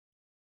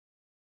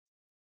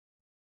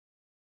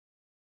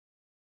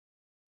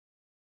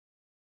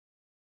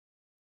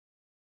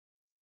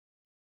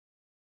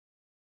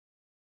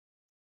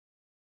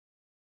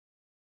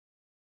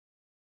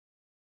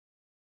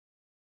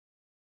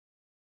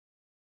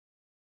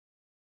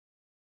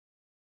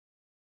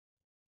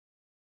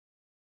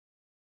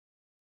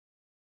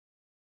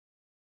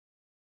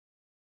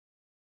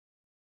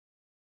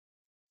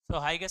So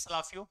hi guys, all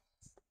of you.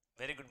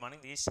 Very good morning.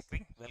 This is Shikri.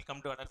 Welcome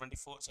to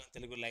ADDA247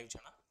 Telugu live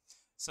channel.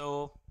 So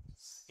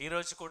ఈ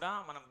రోజు కూడా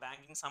మనం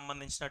banking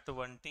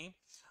సంబంధించినటువంటి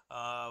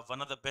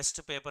one of the best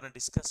పేపర్ని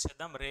discuss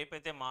చేద్దాం.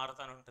 రేపైతే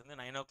marathon ఉంటుంది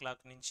 9 o'clock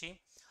నుంచి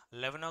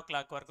 11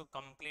 o'clock వరకు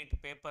కంప్లీట్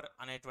పేపర్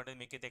అనేటువంటిది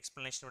మీకు అయితే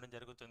ఎక్స్ప్లెనేషన్ ఇవ్వడం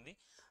జరుగుతుంది.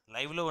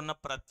 లైవ్లో ఉన్న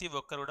ప్రతి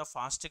ఒక్కరు కూడా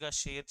ఫాస్ట్గా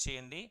షేర్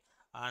చేయండి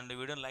అండ్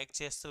వీడియోని లైక్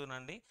చేస్తూ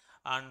ఉండండి.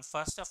 And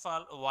first of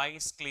all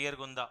voice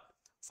క్లియర్గా ఉందా?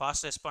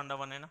 Fast respond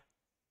అవ్వనైనా.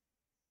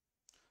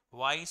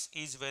 Voice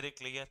is very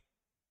clear.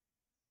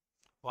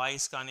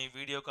 Voice కానీ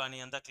వీడియో కానీ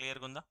అంతా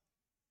క్లియర్గా ఉందా?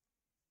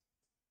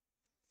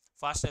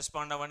 ఫాస్ట్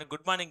రెస్పాండ్ అవ్వండి.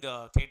 గుడ్ మార్నింగ్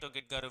కేటో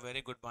గిట్ గారు,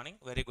 very good morning,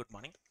 very good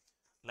morning.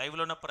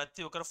 లైవ్లో ఉన్న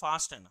ప్రతి ఒక్కరు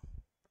ఫాస్ట్ అయినా.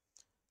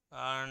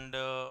 అండ్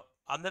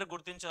అందరూ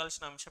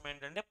గుర్తించాల్సిన అంశం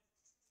ఏంటంటే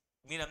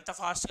మీరు ఎంత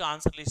ఫాస్ట్గా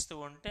ఆన్సర్లు ఇస్తూ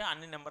ఉంటే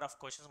అన్ని నెంబర్ ఆఫ్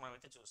క్వశ్చన్స్ మనం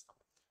అయితే చూస్తాం.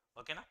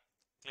 ఓకేనా?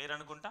 క్లియర్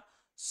అనుకుంటా.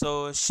 So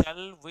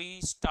shall we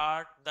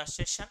start the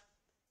session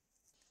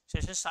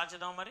start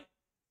చేద్దాం మరి.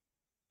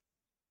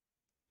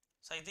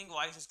 So I think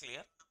voice is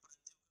clear.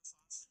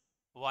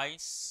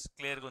 Voice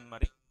క్లియర్గా ఉంది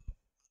మరి.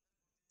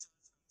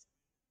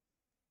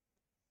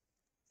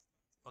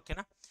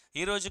 ఓకేనా?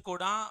 ఈరోజు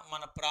కూడా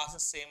మన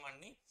ప్రాసెస్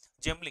ఏమండి,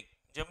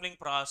 జంబ్లింగ్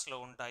ప్రాసెస్లో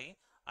ఉంటాయి.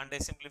 అంటే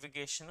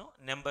సింప్లిఫికేషను,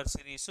 number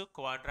series,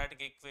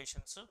 quadratic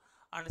equations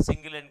and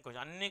single and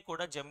question అన్నీ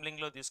కూడా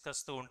జంబ్లింగ్లో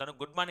తీసుకొస్తూ ఉంటాను.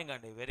 గుడ్ మార్నింగ్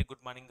అండి, వెరీ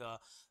గుడ్ మార్నింగ్.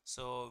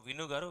 సో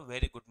విను గారు,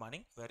 very good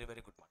morning, very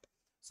very good morning.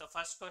 So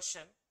first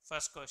question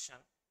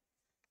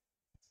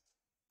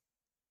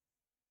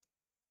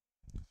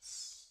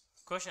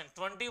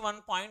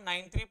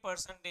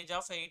 21.93%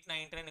 of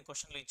 899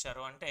 క్వశ్చన్లు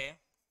ఇచ్చారు. అంటే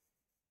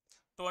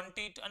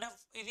 20 అంటే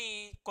ఇది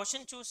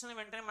క్వశ్చన్ చూసిన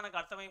వెంటనే మనకు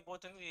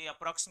అర్థమైపోతుంది ఇది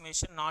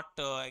అప్రాక్సిమేషన్, నాట్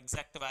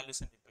ఎగ్జాక్ట్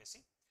వాల్యూస్ అని చెప్పేసి.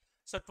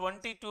 So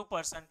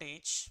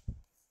 22%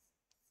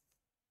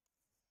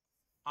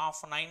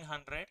 of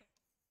 900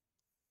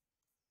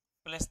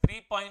 plus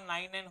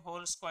 3.99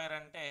 whole square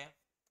అంటే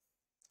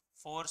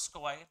 4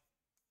 square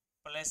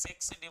plus x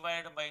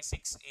divide by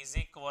 6 is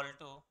equal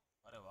to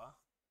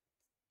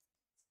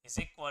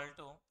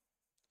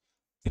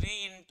 3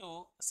 into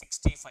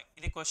 65.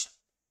 ఇది క్వశ్చన్.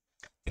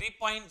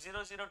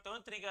 3.002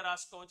 3గా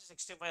రాసుకోవచ్చు,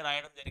 65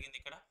 రాయడం జరిగింది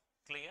ఇక్కడ.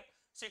 క్లియర్?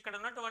 సో ఇక్కడ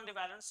ఉన్నటువంటి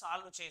వాల్యూని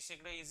సాల్వ్ చేసి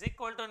ఇక్కడ ఈజ్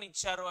ఈక్వల్ టు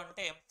ఇచ్చారు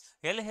అంటే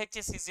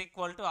LHS is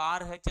equal to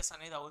RHS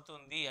అనేది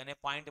అవుతుంది అనే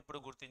పాయింట్ ఇప్పుడు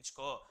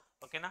గుర్తుంచుకో.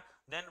 ఓకేనా?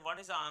 Then what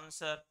is the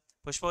answer?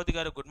 పుష్పవతి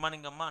గారు గుడ్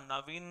మార్నింగ్ అమ్మ,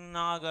 నవీన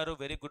గారు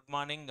very good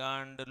morning,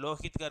 and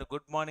Lohit గారు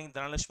గుడ్ మార్నింగ్,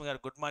 ధనలక్ష్మి గారు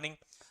గుడ్ మార్నింగ్.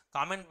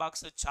 కామెంట్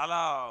బాక్స్ చాలా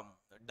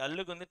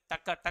డల్గా ఉంది,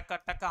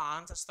 టక్క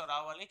ఆన్సర్స్తో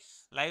రావాలి.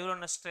 లైవ్లో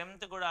ఉన్న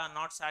స్ట్రెంత్ కూడా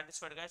నాట్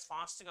సాటిస్ఫైడ్ గైస్.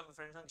 ఫాస్ట్గా మీ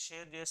ఫ్రెండ్స్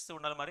షేర్ చేస్తూ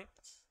ఉండాలి మరి.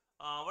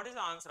 What is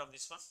the answer of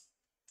this one?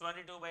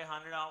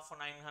 22/100 of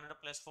 900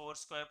 plus 4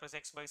 square plus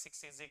x by 6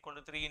 is equal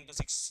to 3 into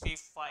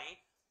 65.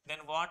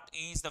 Then what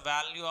is the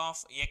value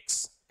of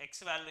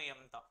X value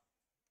ఎంత?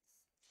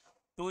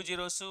 2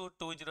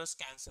 zeros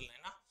cancel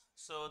అయినా.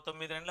 So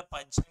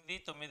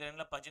 9×18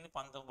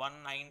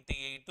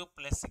 198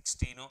 plus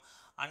 16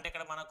 అంటే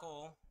ఇక్కడ మనకు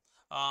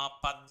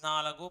 14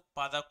 11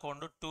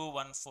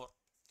 214.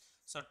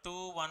 So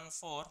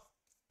 214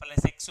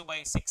 plus x by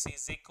 6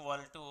 is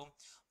equal to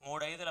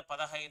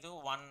 3×5 =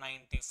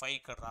 195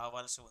 ఇక్కడ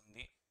రావాల్సి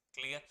ఉంది.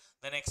 Clear?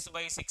 Then x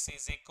by 6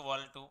 is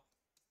equal to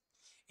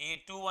ఈ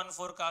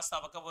 214 కాస్త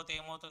అవ్వకపోతే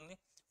ఏమవుతుంది?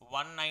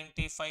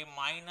 195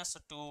 మైనస్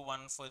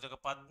 214 ఇది ఒక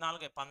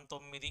 14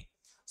 19.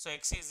 So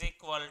x is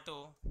equal to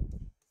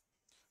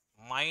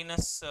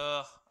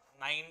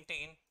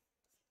 -19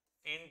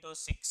 into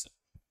 6.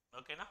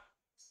 ఓకేనా?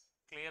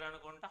 క్లియర్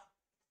అనుకుంటా.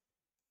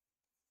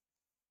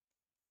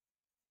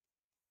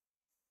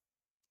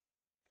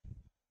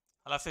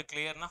 అలా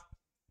క్లియర్నా?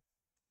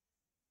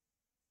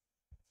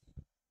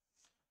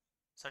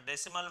 సో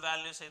డెసిమల్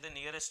వాల్యూస్ అయితే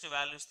నియరెస్ట్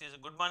వాల్యూస్ తీసి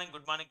గుడ్ మార్నింగ్.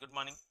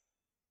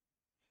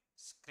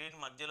 స్క్రీన్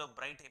మధ్యలో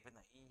బ్రైట్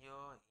అయిపోయింది.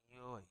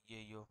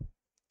 అయ్యో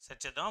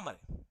సెట్ చేద్దామా మరి?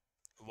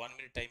 1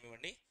 minute టైం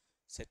ఇవ్వండి,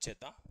 సెట్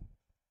చేస్తా.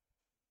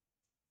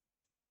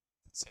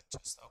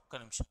 ఒక్క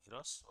నిమిషం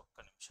ఈరోజు,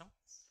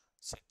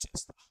 సెట్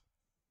చేస్తా.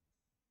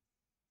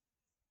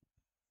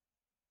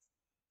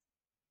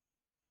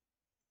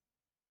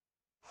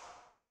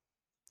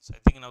 So I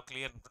think now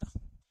clear అనుకుంటా.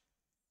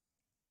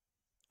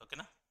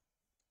 ఓకేనా?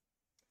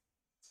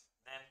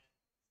 దెన్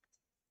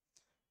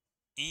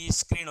ఈ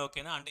స్క్రీన్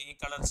ఓకేనా? అంటే ఈ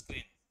కలర్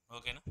స్క్రీన్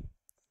ఓకేనా?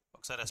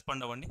 ఒకసారి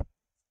రెస్పాండ్ అవ్వండి.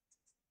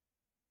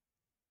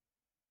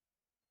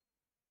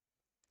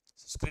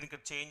 స్క్రీన్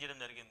ఇక్కడ చేంజ్ చేయడం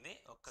జరిగింది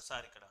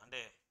ఒక్కసారి. ఇక్కడ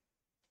అంటే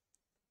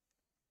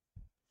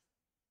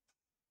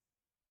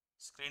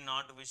స్క్రీన్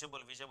నాట్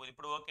విజిబుల్.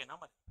 ఇప్పుడు ఓకేనా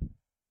మరి?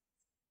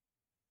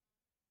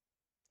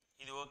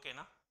 ఇది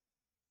ఓకేనా?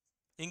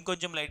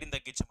 ఇంకొంచెం లైటింగ్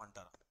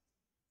తగ్గించమంటారా?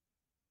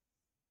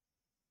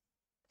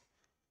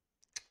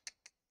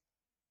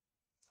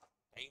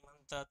 టైం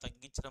అంతా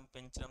తగ్గించడం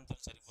పెంచడంతో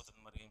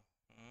సరిపోతుంది మరి.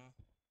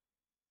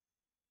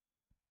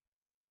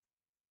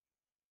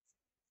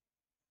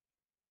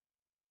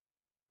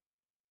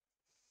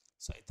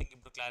 సో ఐ థింక్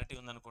ఇప్పుడు clarity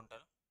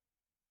ఉందనుకుంటారు.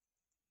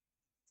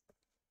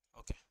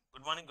 Okay,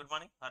 good morning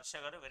Harsha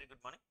గారు, వెరీ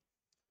గుడ్ మార్నింగ్.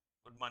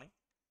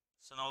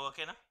 సో నా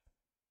ఓకేనా?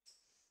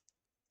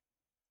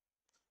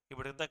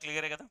 ఇప్పుడు ఇంత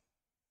క్లియరే కదా,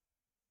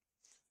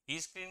 ఈ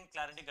స్క్రీన్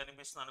క్లారిటీ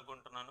కనిపిస్తుంది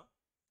అనుకుంటున్నాను.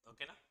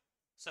 ఓకేనా?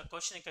 సో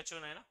క్వశ్చన్ ఇక్కడ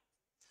చూడైనా,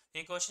 ఈ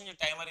క్వశ్చన్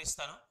టైమర్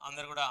ఇస్తాను,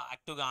 అందరు కూడా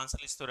యాక్టివ్గా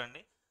ఆన్సర్లు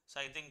ఇస్తారండి. So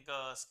I think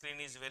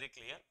screen is very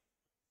clear.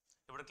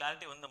 ఇప్పుడు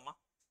క్లారిటీ ఉందమ్మా,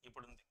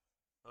 ఇప్పుడు ఉంది.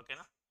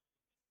 ఓకేనా?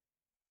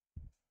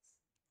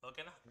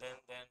 ఓకేనా? Then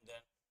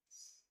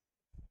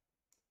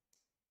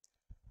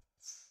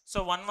so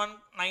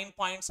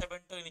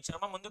 119.72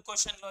 ఇచ్చారమ్మా. ముందు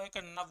క్వశ్చన్లో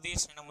ఇక్కడ నన్ ఆఫ్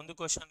దీస్, ముందు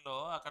క్వశ్చన్లో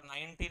అక్కడ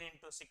 19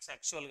 into 6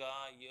 యాక్చువల్గా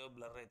అయ్యో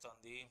బ్లర్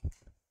అవుతుంది.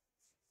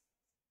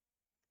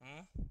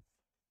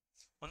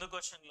 ముందు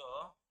క్వశ్చన్లో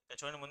ఇక్కడ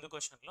చూడండి, ముందు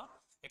క్వశ్చన్లో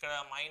ఇక్కడ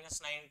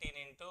 -19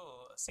 into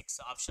 6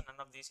 option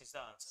none of these is the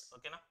answer.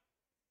 ఓకేనా?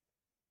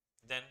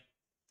 దెన్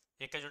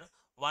ఇక్కడ చూడు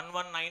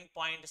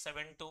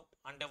 119.72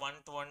 అంటే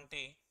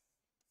 120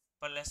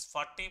 plus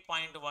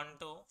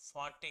 40.12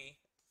 40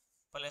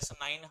 plus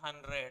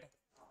 900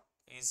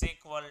 is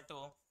equal to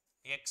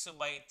x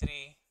by 3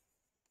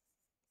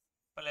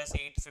 plus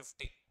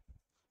 850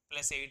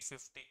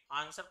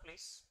 answer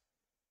please.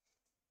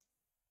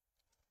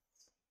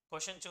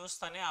 Question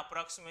చూస్తానే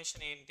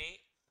అప్రాక్సిమేషన్ ఏంటి,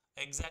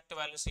 ఎగ్జాక్ట్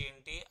వాల్యూస్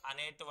ఏంటి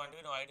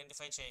అనేటువంటివి నువ్వు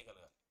ఐడెంటిఫై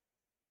చేయగలగాలి.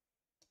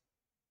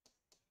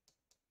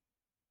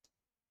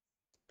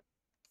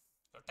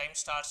 Time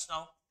starts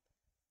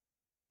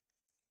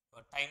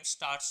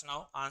now.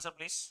 Answer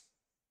please.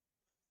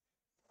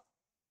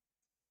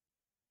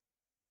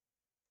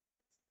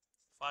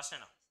 Fast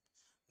అయినా.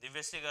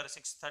 దివ్యశ్రీ గారు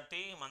 6:30,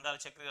 మందాల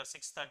చక్రి గారు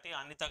 6:30,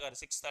 అనిత గారు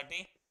 6:30,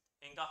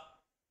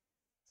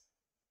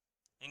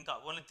 ఇంకా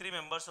only 3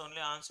 members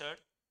only answered.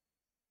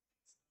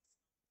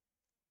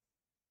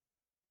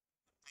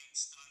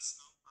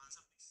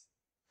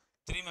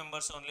 3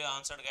 members only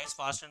answered guys.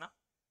 Fast అయినా.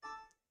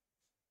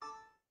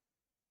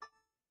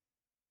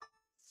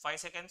 5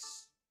 seconds,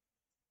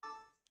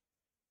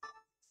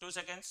 2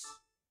 seconds,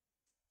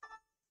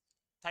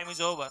 time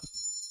is over.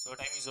 Your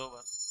time is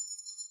over.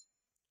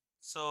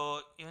 So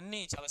ఇవన్నీ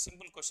చాలా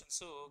సింపుల్ క్వశ్చన్స్,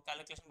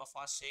 క్యాలిక్యులేషన్ బాగా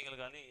ఫాస్ట్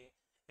చేయగలగాలి.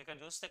 ఇక్కడ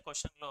చూస్తే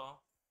క్వశ్చన్లో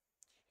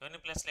ఇవన్నీ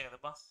ప్లస్లే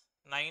కదబ్బా.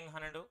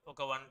 900 ఒక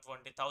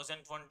 120,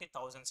 1020,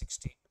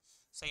 1060.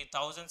 సో ఈ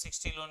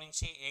 1060లో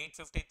నుంచి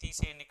 850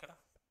 తీసేయండి ఇక్కడ,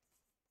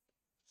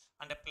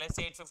 అంటే ప్లస్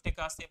 850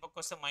 కాస్త ఈ పక్క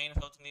వస్తే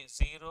మైనస్ అవుతుంది.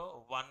 0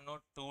 1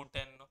 2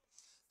 10.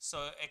 So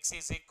X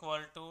is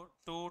equal to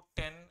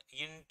 210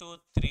 into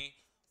 3.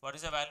 What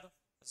is the value?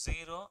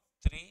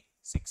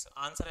 036.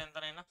 Answer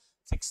ఎంతనైనా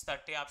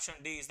 630. Option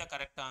D is the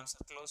correct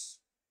answer.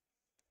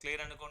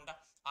 Clear అనుకుంటా.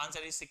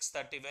 Answer is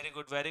 630. Very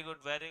good.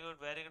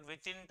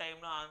 With in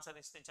టైంలో ఆన్సర్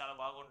ఇస్తే చాలా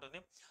బాగుంటుంది.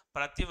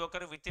 ప్రతి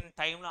ఒక్కరు విత్ ఇన్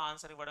టైంలో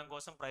ఆన్సర్ ఇవ్వడం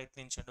కోసం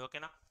ప్రయత్నించండి.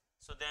 ఓకేనా?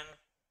 సో దెన్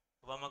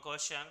వన్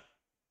క్వశ్చన్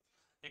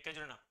ఇక్కడ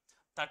చూడండి.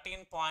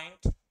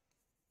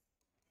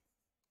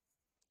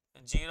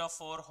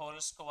 13.04 whole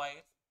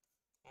square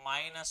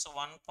minus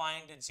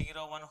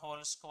 1.01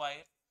 whole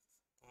square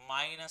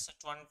minus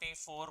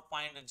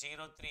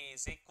 24.03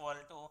 is equal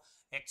to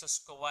x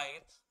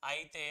square.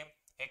 అయితే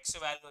x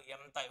వాల్యూ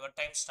ఎంత? Your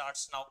time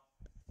starts now.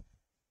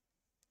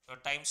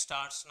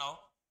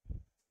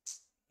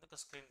 ఎందుకు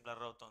స్క్రీన్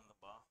బ్లర్ అవుతుంది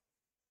బా?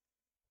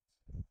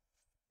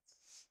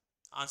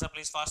 ఆన్సర్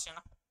ప్లీజ్ ఫాస్ట్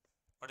అయినా.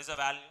 What is the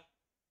value?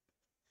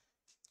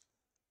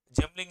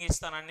 Jumbling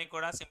ఇస్తాను అన్నీ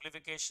కూడా,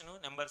 simplification,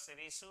 number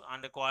series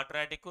and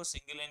quadratic,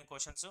 single line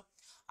questions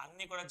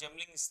అన్నీ కూడా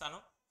జంబ్లింగ్ ఇస్తాను.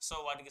 సో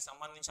వాటికి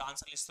సంబంధించి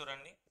ఆన్సర్లు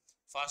ఇస్తురండి.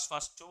 ఫాస్ట్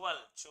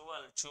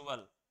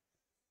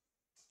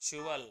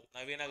 12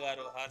 నవీన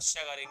గారు, హర్ష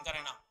గారు,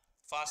 ఇంకానైనా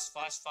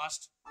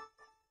fast.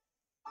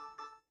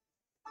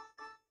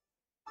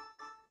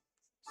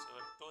 So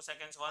 2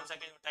 seconds, 1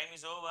 second, time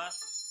is over.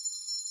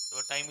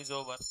 Your time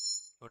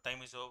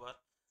is over.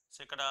 So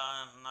ఇక్కడ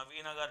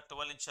నవీన గారు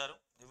 12 ఇచ్చారు,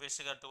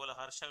 దివ్యశ్రీ గారు 12,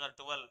 హర్ష గారు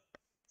 12.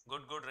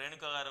 గుడ్.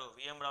 రేణుక గారు,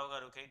 విఎం రావు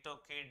గారు, కైటో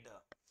కిడ్,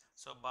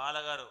 సో బాల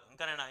గారు,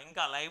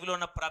 ఇంకా లైవ్లో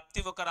ఉన్న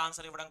ప్రతి ఒక్కరు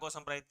ఆన్సర్ ఇవ్వడం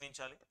కోసం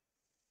ప్రయత్నించాలి.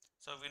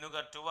 సో విను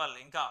గారు 12,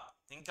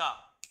 ఇంకా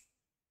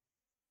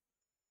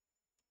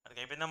అక్కడికి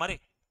అయిపోయిందా మరి?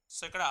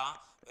 సో ఇక్కడ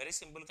వెరీ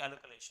సింపుల్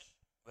క్యాలిక్యులేషన్.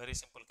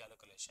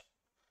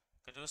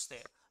 ఇక్కడ చూస్తే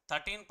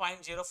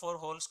 13.04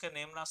 హోల్ స్క్వేర్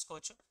నేమ్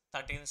రాసుకోవచ్చు.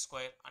 13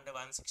 స్క్వేర్ అంటే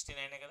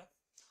 169 కదా,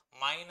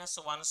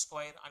 -1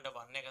 స్క్వేర్ అంటే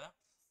 1 కదా,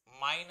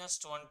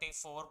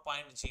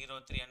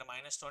 -24.03 అంటే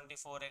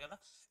 -24 కదా,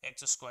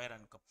 ఎక్స్ స్క్వేర్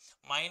అనుకో.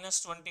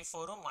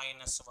 -24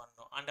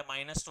 -1 అంటే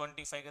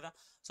 -25 కదా.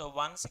 సో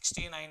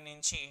 169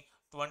 నుంచి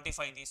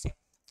 25 తీసే,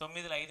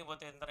 9లో 5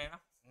 పోతే ఎంతైనా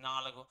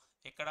 4,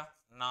 ఇక్కడ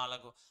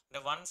 4 అంటే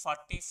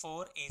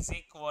 144 is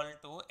equal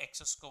to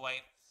X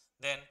square.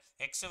 Then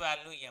X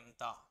value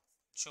ఎంత?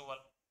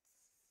 చూడాలి.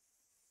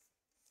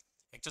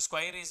 X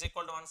square is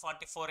equal to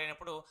 144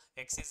 అయినప్పుడు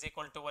ఎక్స్ ఈజ్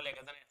ఈక్వల్ టు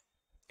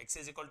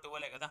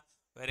 12 కదా.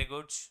 Very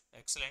good,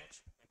 excellent.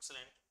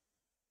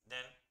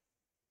 దెన్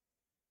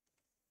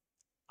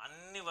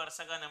అన్ని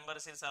వరుసగా నెంబర్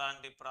సిరీస్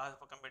అలాంటి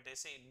పక్కన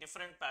పెట్టేసి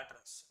డిఫరెంట్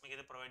ప్యాటర్న్స్ మీకు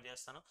ఇది ప్రొవైడ్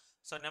చేస్తాను.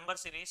 So number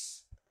series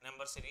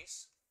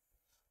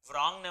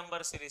వ్రాంగ్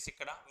number series,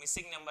 ఇక్కడ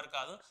మిస్సింగ్ నెంబర్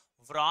కాదు,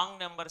 వ్రాంగ్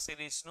నెంబర్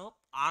సిరీస్ను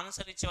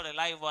ఆన్సర్ ఇచ్చేవాళ్ళు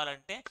ఎలా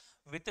ఇవ్వాలంటే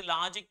విత్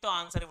లాజిక్తో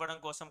ఆన్సర్ ఇవ్వడం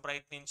కోసం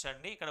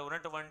ప్రయత్నించండి. ఇక్కడ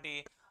ఉన్నటువంటి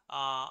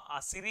ఆ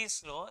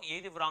సిరీస్లో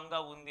ఏది రాంగ్గా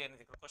ఉంది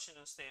అనేది ఇక్కడ క్వశ్చన్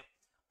చూస్తే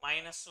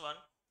 -1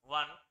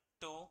 1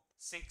 2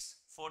 6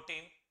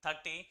 14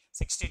 30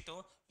 62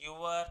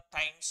 యువర్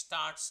టైం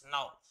స్టార్ట్స్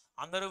నౌ.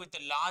 అందరూ విత్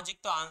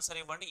లాజిక్తో ఆన్సర్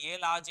ఇవ్వండి. ఏ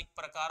లాజిక్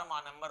ప్రకారం ఆ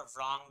number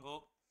wrong,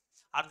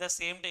 at the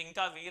same time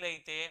ఇంకా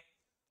వీలైతే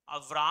ఆ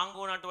రాంగ్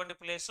ఉన్నటువంటి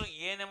ప్లేస్లో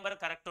ఏ నెంబర్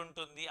కరెక్ట్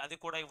ఉంటుంది అది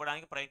కూడా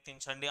ఇవ్వడానికి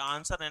ప్రయత్నించండి.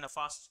 ఆన్సర్ నేను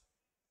fast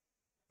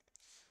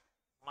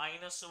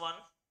 -1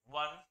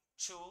 1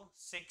 2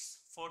 6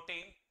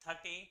 14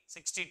 30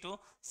 62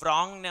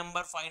 wrong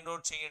number find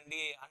out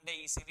చేయండి. అంటే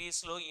ఈ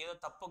సిరీస్లో ఏదో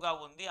తప్పుగా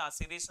ఉంది, ఆ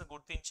సిరీస్ని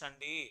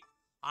గుర్తించండి.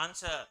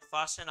 ఆన్సర్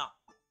ఫాస్ట్ అయినా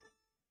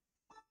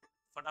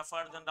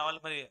ఫటాఫట్ దాన్ని రావాలి.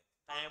 మరి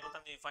టైం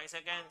అయిపోతుంది. 5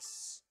 seconds,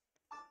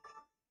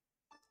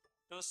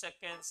 2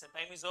 seconds,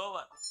 time is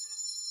over.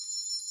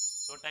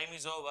 Your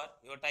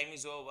time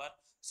is over.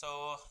 So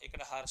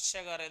ఇక్కడ హర్ష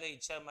గారు ఏదో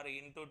ఇచ్చారు, మరి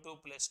ఇంటూ 2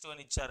 + 2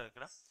 అని ఇచ్చారు.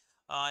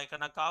 ఇక్కడ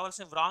నాకు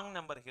కావాల్సిన wrong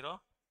number hero,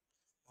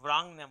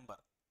 wrong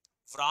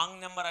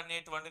number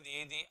అనేటువంటిది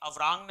ఏది, ఆ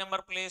రాంగ్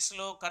నెంబర్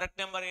ప్లేస్లో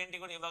కరెక్ట్ నెంబర్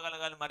ఏంటి కూడా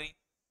ఇవ్వగలగాలి మరి.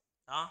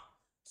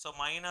 So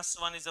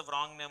 -1 is a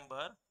wrong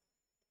number.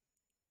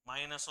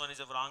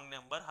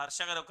 Harsha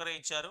గారు ఒకరే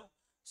ఇచ్చారు.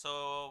 So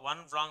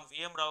 1 wrong.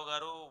 విఎం రావు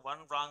గారు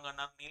 1 రాంగ్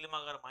అన్నారు. నీలిమ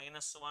గారు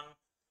 -1.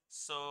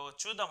 సో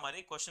చూద్దాం మరి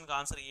క్వశ్చన్కి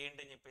ఆన్సర్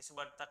ఏంటి అని చెప్పేసి.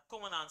 బట్ తక్కువ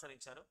మంది ఆన్సర్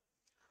ఇచ్చారు,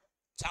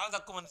 చాలా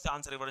తక్కువ మంది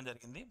ఆన్సర్ ఇవ్వడం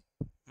జరిగింది.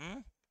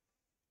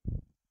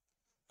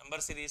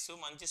 నెంబర్ సిరీస్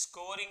మంచి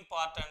స్కోరింగ్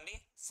పార్ట్ అండి.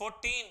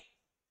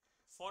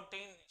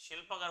 14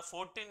 శిల్ప గారు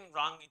 14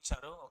 రాంగ్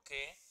ఇచ్చారు.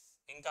 ఓకే,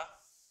 ఇంకా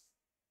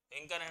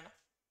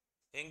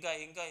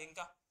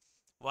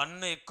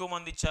 1 ఎక్కువ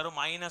మంది ఇచ్చారు.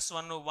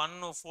 -1 1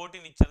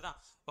 14 ఇచ్చారు.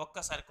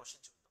 ఒక్కసారి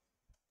క్వశ్చన్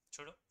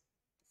చూడు.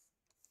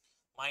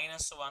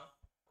 -1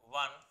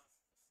 1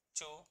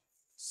 2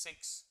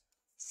 6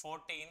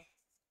 14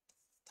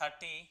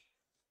 30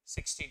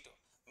 62.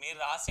 మీరు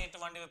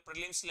రాసేటువంటి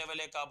ప్రిలిమ్స్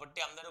లెవెలే కాబట్టి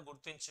అందరూ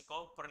గుర్తుంచుకో,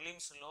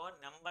 ప్రిలిమ్స్లో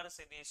నెంబర్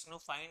సిరీస్ను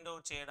ఫైండ్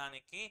అవుట్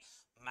చేయడానికి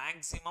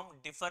మ్యాక్సిమం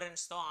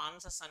డిఫరెన్స్తో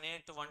ఆన్సర్స్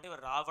అనేటువంటివి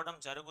రావడం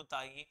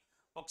జరుగుతాయి.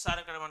 ఒకసారి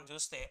ఇక్కడ మనం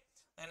చూస్తే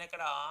నేను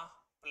ఇక్కడ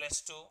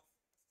 +2,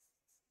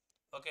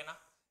 ఓకేనా,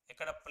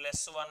 ఇక్కడ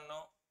 +1,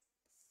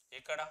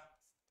 ఇక్కడ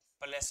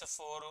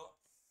 +4,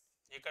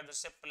 ఇక్కడ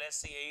చూస్తే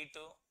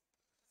 +8,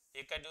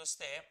 ఇక్కడ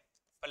చూస్తే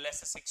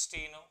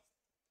 +16,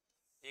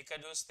 ఇక్కడ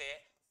చూస్తే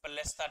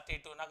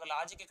 +32. నాకు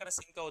లాజిక్ ఇక్కడ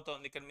సింక్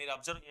అవుతుంది. ఇక్కడ మీరు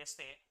అబ్జర్వ్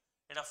చేస్తే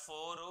ఇక్కడ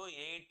 4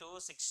 8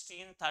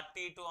 16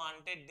 32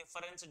 అంటే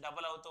డిఫరెన్స్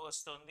డబల్ అవుతూ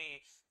వస్తుంది.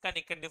 కానీ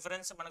ఇక్కడ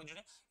డిఫరెన్స్ మనకు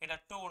చూడండి, ఇక్కడ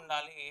 2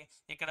 ఉండాలి,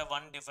 ఇక్కడ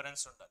 1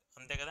 డిఫరెన్స్ ఉండాలి,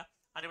 అంతే కదా.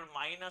 అంటే ఇప్పుడు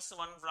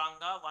 -1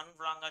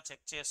 రాంగా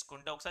చెక్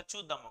చేసుకుంటే ఒకసారి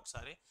చూద్దాం.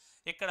 ఒకసారి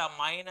ఇక్కడ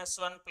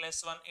 -1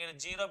 +1 ఇక్కడ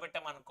 0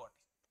 పెట్టామనుకోండి,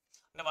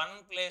 అంటే 1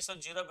 ప్లేస్లో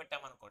 0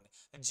 పెట్టామనుకోండి,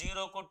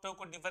 0కు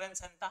 2కు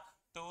డిఫరెన్స్ ఎంత,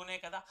 2నే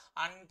కదా.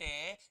 అంటే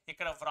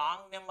ఇక్కడ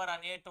రాంగ్ నెంబర్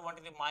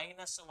అనేటువంటిది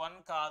 -1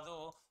 కాదు,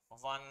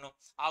 1.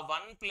 ఆ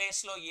 1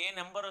 ప్లేస్లో ఏ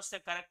నెంబర్ వస్తే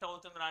కరెక్ట్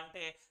అవుతుందా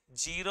అంటే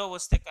 0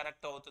 వస్తే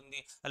కరెక్ట్ అవుతుంది.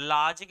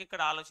 లాజిక్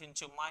ఇక్కడ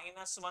ఆలోచించు.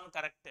 -1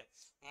 కరెక్ట్,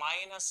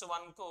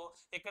 -1కు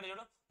ఇక్కడ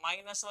చూడు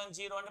 -1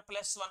 0 అంటే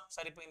 +1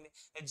 సరిపోయింది,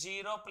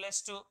 0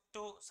 + 2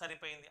 2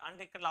 సరిపోయింది.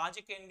 అంటే ఇక్కడ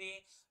లాజిక్ ఏంటి,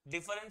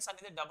 డిఫరెన్స్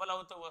అనేది డబల్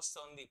అవుతూ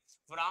వస్తుంది.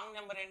 రాంగ్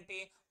నెంబర్ ఏంటి,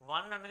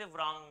 1 అనేది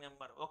రాంగ్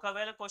నెంబర్.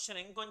 ఒకవేళ క్వశ్చన్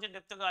ఇంకొంచెం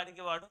డెప్త్గా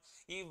అడిగేవాడు,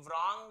 ఈ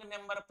రాంగ్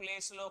నెంబర్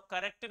ప్లేస్లో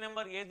కరెక్ట్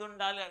నెంబర్ ఏది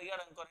ఉండాలి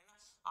అడిగాడు అనుకోని,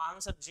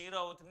 ఆన్సర్ 0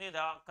 అవుతుంది.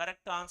 The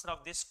correct answer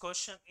of this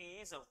question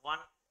is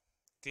 1.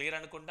 Clear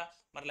అనుకుంటా.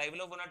 మరి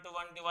లైవ్లో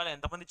ఉన్నటువంటి వాళ్ళు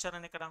ఎంతమంది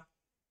ఇచ్చారని ఇక్కడ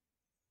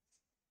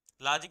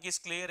లాజిక్ ఈస్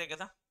క్లియరే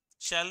కదా.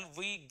 Shall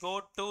we go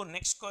to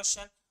next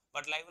question.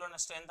 But లైవ్లో ఉన్న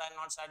స్ట్రెంత్ ఐఎమ్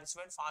నాట్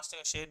సాటిస్ఫైడ్.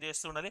 ఫాస్ట్గా షేర్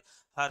చేస్తూ ఉండాలి.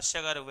 హర్ష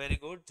గారు వెరీ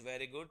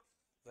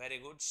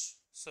గుడ్.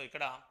 సో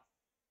ఇక్కడ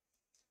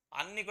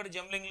అన్ని కూడా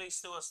జంబ్లింగ్లు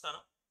ఇస్తూ వస్తాను,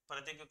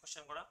 ప్రతి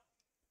క్వశ్చన్ కూడా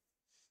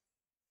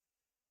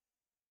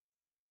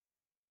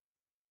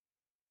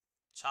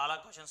చాలా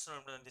క్వశ్చన్స్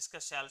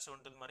డిస్కస్ చేయాల్సి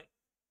ఉంటుంది. మరి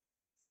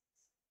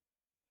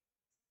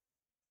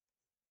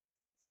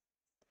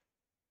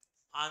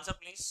answer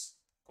please,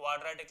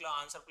 క్వాడ్రాటిక్లో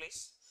answer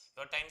please.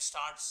 Your time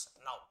starts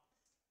now.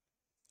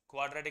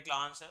 క్వాడ్రాటిక్లో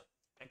answer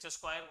x²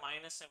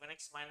 -7x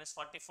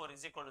 -44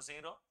 =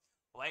 0,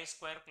 y²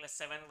 +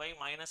 7y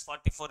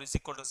 -44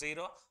 =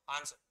 0.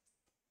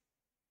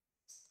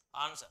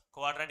 Answer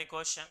quadratic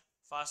question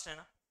fast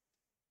అయినా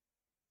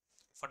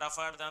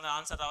ఫటాఫట్ దాని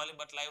ఆన్సర్ రావాలి.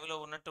 బట్ లైవ్లో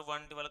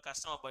ఉన్నటువంటి వాళ్ళ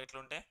కష్టం అబ్బా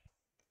ఇట్లుంటే.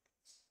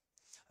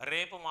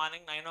 రేపు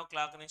మార్నింగ్ 9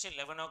 o'clock నుంచి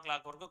 11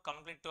 o'clock వరకు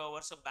కంప్లీట్ 2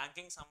 hours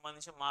బ్యాంకింగ్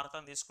సంబంధించి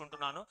మారథాన్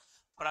తీసుకుంటున్నాను.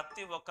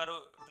 ప్రతి ఒక్కరు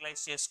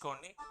యూటిలైజ్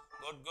చేసుకోండి.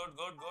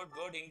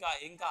 గుడ్.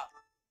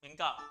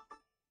 ఇంకా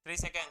 3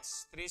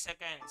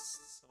 seconds,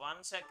 1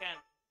 second.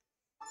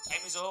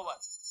 Time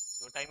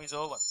is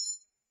over.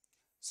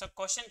 So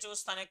question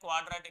చూస్తానే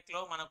క్వాడ్రాటిక్లో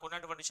మనకు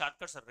ఉన్నటువంటి షార్ట్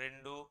కట్స్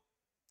 2,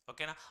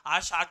 ఓకేనా. ఆ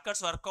షార్ట్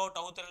కట్స్ వర్కౌట్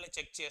అవుతున్నట్లే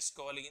చెక్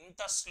చేసుకోవాలి.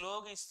 ఇంత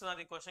స్లోగా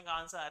ఇస్తున్నది క్వశ్చన్కి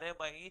ఆన్సర్. అరే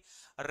భయ్,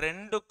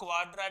 2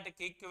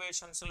 క్వాడ్రాటిక్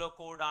ఈక్వేషన్స్లో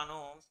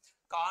కూడాను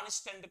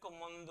కాన్స్టెంట్కు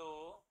ముందు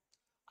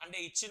అంటే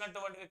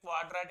ఇచ్చినటువంటి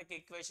క్వాడ్రాటిక్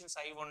ఈక్వేషన్స్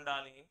అయి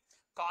ఉండాలి.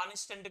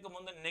 కాన్స్టెంట్ కి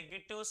ముందు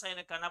నెగిటివ్స్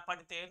అయిన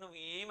కనపడితే నువ్వు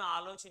ఏమి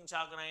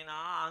ఆలోచించాకనైనా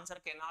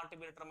ఆన్సర్ కెనాట్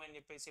బి డిటర్మైన్ అని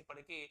చెప్పేసి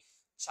ఇప్పటికి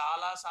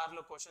చాలా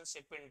సార్లు క్వశ్చన్స్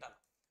చెప్పి ఉంటాను.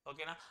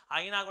 ఓకేనా,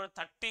 అయినా కూడా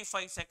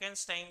 35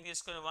 సెకండ్స్ టైం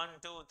తీసుకుని 1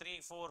 2 3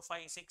 4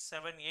 5 6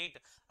 7 8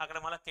 అక్కడ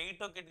మళ్ళీ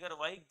కేటో కిట్ గారు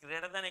y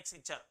గ్రేటర్ దెన్ x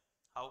ఇచ్చారు.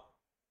 హౌ?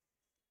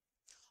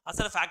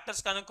 అసలు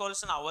ఫ్యాక్టర్స్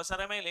కనుక్కోవాల్సిన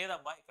అవసరమే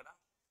లేదబ్బా, ఇక్కడ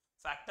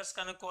ఫ్యాక్టర్స్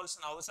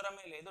కనుక్కోవాల్సిన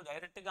అవసరమే లేదు,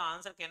 డైరెక్ట్గా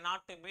ఆన్సర్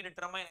కెనాట్ బి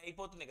డిటర్మైన్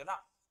అయిపోతుంది కదా.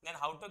 Then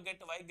how to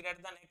get y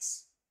greater than x?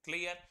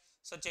 Clear.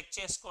 So check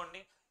చేసుకోండి,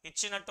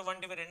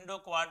 ఇచ్చినటువంటివి రెండు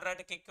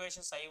క్వాడ్రాటిక్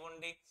ఈక్వేషన్స్ అయి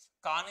ఉండి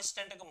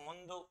కాన్స్టెంట్ కు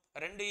ముందు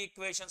రెండు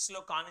ఈక్వేషన్స్ లో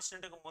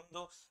కాన్స్టెంట్ కు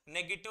ముందు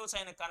నెగిటివ్స్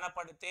అయిన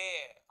కనపడితే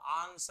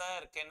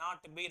answer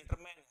cannot be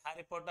determine.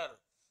 Harry Potter,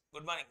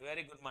 good morning,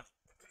 very good morning.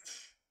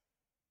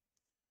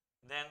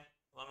 Then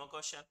one more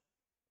question.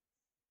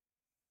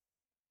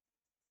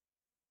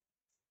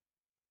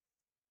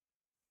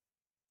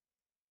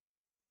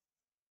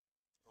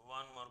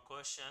 One more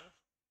question.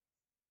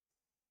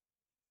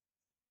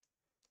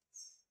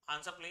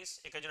 Answer please.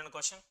 Ikkada chudandi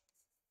question.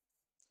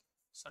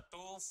 So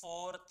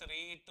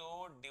 2432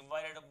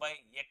 divided by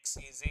x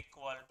is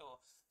equal to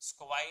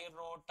square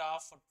root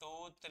of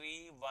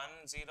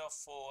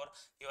 23104.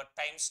 Your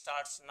time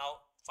starts now.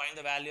 Find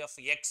the value of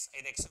x.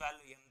 Idu x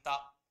value enta?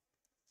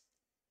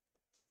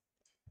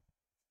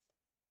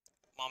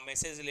 మా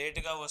message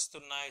లేట్గా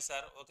వస్తున్నాయి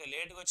sir. Okay,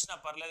 లేట్గా వచ్చినా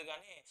పర్లేదు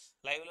కానీ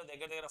లైవ్లో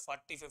దగ్గర దగ్గర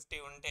 40-50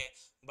 ఉంటే,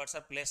 బట్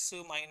సార్ ప్లస్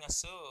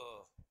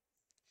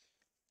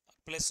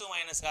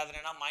మైనస్ కాదు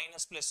నేనా,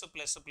 మైనస్ ప్లస్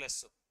ప్లస్ ప్లస్.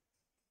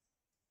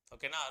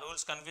 ఓకేనా,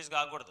 రూల్స్ కన్ఫ్యూజ్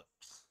కాకూడదు.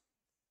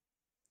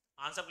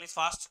 Answer please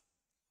fast.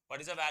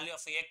 What is the value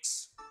of X?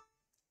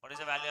 What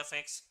is the value of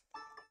X?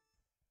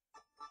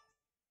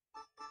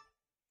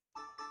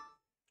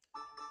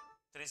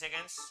 3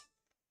 seconds.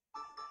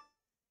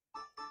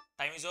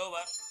 Time is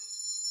over.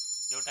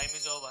 Your time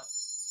is over.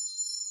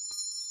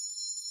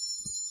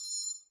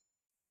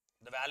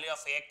 The value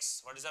of x.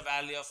 What is the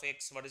value of x?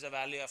 What is the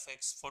value of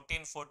x?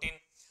 14.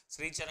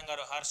 Sri Charan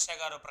garu, Harsha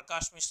garu,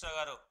 Prakash Mishra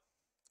garu,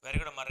 very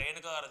good.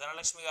 Renuka garu,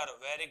 Dhanalakshmi garu,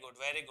 very good,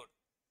 very good.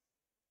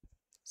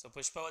 So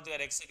Pushpavati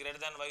garu, x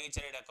greater than y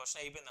ఇచ్చారు.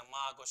 Question అయిపోయిందమ్మా.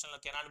 ఆ క్వశ్చన్లో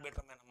cannot be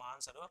determine అమ్మా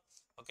answer.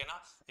 ఓకేనా,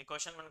 ఈ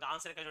question మనకి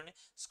answer ఇక్కడ చూడండి.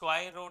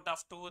 స్క్వేర్ రూట్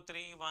ఆఫ్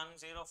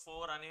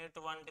 23104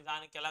 అనేటువంటి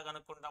దానికి ఎలా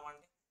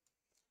కనుక్కుంటామండి?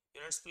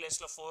 యూనిట్స్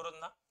ప్లేస్లో 4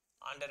 ఉందా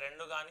అంటే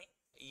 2 కానీ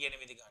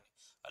 8 కానీ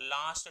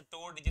లాస్ట్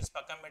 2 డిజిట్స్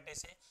పక్కన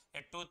పెట్టేసి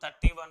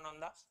 231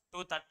 ఉందా?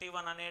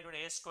 231 అనేటువంటి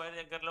ఏ స్క్వేర్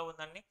దగ్గరలో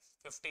ఉందండి?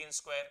 15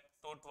 స్క్వేర్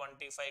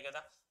 225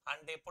 కదా.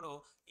 అంటే ఇప్పుడు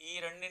ఈ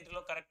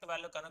రెండింటిలో కరెక్ట్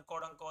వాల్యూ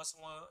కనుక్కోవడం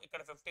కోసము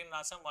ఇక్కడ 15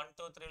 రాసాం. 1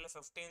 2 3లో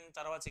 15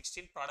 తర్వాత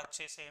 16 ప్రోడక్ట్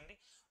చేసేయండి.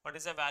 What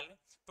is the value?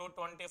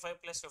 225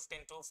 plus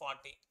 15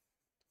 240.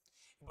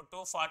 ఇప్పుడు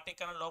 240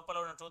 కన్నా లోపల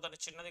ఉన్న 2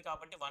 చిన్నది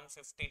కాబట్టి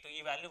 152. ఈ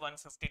వాల్యూ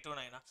 152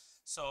 నైనా.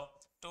 So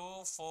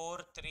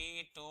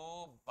 2432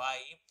 by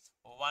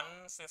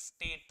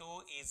 152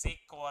 is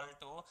equal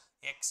to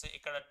X.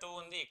 ఇక్కడ 2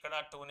 ఉంది, ఇక్కడ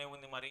 2నే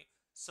ఉంది మరి.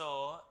 సో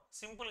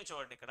సింపుల్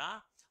చూడండి, ఇక్కడ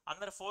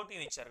అందరు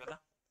 14 ఇచ్చారు కదా,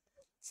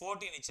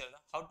 14 ఇచ్చారు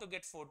కదా. How to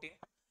get 14?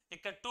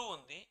 ఇక్కడ 2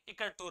 ఉంది,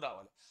 ఇక్కడ 2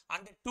 రావాలి.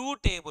 అంటే 2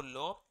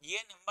 టేబుల్లో ఏ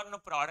నెంబర్ను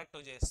ప్రోడక్ట్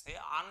చేస్తే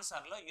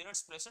ఆన్సర్లో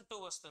యూనిట్స్ ప్లేస్ 2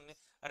 వస్తుంది.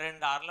 2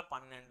 6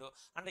 12.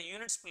 అంటే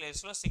యూనిట్స్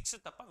ప్లేస్లో 6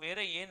 తప్ప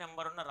వేరే ఏ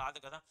నెంబర్ ఉన్నా రాదు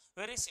కదా.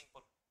 Very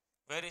simple,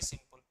 very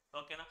simple.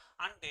 ఓకేనా,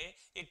 అంటే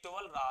ఈ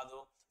 12 రాదు,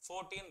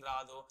 14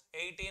 రాదు,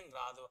 18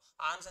 రాదు,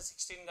 ఆన్సర్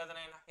 16 కదా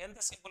నైనా. ఎంత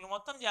సింపుల్,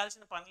 మొత్తం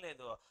చేయాల్సిన పని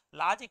లేదు.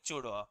 లాజిక్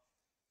చూడు.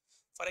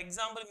 ఫర్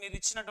ఎగ్జాంపుల్ మీరు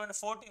ఇచ్చినటువంటి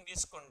 14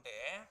 తీసుకుంటే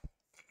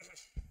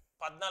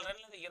 14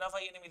 లేదా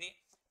 28,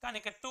 కానీ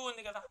ఇక్కడ 2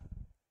 ఉంది కదా.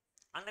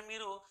 అంటే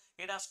మీరు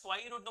ఇక్కడ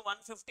స్క్వేర్ రూట్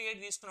 158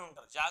 తీసుకుని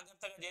ఉంటారు.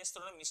 జాగ్రత్తగా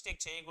చేస్తున్నారు, మిస్టేక్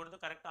చేయకూడదు.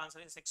 Correct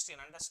answer is 16.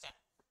 Understand?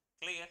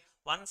 Clear.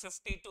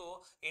 152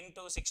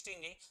 into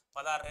 16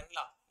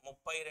 16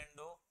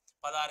 2 32, 16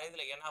 5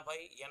 80,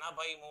 83,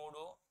 16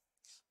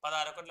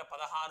 1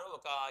 16,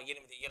 1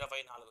 8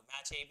 24.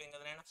 Match అయిపోయింది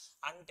కదా నేను.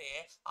 అంటే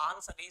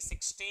ఆన్సర్ ఈ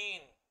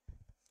 16.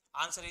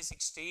 ఆన్సర్ ఈ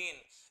 16.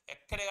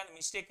 ఎక్కడే కానీ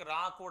మిస్టేక్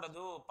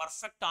రాకూడదు.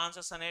 పర్ఫెక్ట్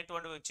ఆన్సర్స్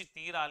అనేటువంటివి వచ్చి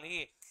తీరాలి.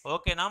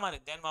 ఓకేనా మరి.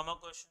 Then one more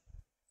question.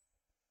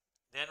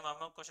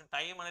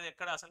 Time అనేది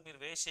ఎక్కడ అసలు మీరు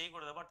వేస్ట్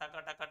చేయకూడదు. టక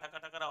టక టక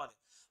టక రావాలి.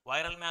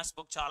 వైరల్ మ్యాథ్స్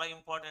బుక్ చాలా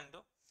ఇంపార్టెంట్.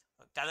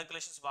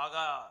 క్యాలిక్యులేషన్స్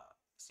బాగా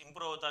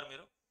ఇంప్రూవ్ అవుతారు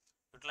మీరు.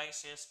 యూటిలైజ్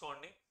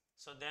చేసుకోండి.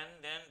 So then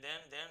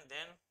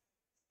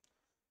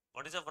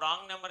what is the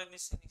wrong number in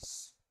this series?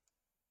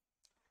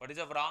 What is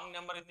the wrong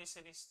number in this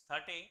series?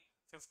 30,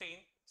 15,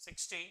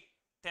 60,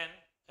 10,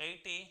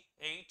 80,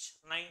 8,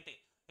 90.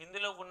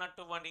 ఇందులో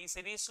ఉన్నటువంటి ఈ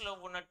సిరీస్లో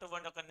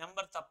ఉన్నటువంటి ఒక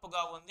నెంబర్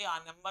తప్పుగా ఉంది. ఆ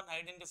నెంబర్ని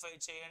ఐడెంటిఫై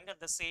చేయండి.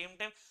 అట్ ద సేమ్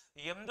టైం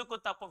ఎందుకు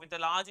తప్పు విత్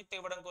లాజిక్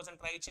ఇవ్వడం కోసం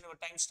ట్రై చేయండి.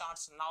 Your time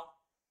starts now.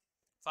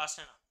 Fast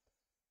అయినా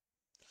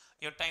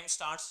your time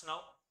starts now.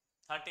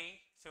 30,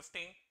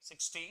 15,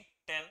 60,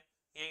 10,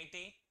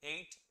 80,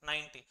 8,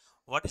 90.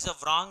 What is the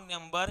wrong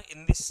number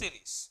in this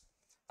series?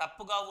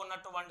 తప్పుగా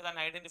ఉన్నటువంటి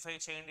దాన్ని ఐడెంటిఫై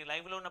చేయండి.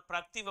 లైవ్లో ఉన్న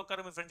ప్రతి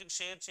ఒక్కరు మీ ఫ్రెండ్స్కి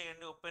షేర్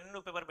చేయండి. పెన్ను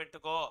పేపర్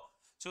పెట్టుకో,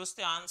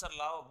 చూస్తే ఆన్సర్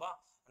లావు. అబ్బా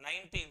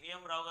 90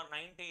 విఎం రావు గారు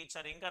 90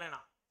 ఇచ్చారు. ఇంకానేనా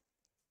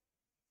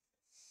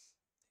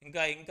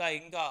ఇంకా ఇంకా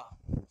ఇంకా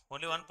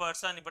ఓన్లీ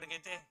 1%.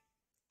 ఇప్పటికైతే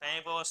టైం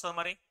అయిపో వస్తుంది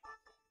మరి.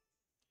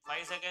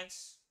 5 seconds,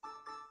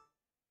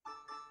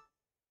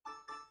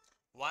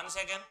 1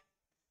 second,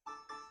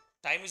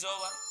 time is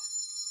over,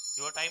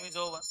 your time is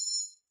over,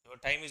 your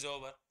time is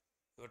over,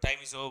 your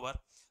time is over.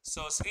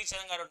 So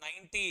Sricharan గారు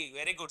 90,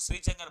 వెరీ గుడ్.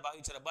 శ్రీచరణ్ గారు బాగా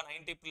ఇచ్చారు అబ్బా.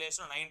 90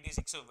 ప్లేస్లో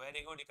 96,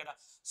 వెరీ గుడ్. ఇక్కడ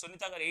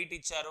సునీత గారు 8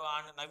 ఇచ్చారు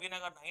అండ్ నవీన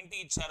గారు 90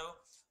 ఇచ్చారు.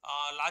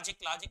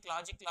 లాజిక్ లాజిక్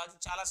లాజిక్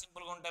లాజిక్ చాలా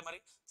సింపుల్గా ఉంటాయి మరి.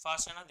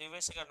 ఫాస్ట్ అయినా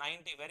దివేష్ గారు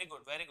 90, very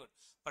good very good.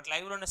 But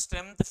లైవ్లో ఉన్న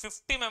స్ట్రెంత్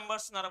 50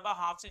 మెంబర్స్ ఉన్నారు అబ్బా.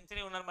 హాఫ్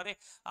సెంచరీ ఉన్నారు మరి.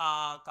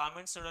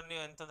 కామెంట్స్ చూడండి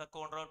ఎంత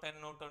తక్కువ ఉండరు,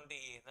 10, 20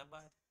 ఏందబ్బా.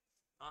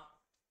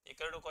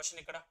 ఇక్కడ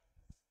క్వశ్చన్ ఇక్కడ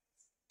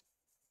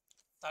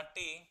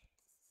 30,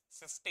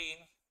 15,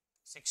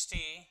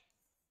 60,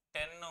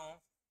 10,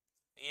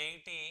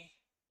 80,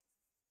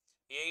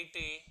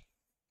 80,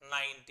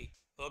 90.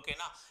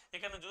 ఓకేనా.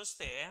 ఇక్కడ నువ్వు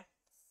చూస్తే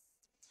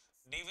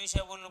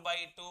divisible by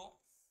 2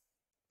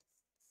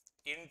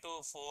 into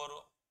 4,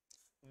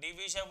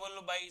 divisible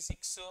by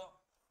 6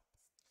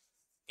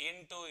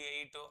 into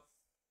 8,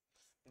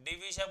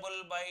 divisible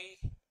by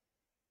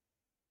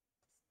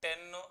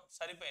 10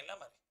 సరిపోయిందా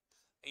మరి,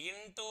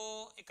 ఇంటూ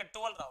ఇక్కడ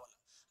 12 రావాలి.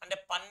 అంటే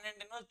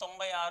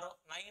 1296.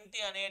 90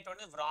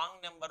 అనేటువంటి రాంగ్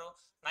నెంబరు.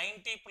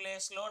 90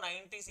 ప్లేస్లో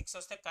 96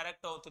 వస్తే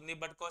కరెక్ట్ అవుతుంది.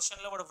 బట్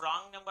క్వశ్చన్లో కూడా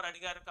రాంగ్ నెంబర్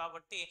అడిగారు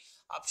కాబట్టి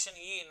ఆప్షన్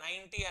ఈ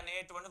 90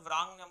 అనేటువంటి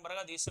రాంగ్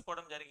నెంబర్గా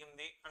తీసుకోవడం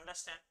జరిగింది.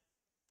 అండర్స్టాండ్?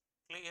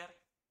 క్లియర్?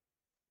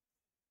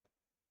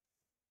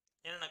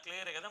 ఏమన్నా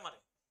క్లియర్ కదా మరి.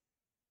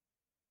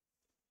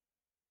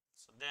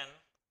 So then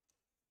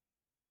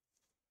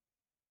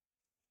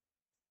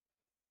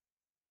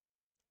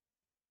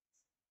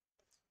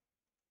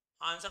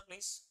answer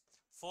please.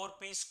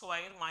 4p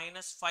square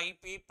minus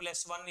 5p plus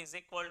 1 is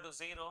equal to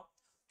 0.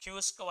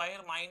 Q square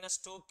minus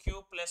 2q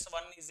plus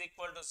 1 is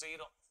equal to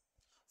 0.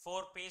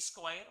 4p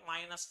square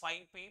minus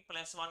 5p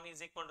plus 1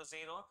 is equal to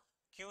 0.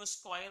 Q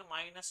square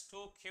minus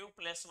 2q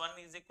plus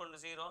 1 is equal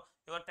to 0.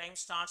 Your time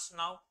starts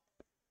now.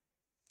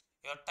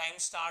 Your time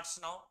starts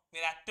now.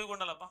 మీరు యాక్టివ్గా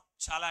ఉండాలబ్బా,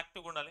 చాలా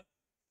యాక్టివ్గా ఉండాలి.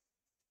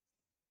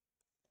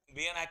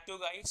 Be an active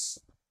guys.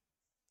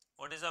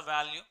 What is the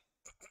value?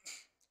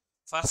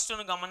 First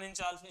నువ్వు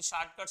గమనించాల్సిన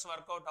short cuts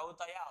work out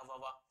అవుతాయా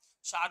అవ్వవా.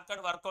 Short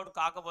cut work out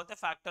కాకపోతే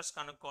ఫ్యాక్టర్స్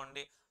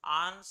కనుక్కోండి.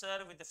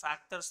 ఆన్సర్ విత్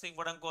ఫ్యాక్టర్స్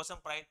ఇవ్వడం కోసం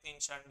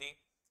ప్రయత్నించండి.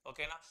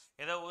 ఓకేనా.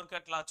 ఏదో ఊరికి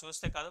అట్లా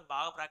చూస్తే కాదు,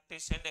 బాగా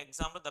ప్రాక్టీస్ చేయండి.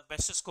 ఎగ్జామ్లో ద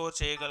బెస్ట్ స్కోర్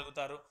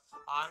చేయగలుగుతారు.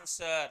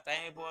 ఆన్సర్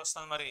టైం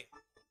అయిపోతుంది మరి.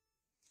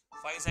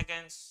 5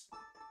 seconds,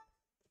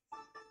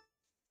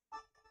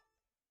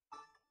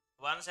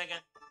 1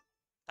 second,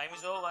 time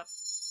is over,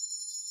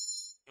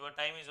 your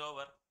time is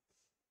over,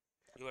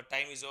 your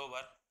time is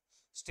over.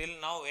 Still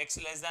now x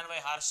less than y.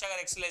 Harsha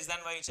గారు x less than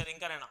y ఇచ్చారు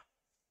ఇంకానేనా.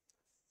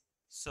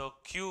 So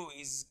q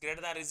is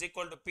greater than or is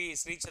equal to p.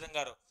 Sricharan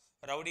గారు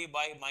rowdy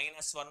boy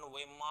 -1.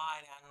 ఓయమ్మా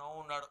ఆయన అన్నో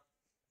ఉన్నాడు,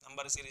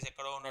 number series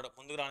ఎక్కడో ఉన్నాడు,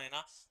 ముందుకు రానైనా.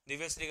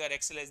 దివ్యశ్రీ గారు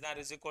x less than or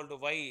is equal to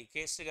y.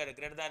 Keshri గారు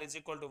greater than or is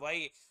equal to y.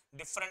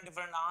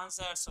 Different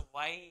answers.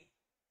 Why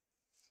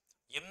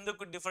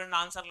ఎందుకు డిఫరెంట్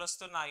ఆన్సర్లు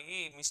వస్తున్నాయి?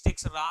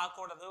 మిస్టేక్స్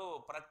రాకూడదు.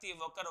 ప్రతి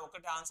ఒక్కరు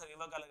ఒకటి ఆన్సర్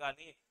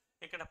ఇవ్వగలగాలి.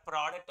 ఇక్కడ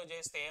ప్రోడక్ట్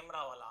చేస్తే ఏం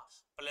రావాలా?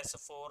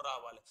 +4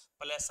 రావాలి.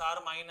 ప్లస్ ఆర్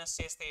మైనస్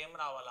చేస్తే ఏం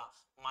రావాలా?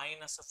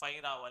 -5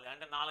 రావాలి.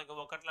 అంటే 4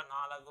 1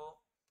 4,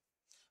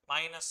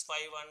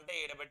 -5 అంటే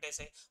ఇక్కడ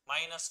పెట్టేసి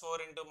 -4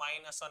 ×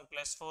 -1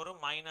 +4,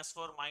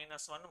 -4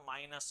 -1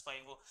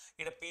 -5.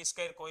 ఇక్కడ p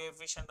స్క్వేర్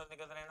కోఎఫిషియంట్ ఉంది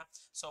కదా నైనా.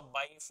 సో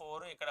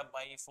 /4, ఇక్కడ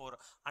 /4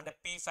 అంటే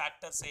p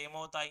ఫ్యాక్టర్స్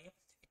ఏమవుతాయి?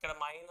 ఇక్కడ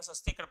మైనస్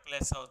వస్తే ఇక్కడ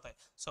ప్లస్ అవుతాయి.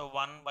 సో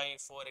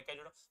 1/4. ఇక్కడ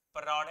చూడు,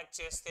 ప్రోడక్ట్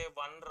చేస్తే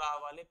 1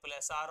 రావాలి,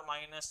 ప్లస్ ఆర్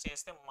మైనస్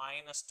చేస్తే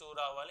 -2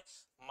 రావాలి.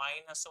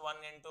 -1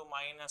 ×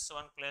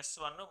 -1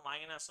 +1,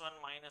 -1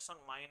 -1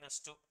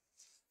 -2.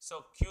 సో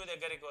క్యూ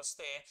దగ్గరికి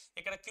వస్తే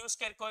ఇక్కడ క్యూ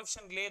స్క్వేర్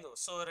కోఎఫిషియంట్ లేదు.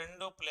 సో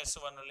 2 +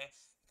 1లే.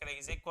 ఇక్కడ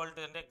ఈజ్ ఈక్వల్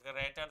టు అంటే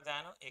గ్రేటర్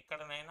దాన్,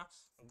 ఎక్కడనైనా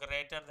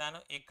గ్రేటర్ దాన్.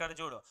 ఇక్కడ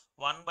చూడు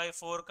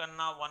 1/4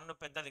 కన్నా 1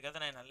 పెద్దది కదా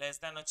నైనా, లెస్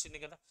దాన్ వచ్చింది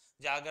కదా.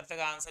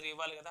 జాగ్రత్తగా ఆన్సర్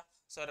ఇవ్వాలి కదా.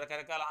 సో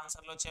రకరకాల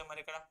ఆన్సర్లు వచ్చాయి మరి.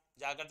 ఇక్కడ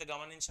జాగ్రత్తగా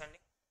గమనించండి.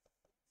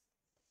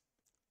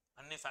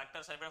 అన్ని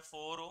ఫ్యాక్టర్స్ అయిపోయి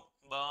 4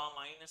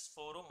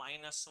 -4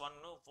 -1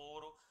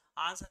 4.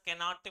 Answer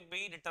cannot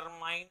be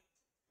determine,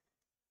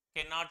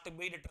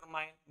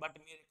 but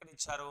మీరు ఇక్కడ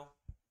ఇచ్చారు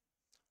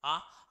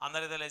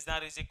అందరితో less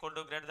than is equal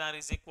to, greater than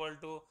is equal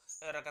to,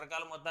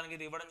 రకరకాల మొత్తానికి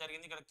ఇది ఇవ్వడం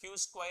జరిగింది. ఇక్కడ క్యూ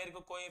స్క్వేర్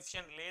కు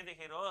కోఎఫిషియంట్ లేదు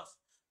హీరోస్,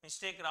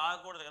 మిస్టేక్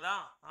రాకూడదు కదా.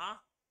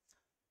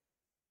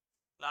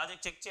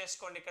 లాజిక్ చెక్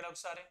చేసుకోండి. ఇక్కడ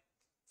ఒకసారి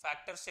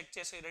ఫ్యాక్టర్స్ చెక్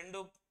చేసి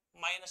 2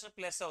 మైనస్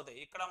ప్లస్ అవుతాయి,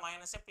 ఇక్కడ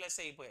మైనస్ ప్లస్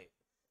అయిపోయాయి.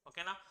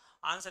 ఓకేనా.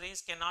 Answer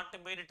is cannot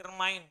be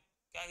determine.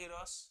 క్యా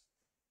హీరోస్?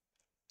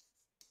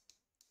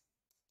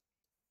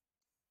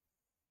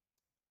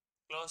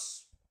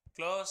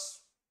 క్లోజ్.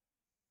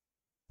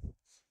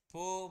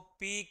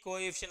 p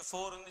కోఎఫిషియంట్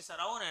 4 ఉంది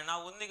సార్. అవునే నా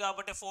ఉంది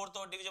కాబట్టి 4తో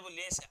డివిజబుల్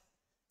చేసా.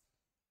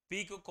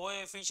 pకు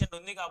కోఎఫిషియంట్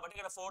ఉంది కాబట్టి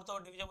ఇక్కడ 4తో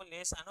డివిజబుల్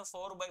చేశాను.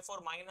 4/4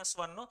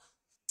 -1.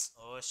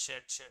 ఓ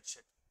షెట్.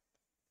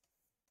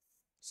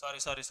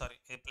 సారీ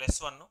ఇది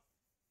 +1,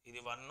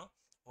 ఇది 1,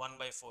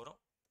 1/4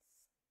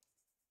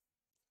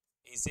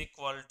 ఈజ్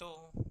ఈక్వల్ టు,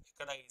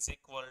 ఇక్కడ ఈజ్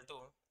ఈక్వల్ టు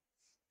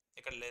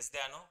ఇక్కడ లెస్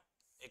దాన్,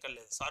 ఇక్కడ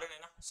లేదు, సారీ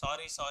నైనా,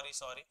 sorry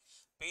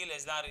p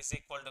less than or is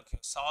equal to q.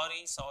 Sorry.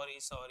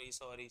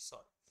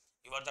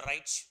 You are the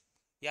right.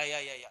 Yeah.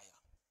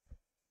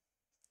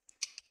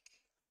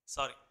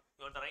 Sorry,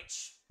 you are the right.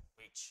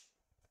 Wait.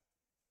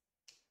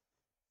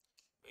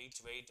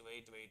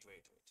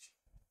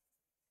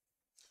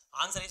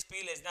 Answer is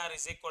p less than or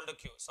is equal to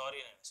q.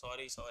 Sorry.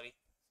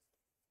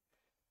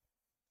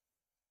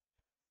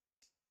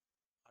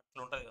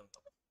 అట్లా ఉంటుంది అంతా.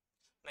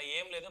 నా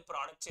ఏం లేదు,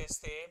 product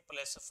చేస్తే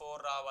 +4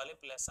 రావాలి,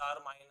 plus are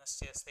minus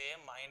చేస్తే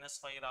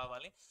 -5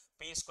 రావాలి.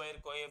 పీ స్క్వేర్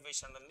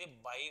కోఎఫిషియంట్ ఉంది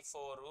బై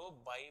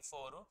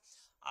 4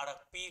 ఆడ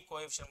పీ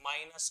కోఎఫిషియంట్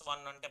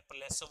 -1 అంటే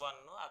 +1,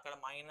 అక్కడ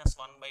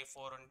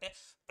 -1/4 అంటే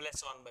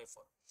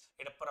 +1/4.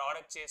 ఇక్కడ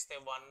ప్రోడక్ట్ చేస్తే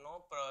 1,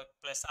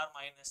 ప్లస్ ఆర్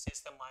మైనస్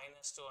చేస్తే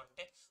 -2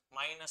 అంటే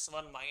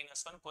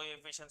 -1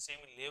 కోఎఫిషియంట్స్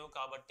ఏమి లేవు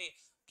కాబట్టి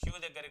క్యూ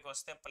దగ్గరికి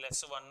వస్తే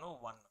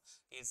 +1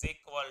 ఈజ్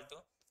ఈక్వల్ టు,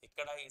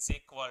 ఇక్కడ is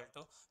equal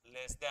to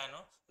less than.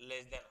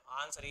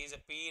 Answer is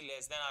p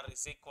less than or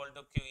is equal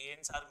to q. ఏం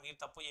సార్ మీరు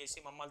తప్పు చేసి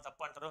మమ్మల్ని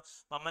తప్పు అంటారు,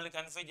 మమ్మల్ని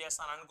కన్ఫ్యూజ్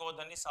చేస్తాను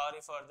అనుకోవద్దండి. Sorry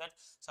for that.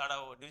 Sir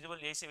divisible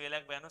చేసి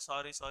వేయలేకపోయాను.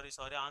 Sorry.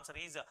 Answer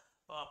is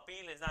p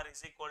less than or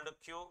is equal to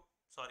q.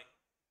 Sorry,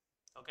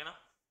 ఓకేనా.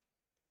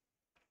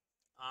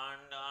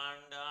 And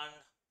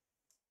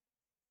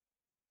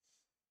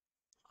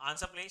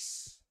answer please.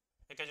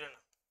 ఇక్కడ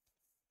చూడండి,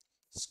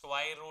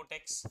 square root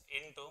x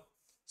into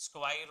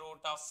square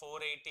root of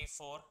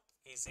 484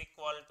 is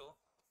equal to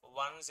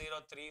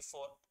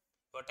 1034.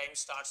 Your time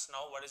starts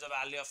now. What is the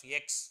value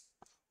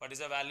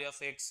of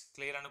x?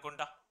 Clear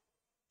anukunta?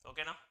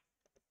 Okay na?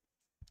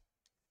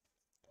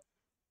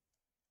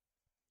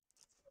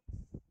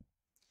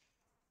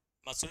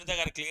 మా సునీత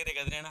గారు క్లియరే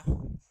కదనేనా?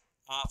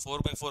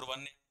 4/4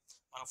 1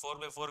 మనం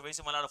 4/4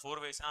 వేసి మళ్ళీ 4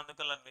 వేసి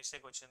అందుకు అలా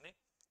మిస్టేక్ వచ్చింది.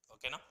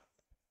 ఓకేనా?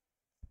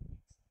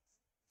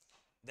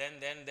 Then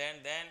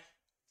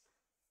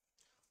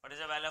what is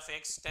the value of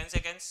x? 10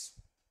 seconds.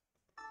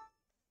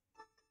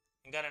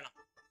 ఇంకా రేనా,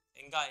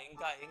 ఇంకా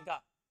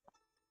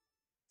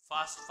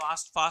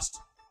fast.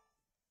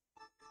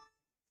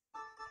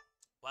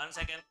 1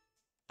 second.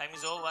 Time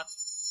is over.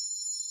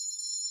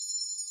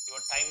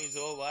 Your time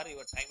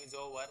is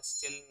over.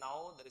 Still now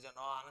there is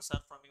no answer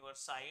from your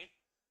side.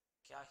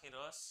 Kya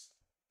heroes?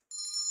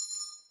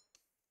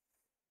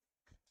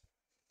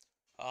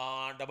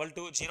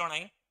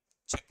 2209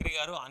 Chakri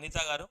గారు, అనిత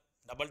గారు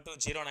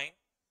 2209.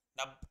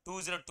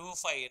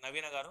 2025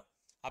 నవీన గారు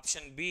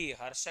ఆప్షన్ బి,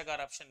 హర్ష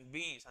గారు option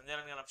B, Sanjay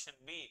గారు option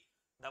B.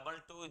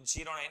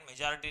 2209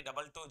 majority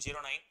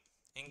 2209.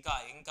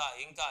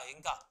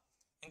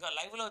 ఇంకా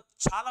live లో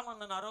చాలా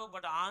మంది ఉన్నారు,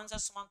 బట్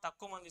ఆన్సర్స్ మనం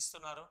తక్కువ మంది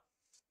ఇస్తున్నారు.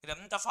 మీరు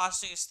ఎంత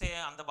ఫాస్ట్ ఇస్తే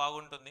అంత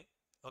బాగుంటుంది.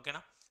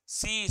 ఓకేనా.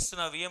 సి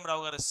ఇస్తున్నారు, విఎం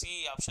రావు గారు C,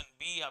 option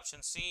B,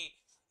 option C.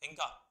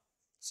 ఇంకా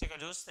ఇక్కడ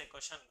చూస్తే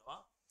క్వశ్చన్లో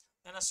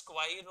నేను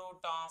square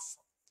root of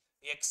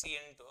X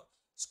into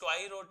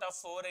square root of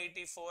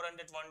 484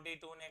 అంటే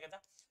 22నే కదా,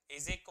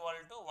 ఈజ్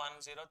ఈక్వల్ టు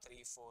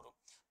 1034.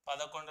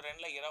 11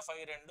 2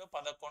 22,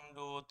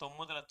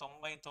 11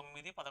 9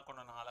 99, 11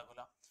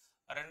 4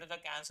 2తో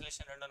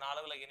cancellation, 2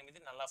 4 8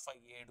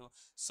 47.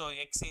 So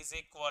X is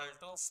equal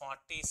to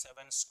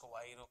 47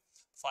 square.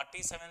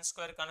 47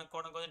 square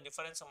కనుక్కోవడం కోసం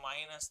డిఫరెన్స్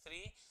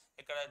 -3,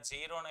 ఇక్కడ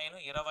 09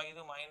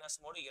 25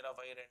 -3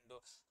 22.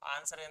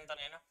 Answer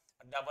ఎంతనైనా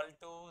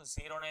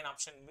 2209.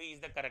 Option B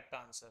is the correct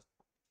answer.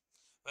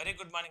 Very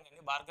good morning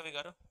అండి భార్గవి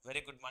గారు,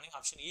 వెరీ గుడ్ మార్నింగ్.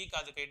 ఆప్షన్ ఈ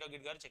కాదు, కైటో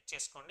గిడ్ గారు చెక్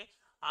చేసుకోండి.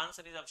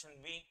 Answer is option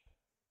B.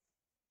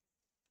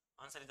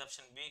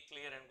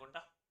 Clear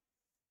అనుకుంటా.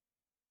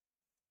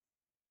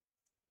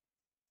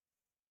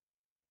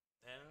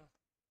 దెన్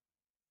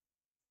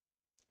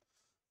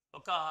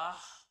ఒక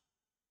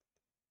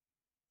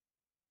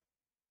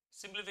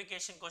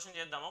సింప్లిఫికేషన్ క్వశ్చన్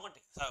చేద్దామా, ఒకటి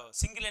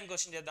సింగిల్ లైన్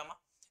క్వశ్చన్ చేద్దామా?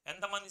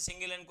 ఎంతమంది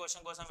సింగిల్ లైన్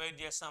క్వశ్చన్ కోసం వెయిట్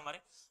చేస్తాం? మరి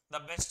ద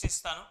బెస్ట్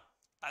ఇస్తాను,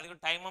 అది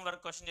టైం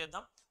వరకు క్వశ్చన్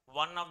చేద్దాం.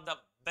 One of the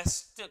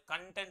best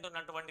content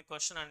ఉన్నటువంటి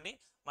క్వశ్చన్ అండి.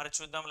 మరి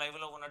చూద్దాం లైవ్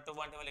లో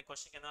ఉన్నటువంటి వాళ్ళు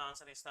క్వశ్చన్ కింద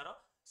ఆన్సర్ ఇస్తారో.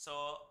 So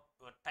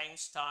time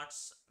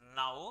starts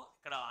now.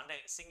 ఇక్కడ అంటే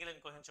సింగిల్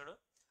లైన్ క్వశ్చన్ చూడు,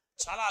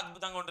 చాలా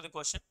అద్భుతంగా ఉంటుంది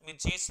క్వశ్చన్. మీరు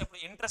చేసేటప్పుడు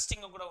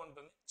ఇంట్రెస్టింగ్ కూడా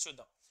ఉంటుంది.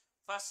 చూద్దాం.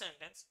 First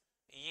sentence,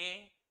 A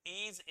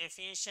is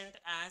efficient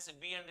as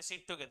B and C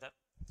together.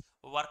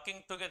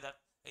 Working together,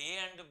 A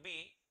and B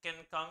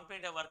can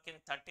complete a work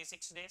in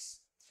 36 days.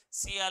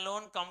 C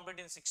alone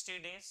complete in 60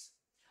 days.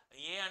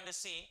 A and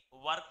C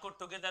work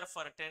together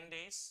for 10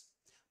 days.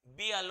 B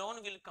alone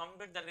will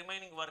complete the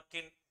remaining work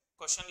in.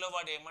 Question లో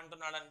వాడు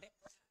ఏమంటున్నాడంటే,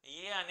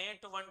 ఏ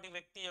అనేటువంటి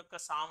వ్యక్తి యొక్క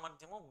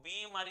సామర్థ్యము B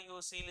మరియు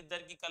C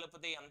ఇద్దరికి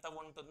కలిపితే ఎంత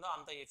ఉంటుందో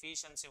అంత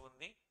ఎఫిషియన్సీ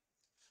ఉంది.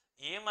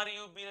 ఏ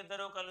మరియు బి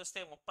ఇద్దరు కలిస్తే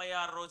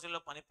 36 రోజుల్లో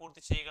పని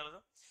పూర్తి చేయగలరు.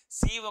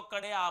 సి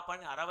ఒక్కడే ఆ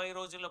పని 60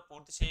 రోజుల్లో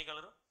పూర్తి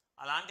చేయగలరు.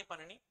 అలాంటి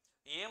పనిని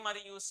ఏ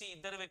మరియు సి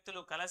ఇద్దరు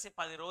వ్యక్తులు కలిసి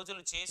 10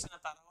 రోజులు చేసిన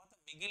తర్వాత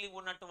మిగిలి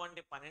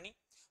ఉన్నటువంటి పనిని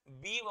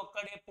బి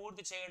ఒక్కడే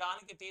పూర్తి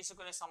చేయడానికి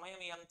తీసుకునే సమయం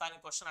ఎంత అని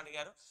క్వశ్చన్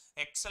అడిగారు.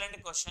 Excellent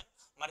question.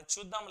 మరి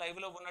చూద్దాం లైవ్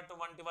లో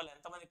ఉన్నటువంటి వాళ్ళు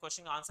ఎంతమంది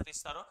క్వశ్చన్ ఆన్సర్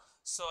ఇస్తారో.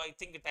 సో ఐ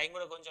థింక్ టైం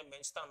కూడా కొంచెం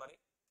పెంచుతాను మరి.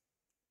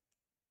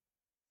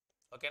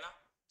 ఓకేనా.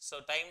 So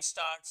time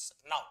starts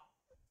now.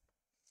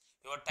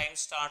 Your time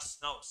starts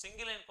now.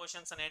 Single line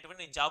questions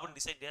అనేటువంటి నీ జాబ్ని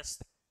డిసైడ్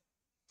చేస్తాయి.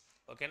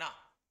 ఓకేనా,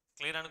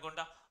 క్లియర్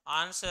అనుకుంటా.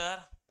 ఆన్సర్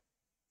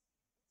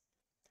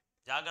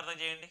జాగ్రత్త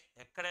చేయండి,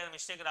 ఎక్కడైనా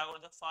మిస్టేక్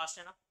రాకూడదు. ఫాస్ట్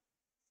అయినా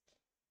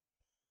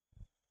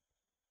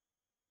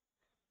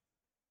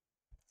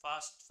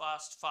ఫాస్ట్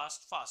ఫాస్ట్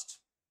ఫాస్ట్ ఫాస్ట్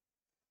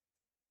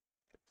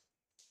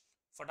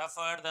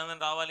ఫటాఫట్ దాని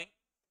రావాలి.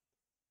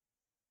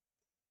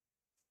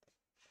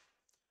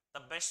 The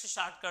best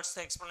short cuts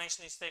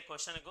explanation ఇస్తే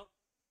క్వశ్చన్కు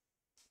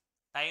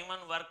టైమ్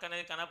అండ్ వర్క్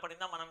అనేది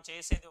కనపడిందా, మనం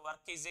చేసేది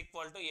work is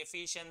equal to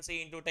efficiency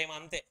into time,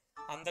 అంతే,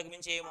 అంతకు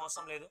మించి ఏం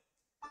అవసరం లేదు.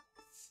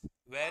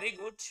 వెరీ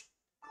గుడ్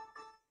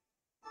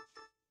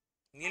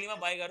నీలిమా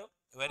బాయ్ గారు,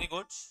 very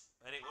good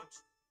very good.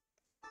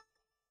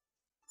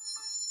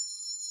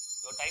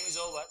 Your time is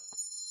over,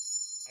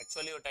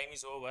 actually your time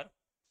is over,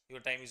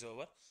 your time is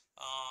over.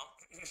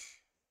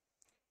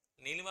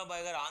 Neelima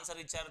bye గారు ఆన్సర్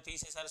ఇచ్చారు,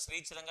 తీసేశారు.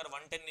 శ్రీచరణ్ గారు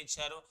 110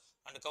 ఇచ్చారు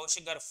అండ్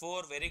కౌశిక్ గారు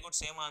 4, very good,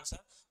 same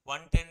answer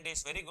 110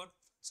 days, very good.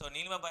 So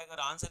Neelima bye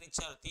గారు answer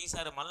ఇచ్చారు,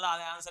 తీశారు, మళ్ళీ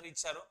అదే ఆన్సర్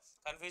ఇచ్చారు.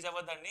 కన్ఫ్యూజ్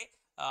అవ్వద్దండి,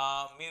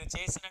 మీరు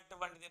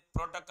చేసినటువంటిది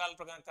ప్రోటోకాల్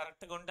ప్రకారం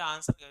కరెక్ట్గా ఉంటే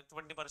ఆన్సర్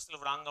ఎటువంటి పరిస్థితులు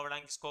రాంగ్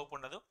అవ్వడానికి స్కోప్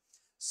ఉండదు.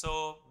 సో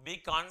బీ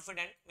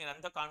కాన్ఫిడెంట్, మీరు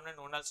అంతా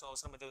కాన్ఫిడెంట్ ఉండాల్సిన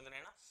అవసరం అయితే ఉంది.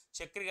 నేను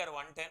చక్రి గారు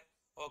 110.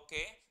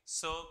 Okay,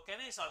 so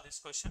can I solve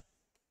this question?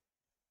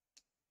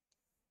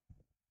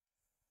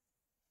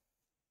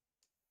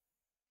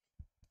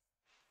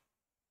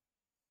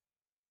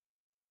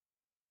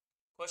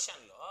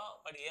 క్వశ్చన్లో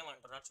వాడు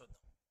ఏమంటున్నాడు చూద్దాం.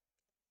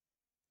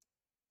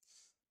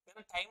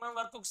 నేను టైమ్ అండ్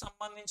వర్క్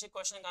సంబంధించి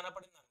క్వశ్చన్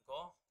కనపడింది అనుకో,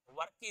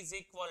 work is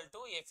equal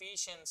to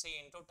efficiency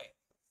into time.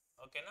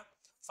 ఓకేనా,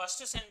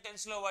 ఫస్ట్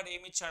సెంటెన్స్ లో వాడు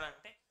ఏమి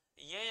ఇచ్చాడంటే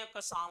ఏ యొక్క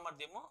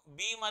సామర్థ్యము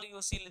బి మరియు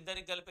సి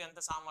ఇద్దరికి కలిపి ఎంత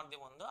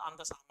సామర్థ్యం ఉందో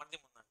అంత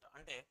సామర్థ్యం ఉందంట.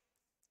 అంటే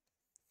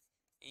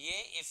ఏ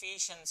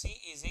efficiency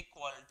is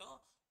equal to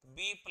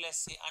be plus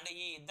C, అంటే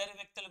ఈ ఇద్దరు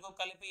వ్యక్తులకు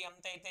కలిపి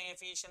ఎంతైతే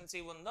ఎఫిషియన్సీ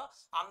ఉందో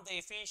అంత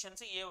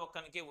ఎఫిషియన్సీ ఏ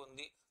ఒక్కరికి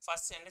ఉంది.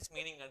 ఫస్ట్ సెంటెన్స్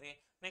మీనింగ్ అది.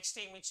 నెక్స్ట్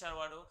ఏమి ఇచ్చారు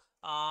వాడు,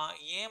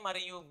 ఏ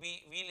మరియు బి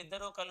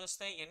వీళ్ళిద్దరూ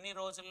కలిస్తే ఎన్ని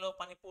రోజుల్లో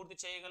పని పూర్తి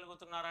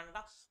చేయగలుగుతున్నారంట,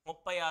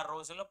 36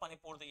 రోజుల్లో పని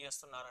పూర్తి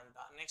చేస్తున్నారంట.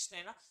 నెక్స్ట్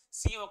అయినా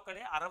సి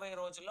ఒక్కడే 60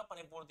 రోజుల్లో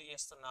పని పూర్తి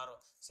చేస్తున్నారు,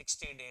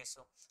 60 days.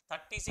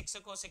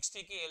 36కు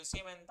 60కి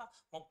ఎల్సిఎం ఎంత,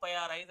 36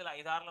 5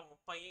 5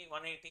 30,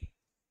 180.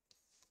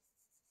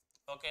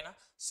 ఓకేనా,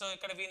 సో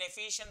ఇక్కడ వీన్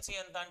ఎఫిషియన్సీ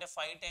ఎంత అంటే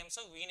 5 times,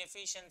 వీన్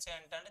ఎఫిషియన్సీ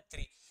అంటే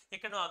 3.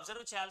 ఇక్కడ నువ్వు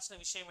అబ్జర్వ్ చేయాల్సిన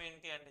విషయం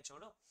ఏంటి అంటే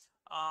చూడు,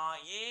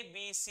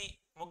 ఏబిసి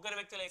ముగ్గురు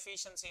వ్యక్తుల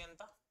ఎఫిషియన్సీ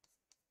ఎంత,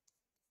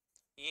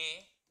 ఏ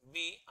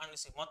బి అండ్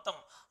సి మొత్తం,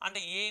 అంటే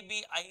ఏబి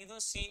 5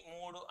 సి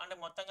 3 అంటే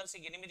మొత్తం కలిసి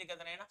 8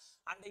 కదనైనా.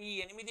 అంటే ఈ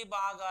 8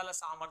 భాగాల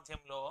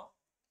సామర్థ్యంలో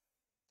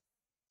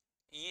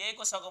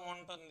ఏకు సగం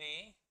ఉంటుంది,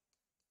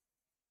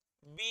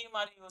 బి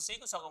మరియు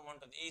సికు సగం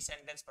ఉంటుంది ఈ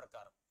సెంటెన్స్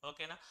ప్రకారం.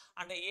 ఓకేనా,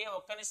 అంటే ఏ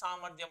ఒక్కని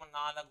సామర్థ్యం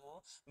 4,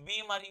 బి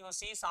మరియు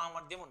సి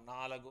సామర్థ్యం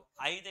 4.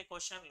 అయితే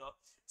క్వశ్చన్లో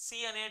సి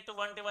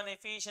అనేటువంటి వన్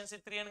ఎఫిషియన్సీ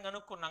 3 అని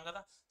కనుక్కున్నాం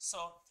కదా. సో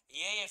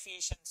ఏ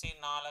ఎఫిషియన్సీ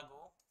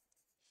 4,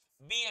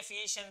 బి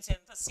ఎఫిషియన్సీ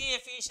ఎంత, సి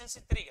ఎఫిషియన్సీ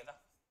 3 కదా,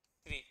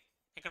 3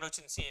 ఇక్కడ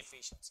వచ్చింది సి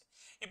ఎఫిషియన్సీ.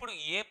 ఇప్పుడు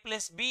ఏ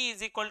plus B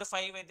is equal to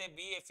 5 అయితే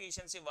బి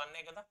ఎఫిషియన్సీ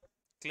 1 కదా,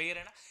 క్లియర్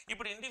అయినా.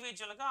 ఇప్పుడు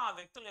ఇండివిజువల్గా ఆ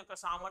వ్యక్తుల యొక్క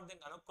సామర్థ్యం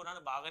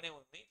కనుక్కున్నాను, బాగానే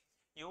ఉంది.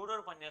 7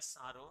 రోజులు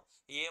పనిచేస్తున్నారు,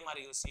 ఏ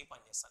మరియు సి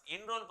పనిచేస్తారు.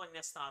 ఎన్ని రోజులు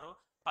పనిచేస్తున్నారు,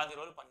 10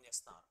 రోజులు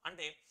పనిచేస్తున్నారు.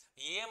 అంటే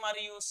ఏ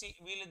మరియు సి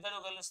వీళ్ళిద్దరూ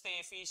కలిస్తే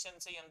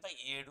ఎఫిషియన్సీ ఎంత,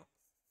 7.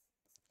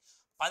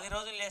 10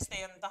 రోజులు చేస్తే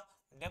ఎంత,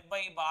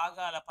 70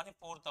 భాగాల పని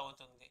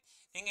పూర్తవుతుంది.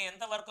 ఇంకా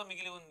ఎంత వర్క్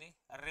మిగిలి ఉంది,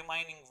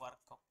 రిమైనింగ్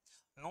వర్క్.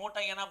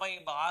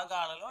 180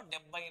 భాగాలలో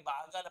 70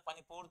 భాగాల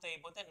పని పూర్తి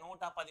అయిపోతే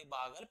 110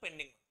 భాగాలు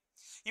పెండింగ్ ఉంది.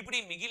 ఇప్పుడు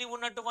ఈ మిగిలి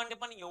ఉన్నటువంటి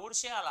పని ఎవరు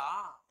చేయాలా,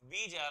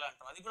 బి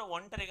చేయాలంటారు. అది కూడా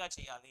ఒంటరిగా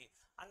చేయాలి.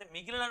 అంటే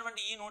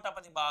మిగిలినటువంటి ఈ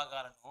 110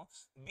 భాగాలను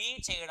బి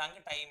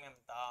చేయడానికి టైం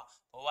ఎంత,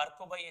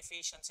 work by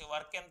efficiency,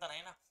 work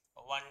ఎంతనైనా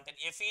 110.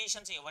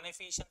 Efficiency 1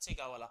 efficiency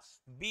కావాలా,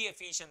 బి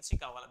ఎఫిషియన్సీ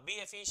కావాలా. బి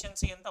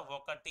ఎఫిషియన్సీ ఎంత,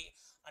 1.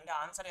 అంటే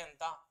ఆన్సర్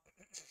ఎంత,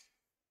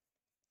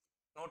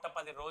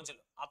 110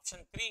 రోజులు.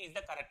 Option 3 is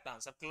the correct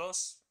answer.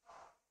 Close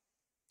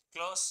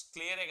close,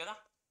 క్లియరే కదా.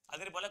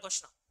 అది పోలే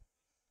క్వశ్చన్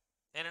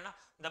ఏనైనా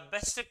ద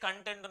బెస్ట్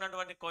కంటెంట్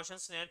ఉన్నటువంటి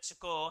క్వశ్చన్స్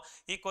నేర్చుకో.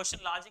 ఈ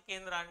క్వశ్చన్ లాజిక్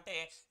ఏంద్రా అంటే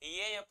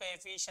ఏ యొక్క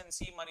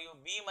ఎఫిషియన్సీ మరియు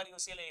బి మరియు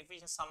సిల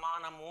ఎఫిషియన్సీ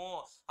సమానము,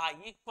 ఆ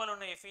ఈక్వల్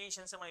ఉన్న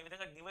ఎఫిషియన్సీ మనం ఈ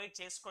విధంగా డివైడ్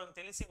చేసుకోవడం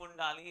తెలిసి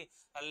ఉండాలి.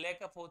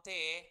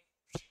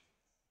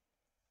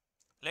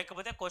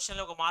 లేకపోతే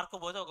క్వశ్చన్లో ఒక మార్కు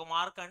పోతే, ఒక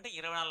మార్క్ అంటే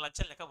 24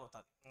 లక్షలు లెక్క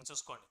పోతుంది.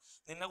 చూసుకోండి,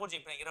 నిన్న కూడా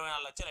చెప్పిన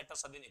 24 లక్షలు ఎట్లా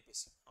సర్ది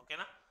చెప్పేసి.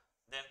 ఓకేనా,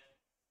 దెన్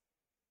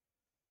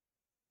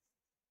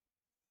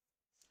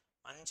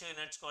మంచిగా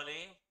నేర్చుకోవాలి.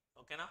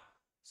 ఓకేనా,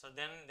 so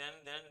then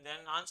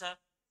answer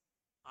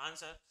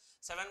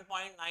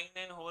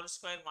 7.99 whole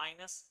square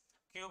minus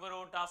cube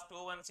root of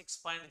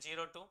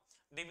 216.02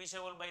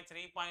 divisible by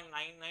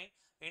 3.99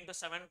 into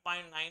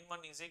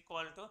 7.91 is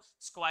equal to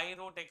square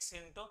root x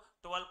into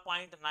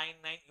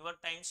 12.99. Your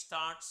time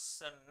starts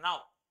now.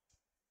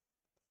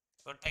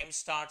 Your time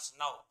starts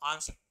now.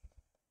 Answer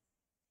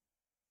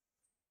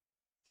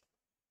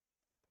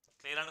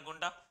clear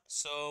అనుకుంటా.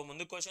 సో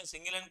ముందు question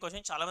single and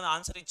question చాలా మంది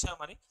answer ఇచ్చారు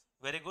మరి,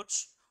 very good.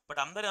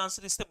 But అందరి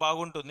answer ఇస్తే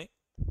బాగుంటుంది.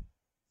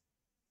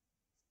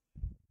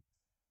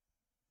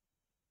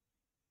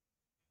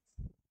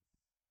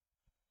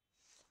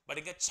 But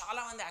ఇంకా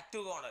చాలా మంది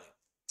యాక్టివ్గా ఉండాలి.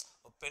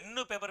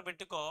 పెన్ను పేపర్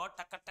పెట్టుకో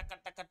టక్క టక్క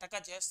టక్క టక్క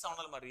చేస్తూ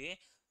ఉండాలి. మరి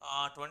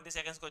 20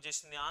 సెకండ్స్కి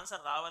వచ్చేసింది,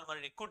 ఆన్సర్ రావాలి.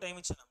 మరి ఎక్కువ టైం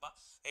ఇచ్చానబ్బా,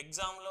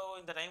 ఎగ్జామ్లో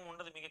ఇంత టైం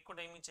ఉండదు, మీకు ఎక్కువ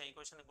టైం ఇచ్చా ఈ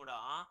క్వశ్చన్ కూడా.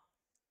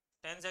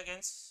 10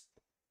 సెకండ్స్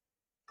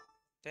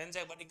 10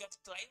 సెకండ్. బట్ ఇంకా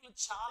లైవ్లో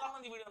చాలా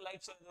మంది వీడియో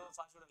లైక్ చేయలేదు.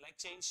 ఫస్ట్ వీడియో లైక్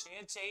చేయి,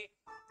 షేర్ చేయి,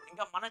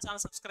 ఇంకా మన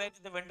ఛానల్ సబ్స్క్రైబ్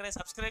చేస్తే వెంటనే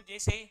సబ్స్క్రైబ్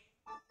చేసేయి.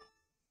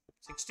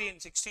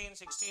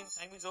 16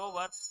 టైమ్ ఇస్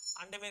ఓవర్.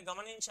 అంటే మీరు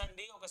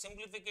గమనించండి, ఒక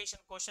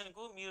సింప్లిఫికేషన్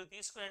క్వశ్చన్కు మీరు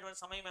తీసుకునేటువంటి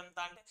సమయం ఎంత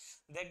అంటే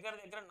దగ్గర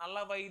దగ్గర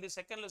 45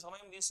 సెకండ్లు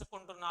సమయం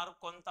తీసుకుంటున్నారు.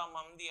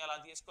 కొంతమంది అలా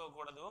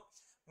తీసుకోకూడదు,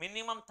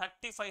 మినిమం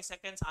 35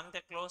 సెకండ్స్ అంతే.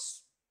 క్లోజ్.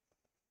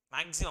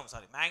 మ్యాక్సిమం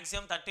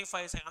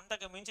 35 సెకండ్,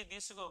 అంతకు మించి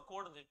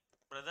తీసుకోకూడదు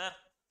బ్రదర్.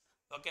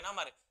 ఓకేనా?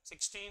 మరి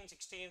 16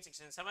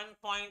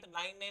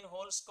 7.99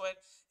 whole square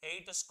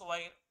 8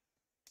 square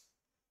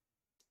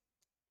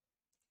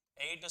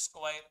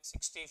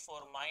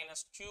 64 minus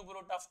cube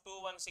root of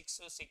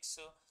 2166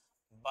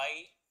 by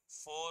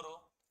 4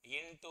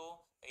 into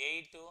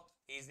 8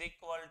 is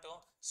equal to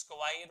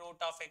square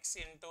root of x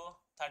into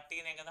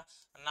 13 కదా.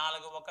 4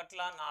 1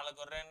 4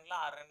 2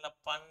 6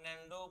 2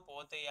 12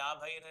 పోతే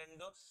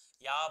 52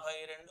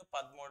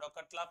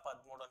 13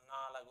 1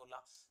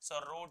 13 so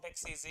root x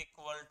is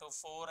equal to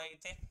 4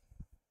 అయితే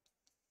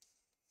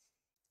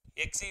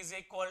x is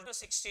equal to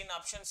 16.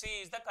 Option C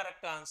is the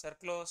correct answer.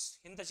 Close.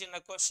 ఇంత చిన్న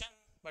question,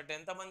 but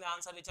ఎంతమంది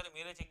answer ఇచ్చారో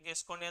మీరే check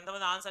చేసుకోండి.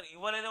 ఎంతమంది ఆన్సర్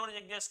ఇవ్వలేదో కూడా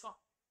చెక్ చేసుకో.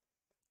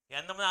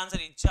 ఎంతమంది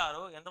ఆన్సర్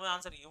ఇచ్చారు, ఎంతమంది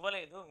ఆన్సర్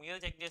ఇవ్వలేదు మీరే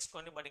చెక్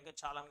చేసుకోండి. బట్ ఇంకా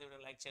చాలా మంది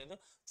వీడియో లైక్ చేయలేదు.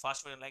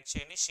 ఫాస్ట్ వీడియో లైక్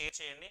చేయండి, షేర్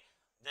చేయండి.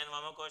 దెన్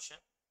మరో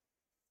క్వశ్చన్.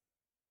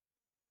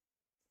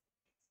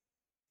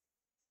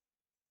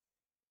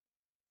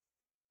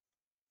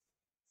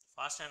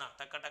 ఫాస్ట్ అయినా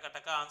టక్క టక్క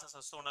టక్క ఆన్సర్స్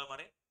వస్తూ ఉండాలి.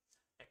 మరి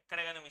ఎక్కడ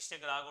కానీ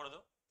మిస్టేక్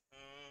రాకూడదు.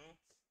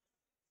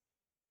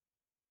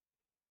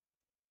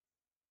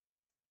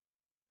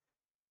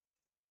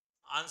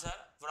 Answer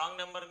wrong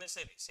number in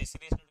series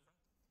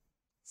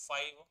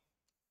 5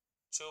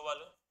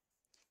 12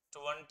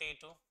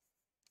 22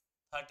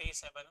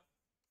 37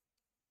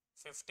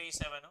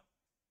 57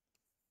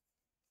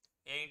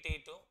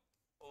 82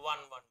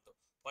 112.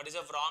 What is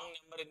the wrong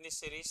number in this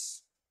series?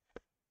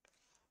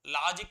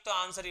 లాజిక్తో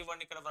answer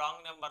ఇవ్వండి. ఇక్కడ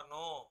రాంగ్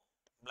నెంబర్ను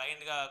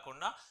బ్లైండ్గా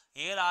కాకుండా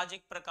ఏ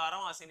లాజిక్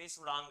ప్రకారం ఆ సిరీస్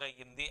రాంగ్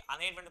అయ్యింది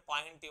అనేటువంటి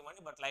పాయింట్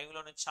ఇవ్వండి. బట్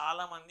లైవ్లోనే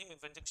చాలా మంది మీ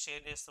ఫ్రెండ్స్కి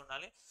షేర్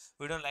చేస్తుండాలి,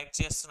 వీడియో లైక్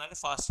చేస్తుండాలి.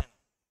 ఫాస్ట్ అండి,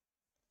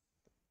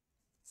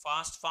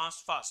 ఫాస్ట్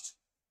ఫాస్ట్ ఫాస్ట్.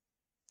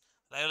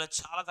 లైవ్లో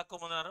చాలా తక్కువ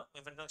మంది ఉన్నారు, మీ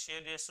ఫ్రెండ్స్కి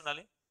share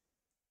చేస్తుండాలి.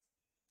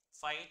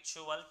 5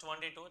 12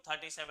 22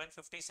 37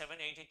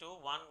 57 82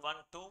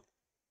 112.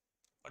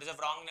 What is the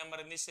wrong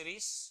number in this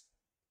series?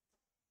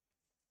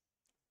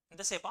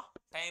 ఎంతసేపా?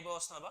 Time అయిపోయి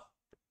వస్తుందా?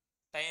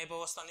 టైం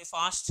అయిపోయి వస్తుంది.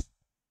 ఫాస్ట్.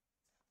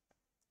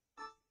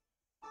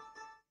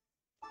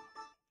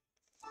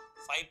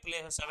 5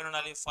 ప్లేస్ 7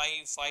 ఉండాలి.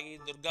 5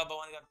 దుర్గా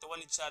భవాని గారు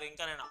 12 ఇచ్చారు.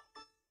 ఇంకా నేనా?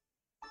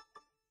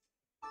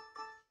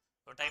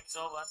 Time is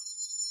over.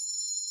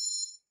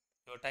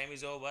 Your time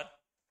is over.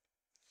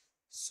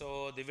 So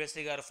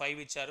Divyasri గారు 5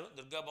 ఇచ్చారు,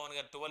 దుర్గా భవన్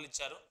గారు 12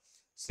 ఇచ్చారు,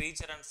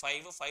 శ్రీచరణ్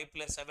 5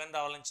 ప్లస్ 7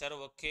 రావాలని ఇచ్చారు.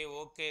 Okay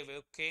okay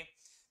okay.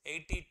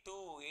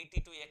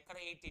 82 ఎక్కడ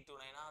 82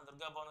 నైనా?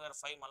 దుర్గా భవన్ గారు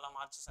 5 మళ్ళీ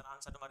మార్చేసారు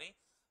ఆన్సర్. మరి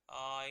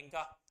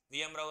ఇంకా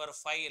విఎం రావు గారు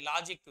 5.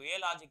 లాజిక్, ఏ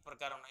లాజిక్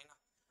ప్రకారం నైనా?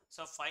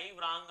 సో 5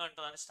 రాంగ్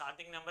అంటుందని,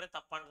 స్టార్టింగ్ నెంబరే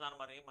తప్పు అంటున్నాను.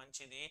 మరి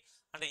మంచిది,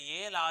 అంటే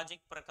ఏ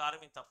లాజిక్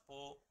ప్రకారం ఇది తప్పు?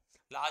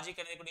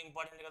 లాజిక్ అనేది కూడా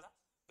ఇంపార్టెంట్ కదా,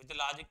 విత్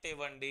లాజిక్తో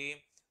ఇవ్వండి.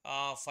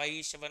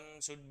 5 7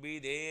 షుడ్ బి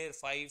దేర్.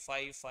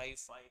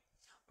 5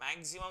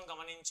 మ్యాక్సిమం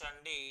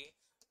గమనించండి,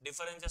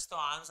 డిఫరెన్సెస్తో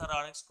ఆన్సర్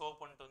రావడానికి స్కోప్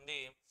ఉంటుంది.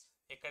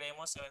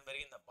 ఇక్కడేమో 7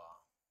 పెరిగిందబ్బా,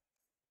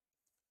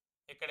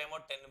 ఇక్కడేమో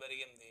 10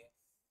 పెరిగింది,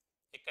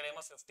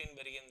 ఇక్కడేమో 15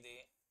 పెరిగింది,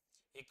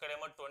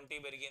 ఇక్కడేమో 20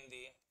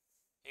 పెరిగింది,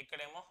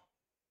 ఇక్కడేమో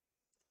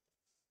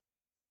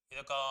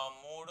ఇదొక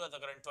 3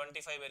 అదొక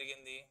 25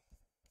 పెరిగింది,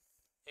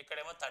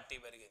 ఇక్కడేమో 30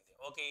 పెరిగింది.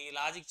 ఓకే, ఈ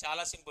లాజిక్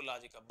చాలా సింపుల్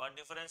లాజిక్. బట్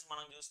డిఫరెన్స్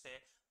మనం చూస్తే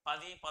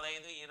 10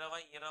 15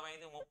 20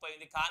 25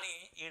 30. కానీ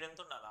ఈడెంత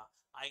ఉండాలా?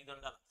 5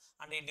 ఉండాలి.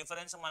 అంటే ఈ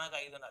డిఫరెన్స్ మనకు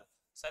 5 ఉండాలి.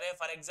 సరే,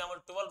 ఫర్ ఎగ్జాంపుల్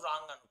 12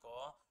 రాంగ్ అనుకో,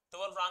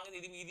 12 రాంగ్,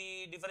 ఇది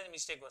డిఫరెన్స్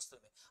మిస్టేక్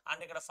వస్తుంది.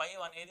 అంటే ఇక్కడ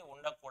 5 అనేది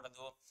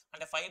ఉండకూడదు.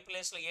 అంటే 5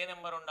 ప్లేస్లో ఏ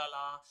నెంబర్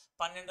ఉండాలా?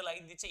 12లో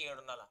 5 ఇచ్చి 7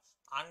 ఉండాలా?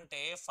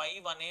 అంటే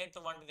 5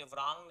 అనేటువంటిది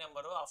రాంగ్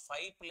నెంబరు. ఆ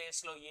 5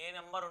 ప్లేస్లో ఏ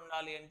నెంబర్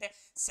ఉండాలి అంటే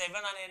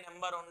 7 అనే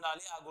నెంబర్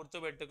ఉండాలి. ఆ గుర్తు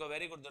పెట్టుకో.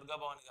 వెరీ గుడ్ దుర్గా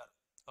భవాని గారు.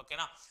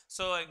 ఓకేనా?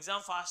 సో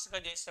ఎగ్జామ్ ఫాస్ట్గా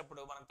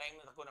చేసేటప్పుడు, మనం టైం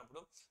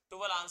తక్కువనప్పుడు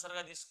 12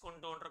 ఆన్సర్గా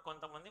తీసుకుంటూ ఉంటారు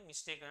కొంతమంది.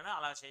 మిస్టేక్ అయినా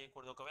అలా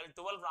చేయకూడదు. ఒకవేళ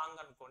 12 రాంగ్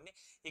అనుకోండి,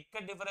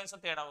 ఇక్కడ డిఫరెన్స్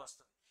తేడా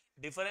వస్తుంది.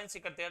 డిఫరెన్స్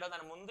ఇక్కడ తేడా,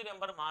 దాని ముందు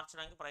నెంబర్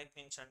మార్చడానికి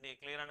ప్రయత్నించండి.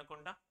 క్లియర్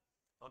అనుకుంటా?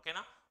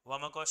 ఓకేనా?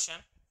 One more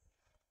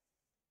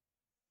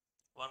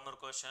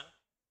question.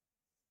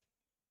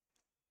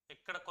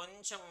 ఇక్కడ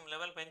కొంచెం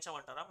లెవెల్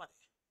పెంచమంటారా? మరి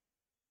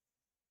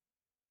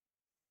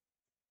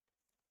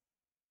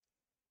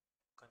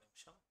ఒక్క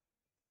నిమిషం.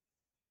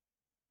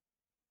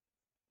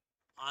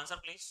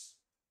 Answer please.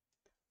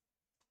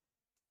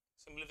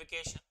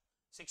 Simplification.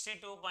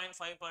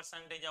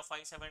 62.5% of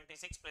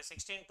 576 plus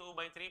 16 2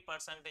 by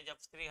 3% of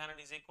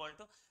 300 is equal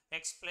to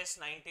x plus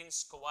 19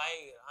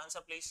 square.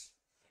 Answer please.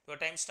 Your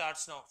time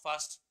starts now.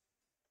 Fast.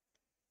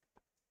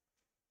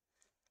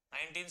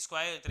 19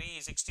 square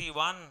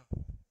 361.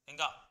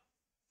 ఇంకా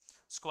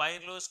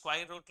స్క్వైర్లు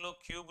స్క్వైర్ రూట్లు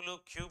క్యూబ్లు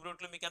క్యూబ్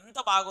రూట్లు మీకు ఎంత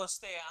బాగా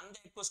వస్తే అంత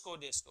ఎక్కువ స్కోర్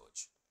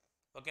చేసుకోవచ్చు.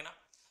 ఓకేనా?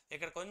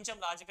 ఇక్కడ కొంచెం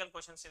లాజికల్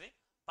క్వశ్చన్స్. ఇది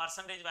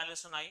పర్సంటేజ్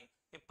వాల్యూస్ ఉన్నాయి.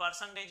 ఈ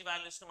పర్సంటేజ్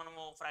వాల్యూస్ని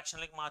మనము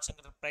ఫ్రాక్షన్లకి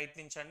మార్చడానికి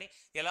ప్రయత్నించండి.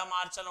 ఎలా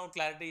మార్చాలో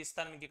క్లారిటీ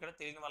ఇస్తాను మీకు ఇక్కడ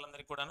తెలియని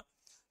వాళ్ళందరికీ కూడాను.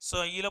 సో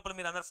ఈ లోపల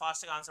మీరు అందరూ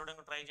ఫాస్ట్గా ఆన్సర్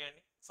చేయడానికి ట్రై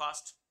చేయండి.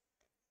 Fast.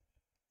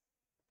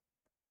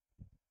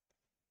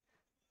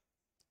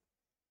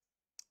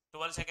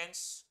 12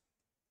 seconds.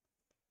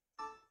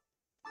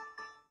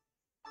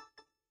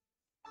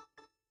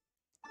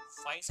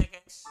 5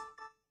 seconds.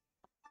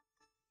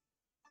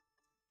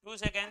 2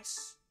 seconds.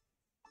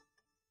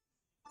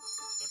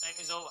 Your time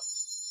is over.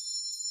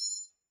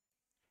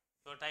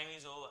 Your time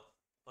is over.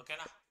 Okay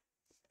na?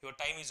 Your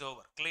time is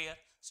over. Clear?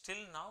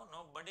 Still now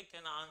nobody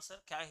can answer.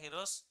 Kya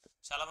heroes?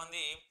 చాలా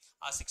మంది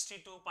ఆ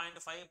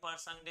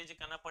 62.5%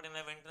 కనపడిన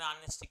వెంటనే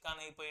అన్ని స్టిక్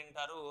ఆన్ అయిపోయి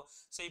ఉంటారు.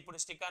 సో ఇప్పుడు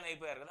స్టిక్ ఆన్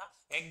అయిపోయారు కదా,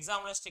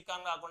 ఎగ్జామ్లో స్టిక్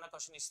ఆన్ కాకుండా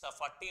క్వశ్చన్ ఇస్తా.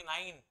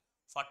 49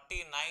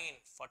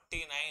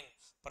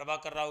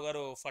 ప్రభాకర్ రావు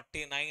గారు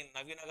 49,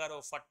 నవీన గారు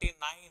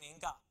 49,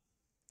 ఇంకా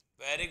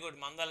వెరీ గుడ్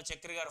మందాల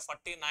చక్రి గారు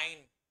 49.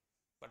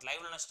 బట్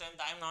లైవ్లో ఉన్న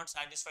strength I'm not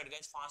satisfied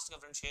guys. ఫాస్ట్గా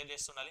friends share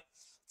చేస్తుండాలి.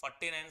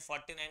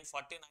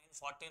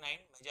 49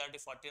 majority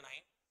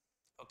 49.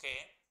 Okay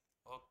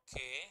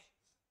okay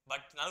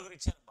but నలుగురు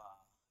ఇచ్చారు బా,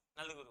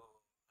 నలుగురు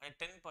అంటే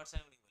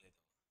 10% ఇవ్వలేదు.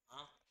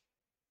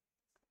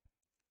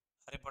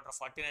 హరి పట్ర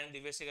 49,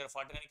 దివ్యశ్రీ గారు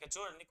 49. ఇక్కడ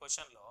చూడండి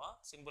క్వశ్చన్లో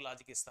సింపుల్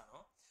లాజిక్ ఇస్తాను.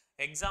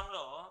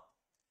 ఎగ్జామ్లో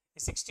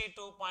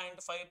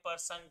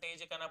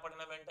 62.5%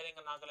 కనపడిన వెంటనే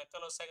ఇంకా నాకు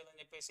లెక్కలు వస్తాయి కదని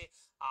చెప్పేసి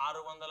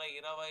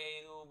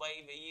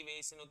 625/1000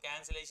 వేసి నువ్వు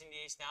క్యాన్సిలేషన్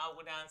చేసినా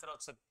ఒకటే ఆన్సర్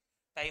వస్తుంది.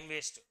 Time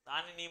waste.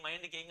 దాన్ని నీ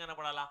మైండ్కి ఏం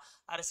కనపడాలా?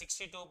 అరే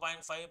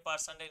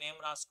 62.5% ఏం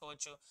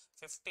రాసుకోవచ్చు?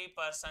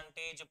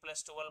 50%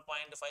 ప్లస్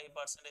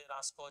 12.5%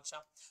 రాసుకోవచ్చా?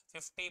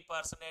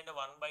 50%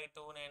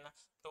 1/2 నైనా,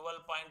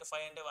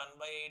 12.5 అంటే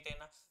 1/8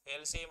 అయినా,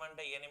 ఎల్సిఎం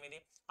అంటే 8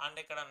 అంటే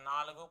ఇక్కడ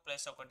 4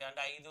 ప్లస్ 1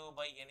 అంటే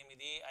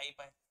 5/8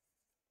 అయిపోయి.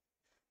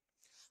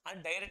 అని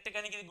డైరెక్ట్గా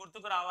నీకు ఇది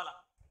గుర్తుకు రావాలా?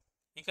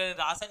 ఇక్కడ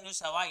రాసాను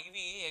చూసావా,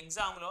 ఇవి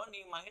ఎగ్జామ్లో నీ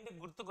మైండ్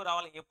గుర్తుకు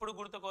రావాలి. ఎప్పుడు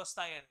గుర్తుకు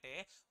వస్తాయంటే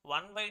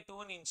 1/2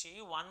 నుంచి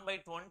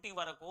 1/20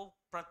 వరకు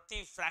ప్రతి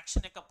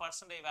ఫ్రాక్షన్ యొక్క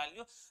పర్సంటేజ్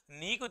వాల్యూ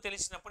నీకు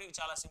తెలిసినప్పుడు ఇవి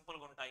చాలా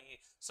సింపుల్గా ఉంటాయి.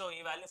 సో ఈ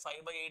వాల్యూ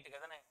 5/8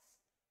 కదనే.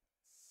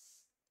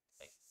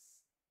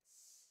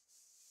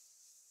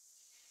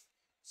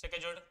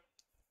 సెకండ్ చూడు,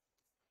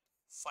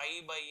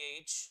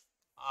 5/8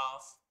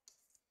 ఆఫ్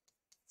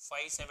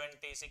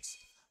 576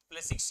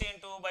 ప్లస్ 16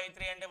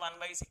 2/3 అంటే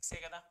 1/6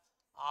 కదా,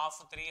 of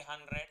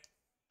 300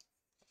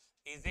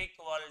 is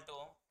equal to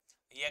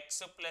x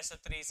plus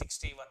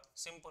 361.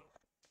 Simple.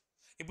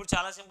 ఇప్పుడు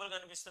చాలా సింపుల్గా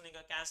అనిపిస్తుంది.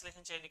 ఇంకా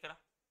క్యాన్సిలేషన్ చేయండి. ఇక్కడ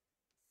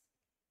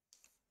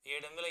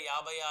 756,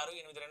 8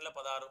 2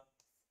 16,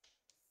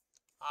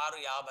 6 50,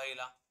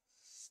 5 2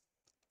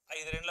 10,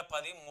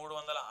 360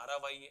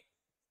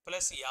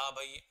 ప్లస్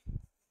 50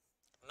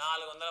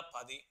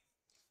 410.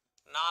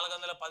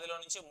 410లో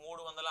నుంచి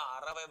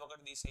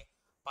 361 తీసే,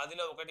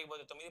 10లో 1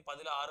 పోతే 9,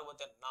 10లో 6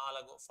 పోతే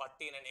 4,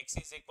 49. x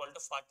is equal to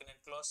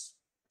 49. Close.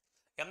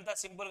 ఎంత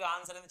సింపుల్గా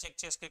ఆన్సర్ అనేది చెక్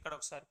చేసుకో ఇక్కడ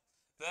ఒకసారి.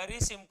 వెరీ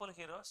సింపుల్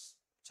హీరోస్,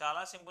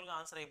 చాలా సింపుల్గా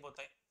ఆన్సర్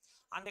అయిపోతాయి.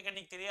 అంటే ఇక్కడ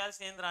నీకు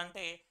తెలియాల్సింది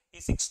ఏంటంటే ఈ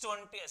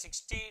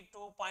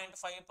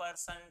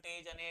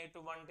 62.5%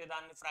 అనేటువంటి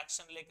దాన్ని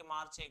ఫ్రాక్షన్లోకి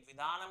మార్చే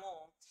విధానము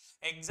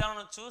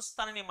ఎగ్జామ్ను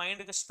చూస్తాను నీ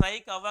మైండ్కి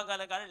స్ట్రైక్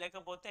అవ్వగలగాలి,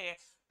 లేకపోతే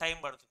టైం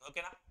పడుతుంది.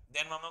 ఓకేనా?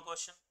 దెన్ మమ్మ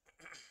క్వశ్చన్.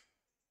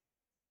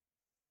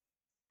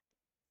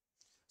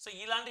 సో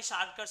ఇలాంటి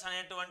షార్ట్ కట్స్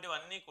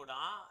అనేటువంటివన్నీ కూడా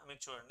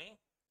మీకు చూడండి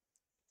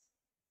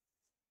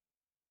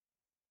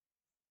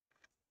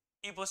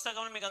ఈ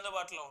పుస్తకంలో మీకు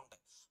అందుబాటులో ఉంటాయి.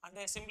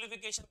 అంటే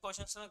సింప్లిఫికేషన్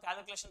క్వశ్చన్స్,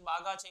 క్యాలిక్యులేషన్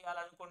బాగా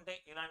చేయాలనుకుంటే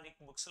ఇలాంటి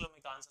బుక్స్లో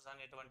మీకు ఆన్సర్స్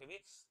అనేటువంటివి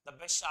the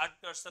best short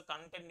cuts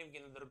content మీకు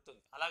కింద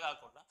దొరుకుతుంది. అలా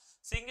కాకుండా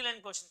single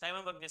and question time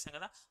work చేశాం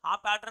కదా, ఆ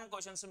ప్యాటర్న్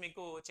క్వశ్చన్స్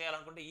మీకు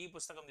చేయాలనుకుంటే ఈ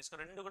పుస్తకం తీసుకో.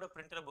 రెండు కూడా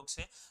ప్రింటెడ్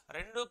బుక్సే,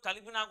 రెండు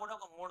కలిపినా కూడా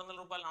ఒక 300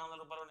 రూపాయలు 400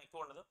 రూపాయలు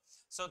ఎక్కువ ఉండదు.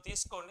 సో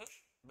తీసుకోండి,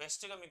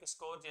 బెస్ట్గా మీకు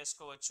స్కోర్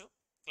చేసుకోవచ్చు.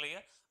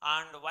 Clear?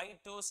 And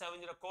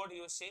Y270 code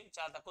use చేయి,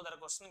 చాలా తక్కువ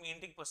ధరకు వస్తుంది. మీ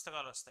ఇంటికి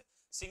పుస్తకాలు వస్తాయి.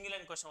 సింగిల్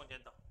అండ్ క్వశ్చన్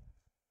చేద్దాం.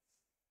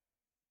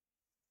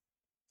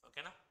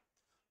 ఓకేనా?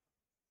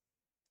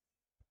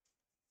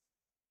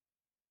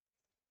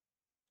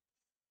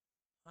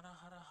 హర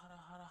హర హర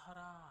హర హర.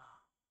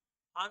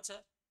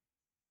 ఆన్సర్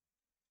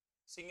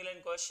సింగిల్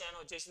అండ్ క్వశ్చన్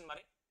వచ్చేసింది.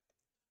 మరి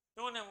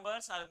 2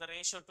 numbers are in the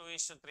ratio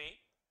 2:3.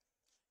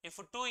 If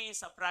 2 is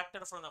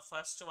subtracted from the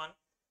first one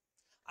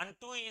and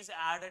 2 is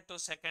added to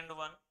second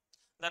one,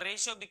 the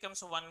ratio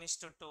becomes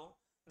 1:2.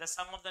 The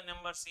sum of the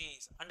numbers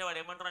is, అంటే వాడు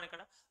ఏమంటున్నాడు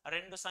ఇక్కడ,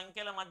 రెండు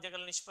సంఖ్యల మధ్య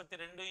గల నిష్పత్తి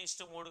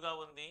 2:3గా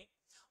ఉంది.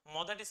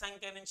 మొదటి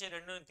సంఖ్య నుంచి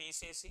 2ను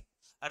తీసేసి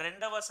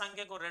రెండవ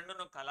సంఖ్యకు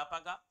 2ను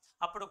కలపగా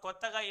అప్పుడు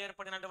కొత్తగా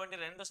ఏర్పడినటువంటి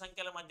రెండు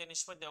సంఖ్యల మధ్య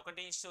నిష్పత్తి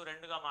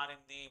 1:2గా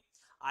మారింది.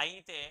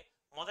 అయితే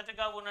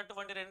మొదటగా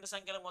ఉన్నటువంటి రెండు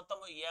సంఖ్యల మొత్తం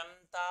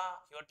ఎంత?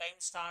 Your time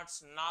starts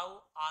now.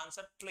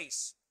 Answer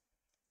please.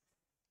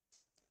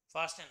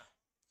 Fast అయినా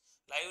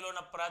లైవ్లో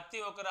ఉన్న ప్రతి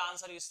ఒక్కరు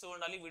ఆన్సర్ ఇస్తూ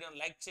ఉండాలి. వీడియోని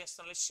లైక్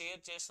చేస్తుండాలి,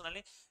 షేర్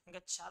చేస్తుండాలి. ఇంకా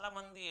చాలా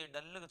మంది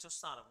డల్గా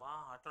చూస్తున్నారు. బా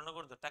అట్లా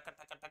ఉండకూడదు, టక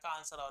టక టక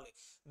ఆన్సర్ అవ్వాలి.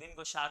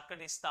 దీనికి షార్ట్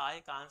కట్ ఇస్తా,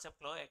 ఈ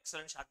కాన్సెప్ట్లో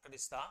ఎక్సలెంట్ షార్ట్ కట్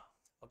ఇస్తా.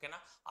 ఓకేనా?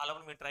 అలా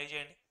మీరు ట్రై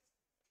చేయండి.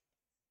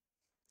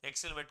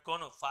 ఎక్సెల్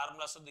పెట్టుకోను,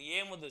 ఫార్ములాస్ వద్దు,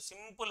 ఏమొద్దు,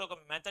 సింపుల్ ఒక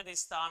మెథడ్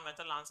ఇస్తా, ఆ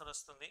మెథడ్లో ఆన్సర్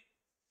వస్తుంది.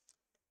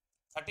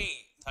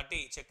 30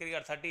 చక్రి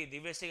గారు 30,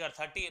 దివ్యశ్రీ గారు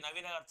 30,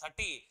 నవీన గారు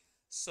 30,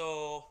 సో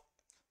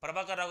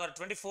ప్రభాకర్ రావు గారు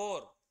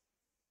 24,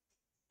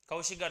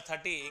 కౌశిక్ గారు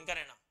 30. ఇంకా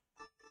నేను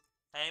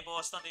టైం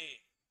వస్తుంది.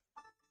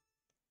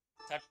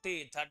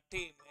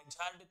 30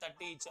 మెజారిటీ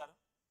 30 ఇచ్చారు.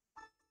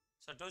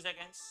 So 2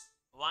 seconds,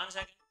 1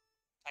 second,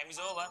 time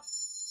is over.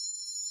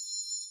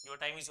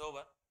 Your time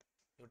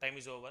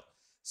is over.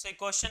 So ఈ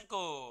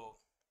క్వశ్చన్కు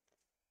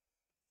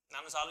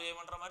నన్ను సాల్వ్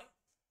చేయమంటారా మరి?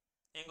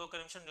 ఇంకొక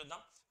నిమిషం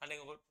చూద్దాం, అంటే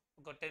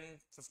ఒక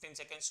 10-15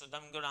 seconds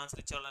చూద్దాం. ఇంకోటి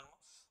ఆన్సర్ ఇచ్చేవాళ్ళము.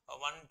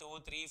 1 2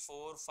 3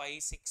 4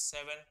 5 6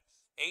 7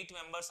 8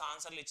 మెంబర్స్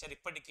ఆన్సర్లు ఇచ్చారు.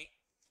 ఇప్పటికి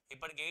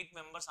 8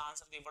 మెంబర్స్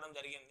ఆన్సర్లు ఇవ్వడం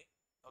జరిగింది.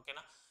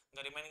 ఓకేనా?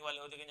 ఇంకా రిమైనింగ్ వాళ్ళు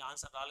ఎవరికి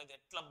ఆన్సర్ రాలేదు.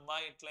 ఎట్లబ్బా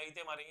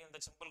ఎట్లయితే మరి? ఇంత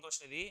సింపుల్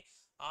క్వశ్చన్ ఇది.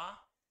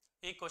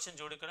 ఈ క్వశ్చన్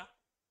చూడు, ఇక్కడ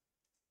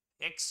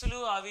ఎక్స్లు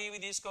అవి ఇవి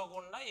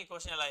తీసుకోకుండా ఈ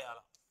క్వశ్చన్ ఎలా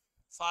చేయాలా?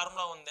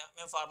 ఫార్ములా ఉందా?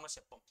 మేము ఫార్ములా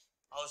చెప్పాం,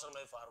 అవసరం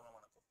లేదు ఫార్ములా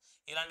మనకు.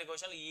 ఇలాంటి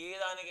క్వశ్చన్లు ఏ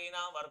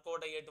దానికైనా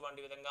వర్కౌట్ అయ్యేటువంటి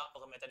విధంగా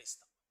ఒక మెథడ్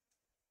ఇస్తాం,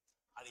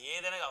 అది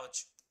ఏదైనా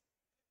కావచ్చు.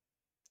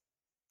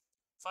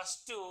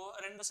 ఫస్ట్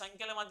రెండు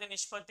సంఖ్యల మధ్య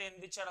నిష్పత్తి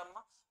ఎంత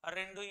ఇచ్చాడమ్మా?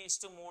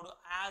 2:3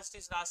 యాజ్ ఇట్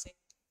ఈస్ రాసే.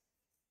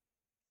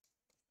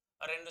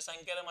 రెండు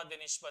సంఖ్యల మధ్య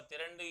నిష్పత్తి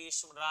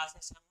 2:3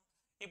 రాసేసాము.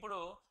 ఇప్పుడు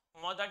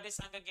మొదటి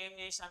సంఖ్యకి ఏం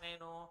చేసిన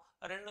నేను?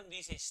 2ని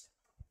తీసేసిన.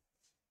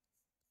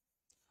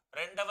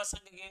 రెండవ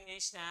సంఖ్యకి ఏం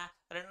చేసిన?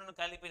 2ను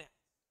కలిపిన.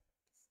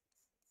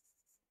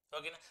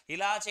 ఓకేనా?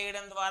 ఇలా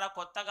చేయడం ద్వారా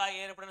కొత్తగా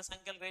ఏర్పడిన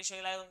సంఖ్యల రేషియో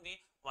ఇలా ఉంది,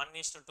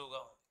 1:2గా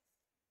ఉంది.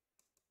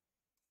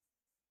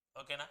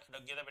 ఓకేనా? ఇక్కడ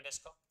గీత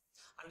పెట్టేసుకో.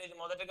 అంటే ఇది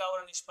మొదటిగా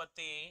ఉన్న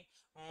నిష్పత్తి.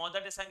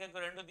 మొదటి సంఖ్యకు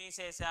 2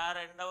 తీసేసా,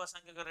 రెండవ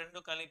సంఖ్యకు 2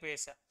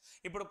 కలిపేసా.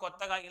 ఇప్పుడు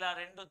కొత్తగా ఇలా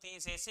 2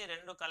 తీసేసి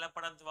 2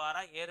 కలపడం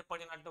ద్వారా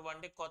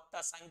ఏర్పడినటువంటి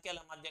కొత్త సంఖ్యల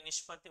మధ్య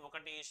నిష్పత్తి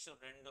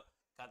 1:2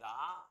 కదా.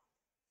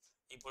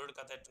 ఇప్పుడు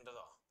కథ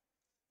ఎట్టుంటుందో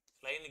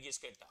లైన్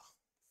గీసుకెట్టా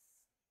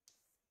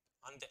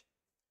అంతే.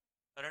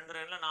 2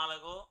 2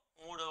 4,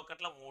 3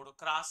 1 3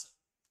 క్రాస్.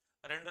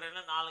 2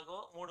 2 4,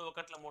 3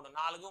 1 3.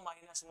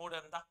 4 - 3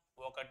 ఎంత?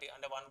 1.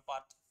 అంటే 1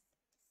 part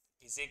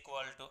is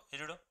equal to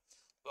ఇరుడు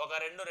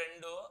 1 2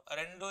 2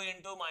 2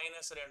 into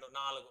 -2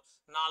 4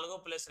 4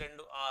 +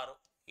 2 6.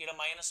 ఇక్కడ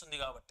మైనస్ ఉంది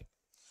కాబట్టి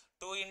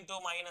 2 ఇంటూ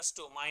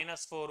 -2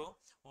 -4.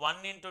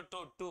 1 ఇంటూ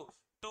 2 2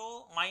 2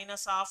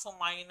 మైనస్ ఆఫ్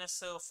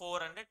 -4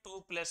 అంటే 2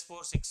 +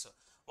 4 6.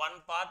 1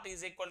 పార్ట్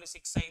ఈజ్ ఈక్వల్ టు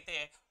 6 అయితే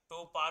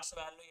 2 పార్ట్స్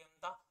వాల్యూ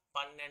ఎంత?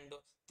 12.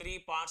 3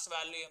 పార్ట్స్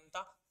వాల్యూ ఎంత?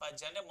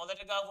 10. అంటే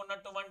మొదటిగా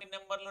ఉన్నటువంటి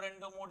నెంబర్లు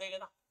 2 3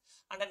 కదా.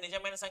 అంటే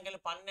నిజమైన సంఖ్యలు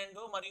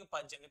 12 మరియు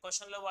 18.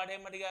 క్వశ్చన్లో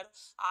వాడేం అడిగారు?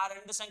 ఆ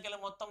రెండు సంఖ్యల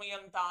మొత్తం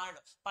ఎంత?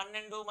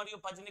 12 మరియు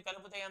 18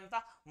 కలిపితే ఎంత?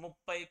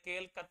 30.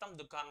 కేల్కతం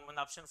దుకాణం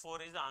మంది. Option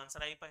 4 is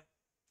answer. అయిపోయి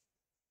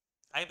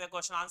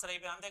క్వశ్చన్ ఆన్సర్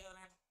అయిపోయి, అంతే కదా.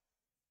 నేను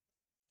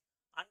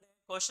అంటే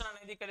క్వశ్చన్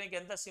అనేది ఇక్కడ నీకు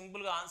ఎంత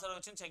సింపుల్గా ఆన్సర్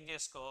వచ్చింది చెక్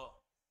చేసుకో.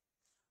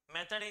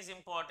 Method is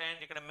important.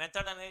 ఇక్కడ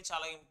మెథడ్ అనేది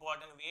చాలా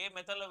ఇంపార్టెంట్. ఏ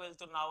మెథడ్లో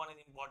వెళ్తున్నావు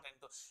అనేది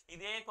ఇంపార్టెంట్.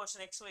 ఇదే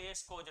క్వశ్చన్ ఎక్స్లో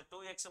వేసుకోవచ్చు.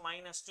 2x -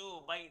 2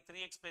 /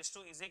 3x +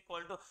 2 is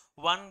equal to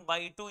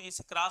 1/2 is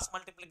cross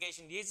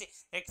multiplication చేసి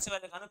ఎక్స్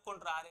వాల్యూ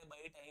కనుక్కుంటారు. అరే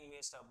బయట టైం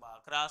వేస్ట్ అబ్బా,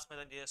 క్రాస్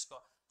మెథడ్ చేసుకో,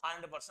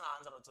 100%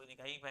 ఆన్సర్ వస్తుంది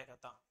నీకు. అయిపోయి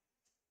కదా.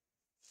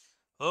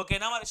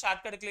 ఓకేనా? మరి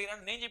షార్ట్ కట్ క్లియర్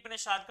అండి. నేను చెప్పిన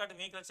షార్ట్ కట్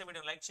మీకు నచ్చే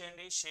వీడియో లైక్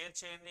చేయండి, షేర్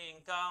చేయండి.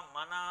 ఇంకా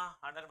మన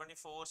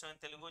 124/7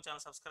 తెలుగు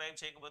ఛానల్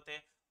సబ్స్క్రైబ్ చేయకపోతే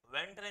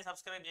వెంటనే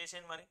సబ్స్క్రైబ్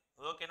చేసేయండి మరి.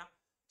 ఓకేనా?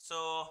 So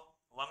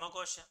one more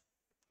question,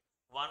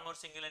 one more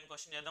single line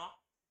question చేద్దామా?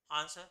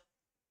 ఆన్సర్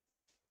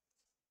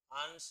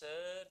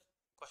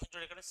క్వశ్చన్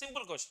చూడండి. ఇక్కడ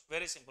simple question,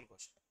 very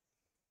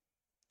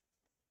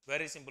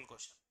simple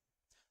question.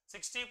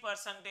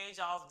 60%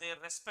 of their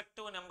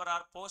respective number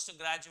are post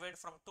graduate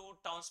from 2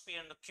 towns P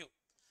and Q.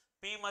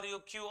 P మరియు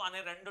Q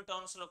అనే రెండు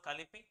towns లో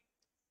కలిపి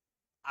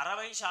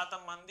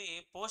 60% మంది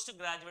post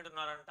graduate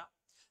ఉన్నారంట.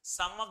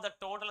 Sum of the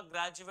total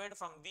graduate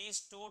from these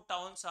 2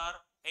 towns are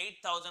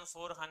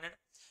 8,400.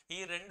 ఈ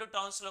రెండు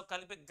towns లో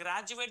కలిపి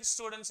గ్రాడ్యుయేట్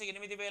స్టూడెంట్స్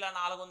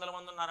 8,400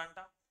 మంది ఉన్నారంట.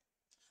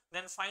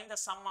 Then find the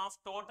sum of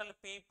total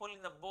people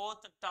in the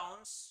both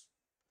towns.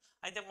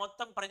 అయితే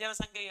మొత్తం ప్రజల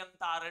సంఖ్య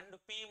ఎంత? రెండు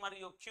P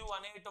మరియు Q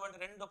అనేటువంటి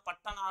రెండు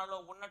పట్టణాలలో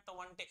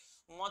ఉన్నటువంటి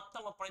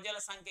మొత్తం ప్రజల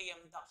సంఖ్య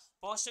ఎంత?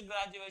 పోస్ట్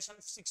గ్రాడ్యుయేషన్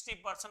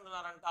 60%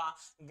 ఉన్నారంట.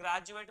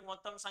 గ్రాడ్యుయేట్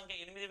మొత్తం సంఖ్య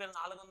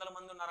 8,400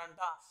 మంది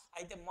ఉన్నారంట.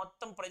 అయితే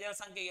మొత్తం ప్రజల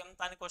సంఖ్య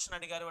ఎంత అని క్వశ్చన్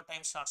అడిగారు.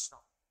 Time starts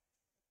now.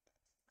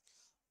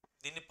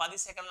 దీన్ని 10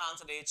 సెకండ్ల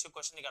ఆన్సర్ చేయొచ్చు.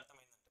 క్వశ్చన్ నీకు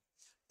అర్థమైందంటే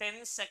 10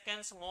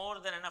 seconds మోర్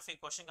దెన్ ఎనఫ్ ఈ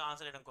క్వశ్చన్కి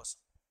ఆన్సర్ చేయడం కోసం.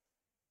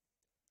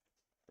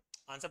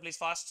 Answer please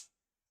fast.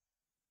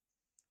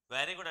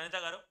 Very good Anitha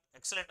గారు,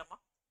 ఎక్సలెంట్ అమ్మా,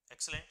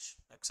 ఎక్సలెంట్.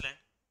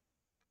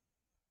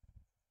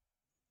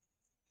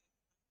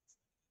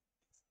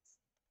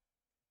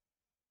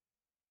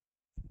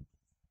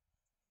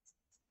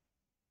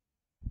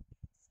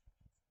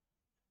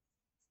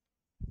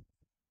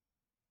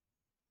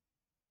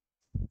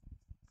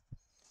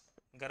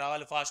 ఇంకా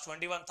రావాలి ఫాస్ట్.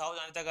 21,000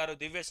 అనిత గారు,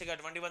 దివ్యశ్రీ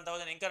గారు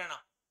 21,000. ఇంకానేనా?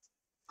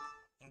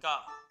 ఇంకా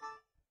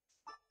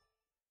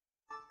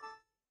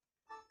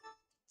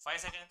 5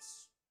 seconds,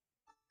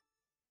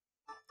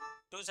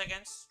 2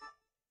 seconds.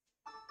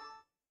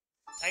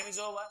 Time is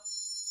over.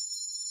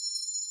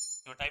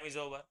 Your time is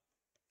over.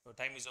 Your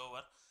time is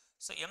over.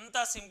 So ఎంత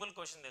సింపుల్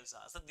క్వశ్చన్ తెలుసా?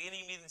 అసలు దీని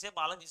మీద నుంచే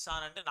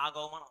ఆలోచిస్తానంటే నాకు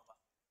అవమానం అవ్వ.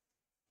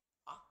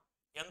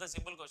 ఎంత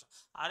సింపుల్ క్వశ్చన్.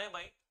 అరే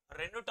భయ్,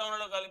 2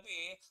 టౌన్లలో కలిపి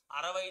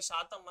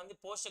 60% మంది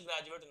పోస్ట్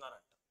గ్రాడ్యుయేట్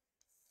ఉన్నారంట.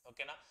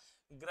 ఓకేనా?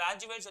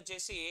 గ్రాడ్యుయేట్స్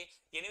వచ్చేసి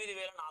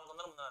 8,400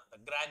 మంది ఉన్నారంట.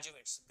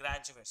 గ్రాడ్యుయేట్స్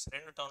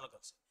 2 టౌన్లో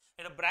కలిసి.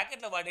 నేను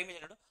బ్రాకెట్లో వాడు ఏమి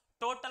చేశాడు,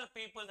 total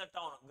people in the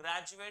town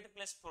graduate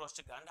plus post.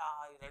 అంటే ఆ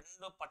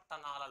 2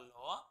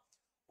 పట్టణాలలో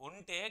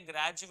ఉంటే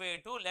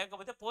గ్రాడ్యుయేట్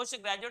లేకపోతే పోస్ట్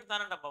గ్రాడ్యుయేట్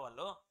ఉన్నారంట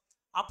వాళ్ళు.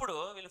 అప్పుడు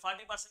వీళ్ళు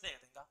 40%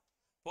 కదా. ఇంకా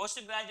పోస్ట్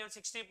గ్రాడ్యుయేట్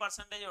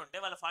 60% ఉంటే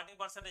వాళ్ళు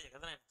 40%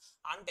 కదా. నేను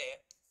అంటే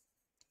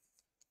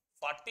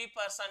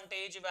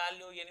 40%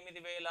 వాల్యూ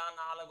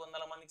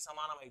 8,400 మందికి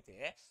సమానం అయితే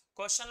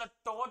క్వశ్చన్లో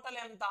టోటల్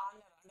ఎంత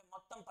అన్నారు అంటే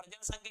మొత్తం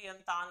ప్రజల సంఖ్య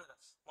ఎంత అన్నారు.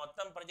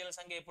 మొత్తం ప్రజల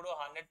సంఖ్య ఇప్పుడు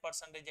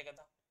 100%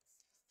 కదా.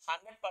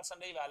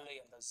 100% వాల్యూ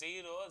ఎంత?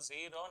 0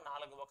 0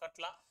 4 1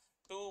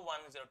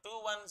 210.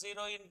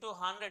 210 into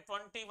 100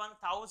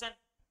 21,000.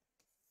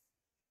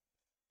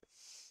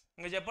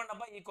 ఇంకా చెప్పండి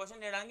అబ్బా, ఈ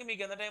క్వశ్చన్ చేయడానికి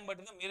మీకు ఎంత టైం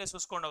పట్టిందో మీరే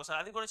చూసుకోండి ఒకసారి.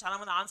 అది కూడా చాలా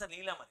మంది ఆన్సర్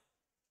నీలే. మరి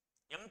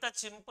ఎంత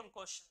simple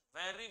question,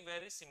 very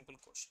very simple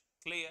question.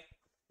 Clear?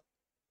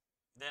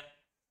 then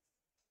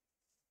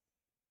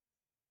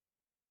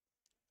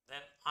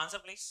answer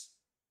please.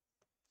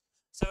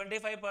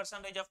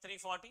 75% of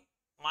 340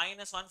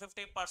 minus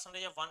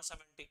 150% of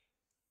 170.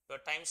 Your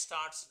time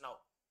starts now.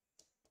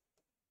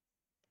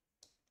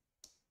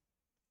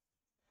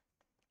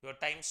 Your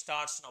time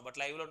starts now. But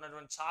live lo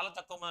ఉన్నటువంటి చాలా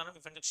తక్కువ మంది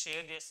మీ ఫ్రెండ్స్కి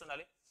share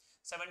చేస్తుండాలి.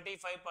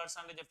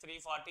 75% of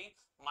 340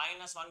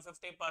 minus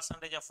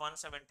 150% of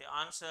 170.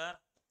 Answer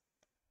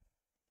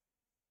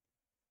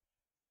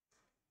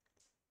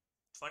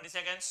 20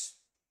 seconds.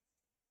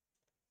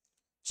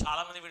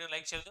 చాలా మంది video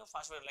like చేయలేదు.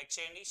 Fast video like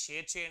చేయండి,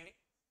 share చేయండి.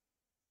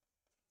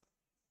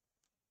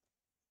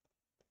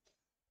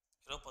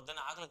 ఈరోజు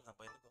పొద్దున్న ఆకలేదు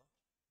నాకు ఎందుకు.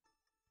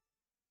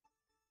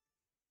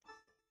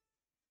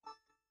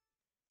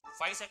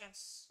 5 seconds,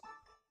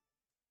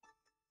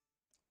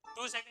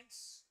 2 seconds.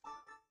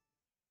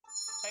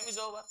 Time is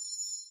over.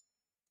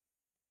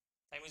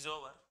 Time is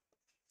over.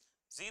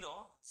 0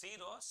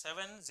 0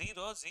 7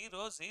 0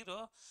 0 0.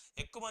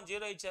 ఎక్కువ మంది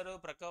 0 ఇచ్చారు.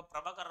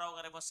 ప్రభాకర్ రావు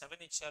గారు ఏమో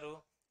 7 ఇచ్చారు.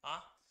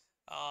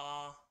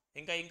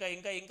 ఇంకా ఇంకా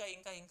ఇంకా ఇంకా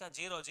ఇంకా ఇంకా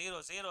 0 0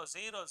 0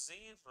 0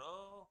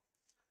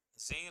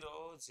 0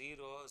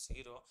 0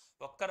 0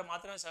 ఒక్కరు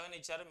మాత్రమే 7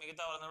 ఇచ్చారు.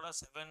 మిగతా వాళ్ళని కూడా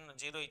 7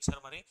 0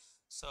 ఇచ్చారు. మరి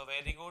so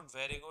very good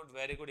very good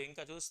very good.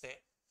 ఇంకా చూస్తే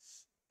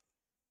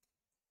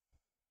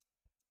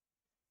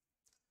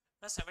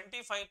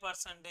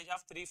 75%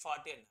 ఆఫ్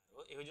 340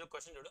 అన్నారు. ఈ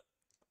క్వశ్చన్ చూడు,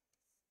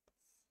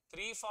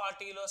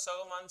 340లో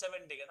సగం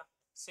 170 కదా.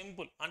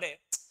 సింపుల్. అంటే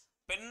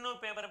పెన్ను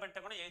పేపర్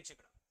పెట్టకుండా చేయొచ్చు.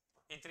 ఇక్కడ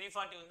ఈ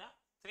 340 ఉందా,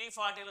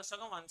 340లో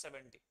సగం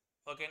 170.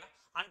 ఓకేనా?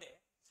 అంటే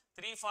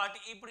 340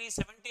 ఇప్పుడు ఈ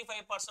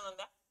 75%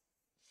 ఉందా,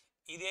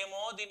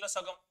 ఇదేమో దీంట్లో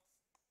సగం,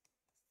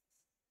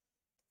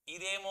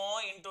 ఇదేమో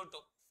ఇంటూ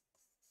 2.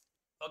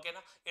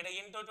 ఓకేనా? ఇక్కడ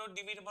ఇంటూ 2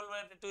 డివిజిబుల్ బై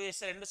 2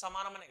 చేస్తే రెండు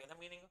సమానమనే కదా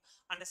మీనింగ్.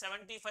 అంటే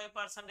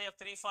 75% ఆఫ్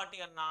 340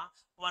 అన్నా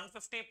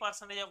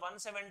 150% ఆఫ్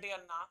 170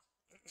 అన్నా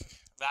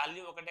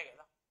వాల్యూ ఒకటే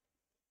కదా.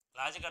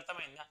 లాజిక్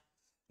అర్థమైందా?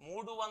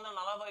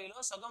 340లో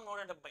సగం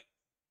 170,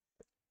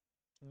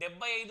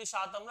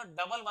 75%లో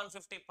డబల్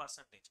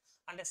 150%.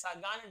 అంటే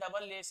సగాన్ని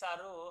డబల్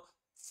చేశారు,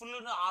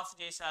 ఫుల్ను ఆఫ్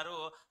చేశారు.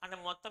 అంటే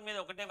మొత్తం మీద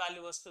ఒకటే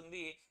వాల్యూ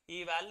వస్తుంది. ఈ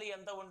వాల్యూ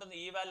ఎంత ఉంటుంది,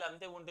 ఈ వాల్యూ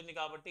అంతే ఉంటుంది.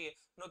 కాబట్టి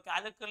నువ్వు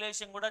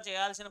క్యాలిక్యులేషన్ కూడా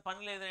చేయాల్సిన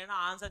పని లేదు. అయినా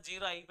ఆన్సర్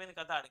 0 అయిపోయింది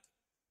కదా. ఆడికి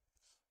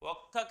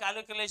ఒక్క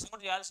క్యాలిక్యులేషన్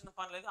కూడా చేయాల్సిన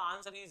పని లేదు.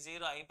 ఆన్సర్ ఈ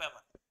 0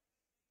 అయిపోయామని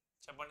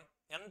చెప్పండి.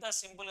 ఎంత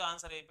సింపుల్గా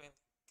ఆన్సర్ అయిపోయింది.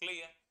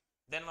 Clear?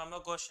 Then one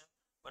more question.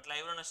 But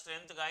live on a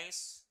strength, guys,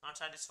 not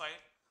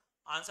satisfied.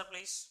 Answer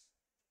please.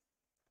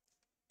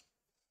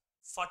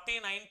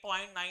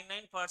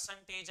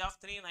 49.99% of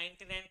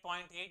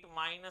 399.8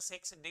 minus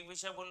x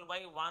divisible by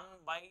 1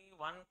 by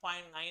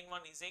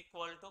 1.91 is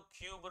equal to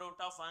cube root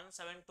of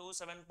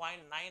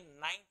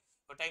 1727.99.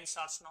 Your time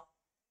starts now.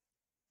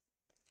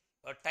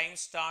 Your time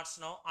starts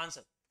now.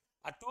 Answer.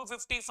 ఆ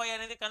 255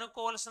 అనేది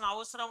కనుక్కోవాల్సిన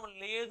అవసరం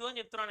లేదు అని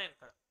చెప్తున్నాను నేను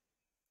ఇక్కడ.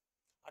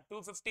 ఆ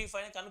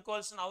 255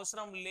 కనుక్కోవాల్సిన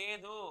అవసరం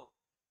లేదు.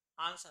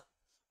 Answer.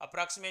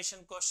 Approximation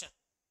question.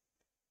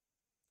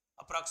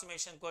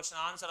 Approximation question.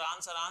 Answer,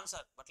 answer,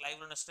 answer. But live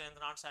on strength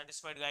not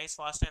satisfied, guys.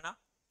 Fast ena.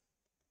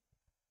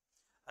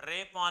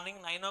 రేపు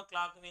మార్నింగ్ 9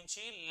 o'clock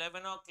నుంచి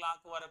 11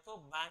 o'clock వరకు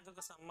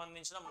బ్యాంకుకు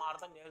సంబంధించిన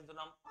మార్తం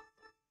చేస్తున్నాం.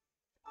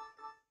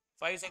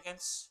 5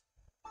 seconds,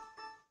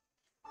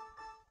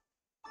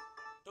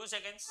 2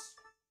 seconds.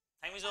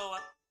 Time is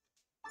over.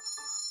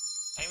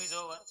 Time is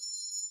over.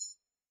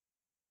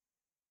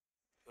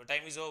 Your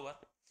time is over.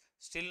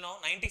 Still no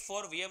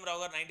 94. VM రావు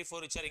గారు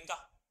 94 ఇచ్చారు. ఇంకా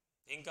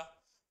ఇంకా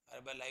అరే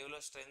బై లైవ్లో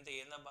స్ట్రెంత్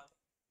ఏందబ్బా.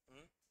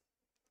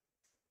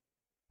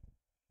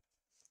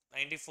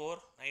 94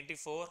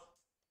 94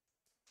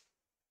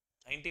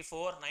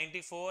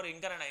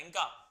 94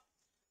 ఇంకా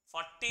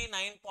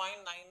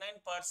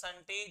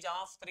 49.99%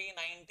 ఆఫ్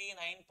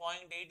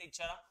 399.8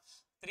 ఇచ్చారా?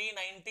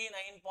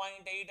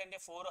 399.8 అంటే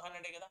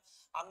 400 కదా,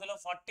 అందులో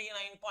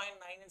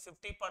 49.9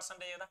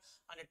 50% కదా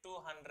అంటే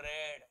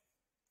 200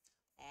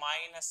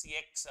 మైనస్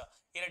ఎక్స్.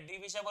 ఇక్కడ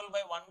డివిజబుల్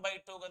బై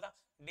 1/2 కదా,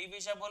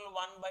 డివిజబుల్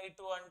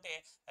 1/2 అంటే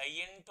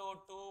into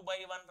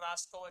 2/1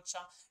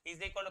 రాసుకోవచ్చా?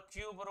 Is equal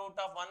cube root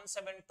of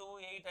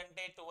 1728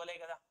 అంటే 12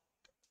 కదా,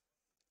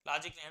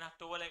 లాజిక్ నేనా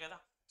 12 కదా.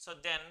 సో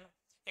దెన్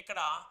ఇక్కడ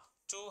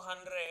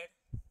 200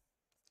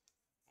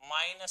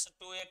 minus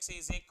 2x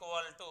is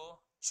equal to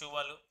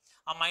 12.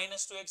 ఆ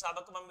మైనస్ 2x ఆ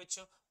పక్క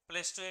పంపించు,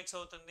 ప్లస్ 2x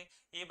అవుతుంది.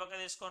 ఈ పక్క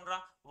తీసుకొని రా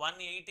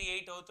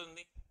 188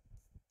 అవుతుంది.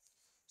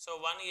 So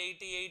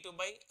 188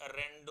 by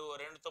 2, 2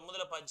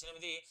 9 18,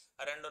 2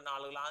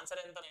 4. Answer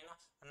ఎంతనైనా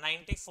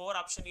 94.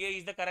 Option A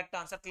is the correct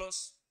answer. Close.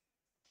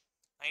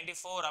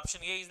 94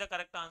 option A is the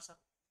correct answer.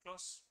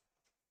 Close.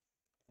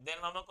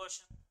 Then one more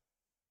question.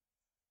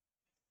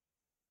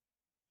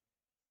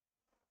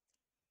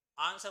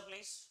 Answer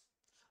please.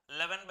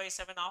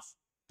 11/7 of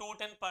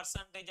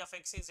 210% of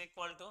x is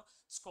equal to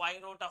square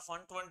root of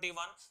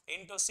 121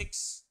 into 6.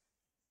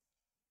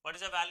 What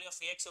is the value of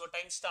x? Your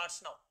time starts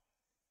now.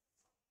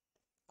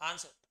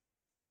 Answer.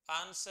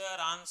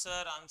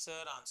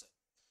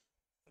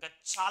 ఇంకా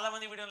చాలా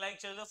మంది video like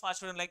చేయలేదు,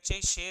 fast video like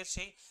చేయి, share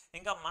చేయి.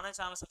 ఇంకా మన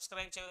channel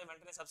subscribe చేయలేదు,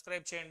 వెంటనే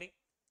సబ్స్క్రైబ్ చేయండి.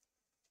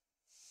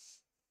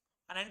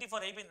 అని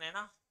 94 అయిపోయింది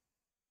నేనా?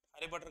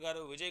 హరిభట్టర్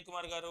గారు, విజయ్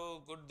కుమార్ గారు,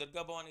 గుడ్,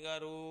 దుర్గా భవాని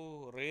గారు,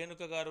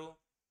 రేణుక గారు,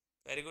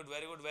 వెరీ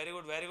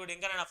గుడ్.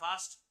 ఇంకా నేను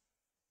ఫాస్ట్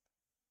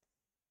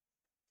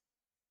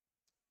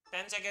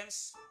 10 seconds.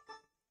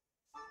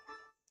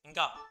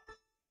 ఇంకా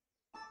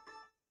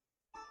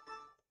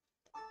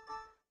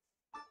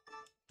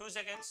 2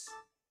 seconds.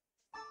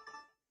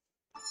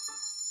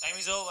 Time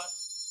is over.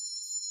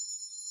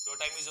 Your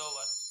time is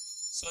over.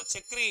 So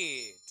Chakri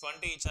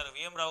 20 ఇచ్చారు,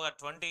 విఎం రావు గారు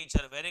 20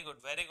 ఇచ్చారు. Very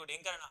good.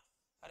 ఇంకా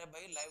అరే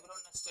భయ్ లైవ్లో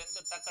ఉన్న స్ట్రెంత్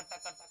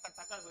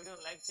టక్క వీడియో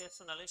లైక్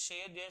చేస్తున్నారు,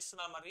 షేర్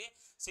చేస్తున్నారు. మరి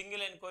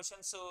single line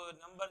questions,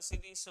 number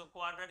series,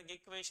 quadratic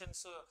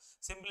equations,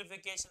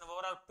 simplification,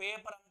 overall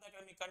paper అంతా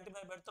ఇక్కడ మీ కంటి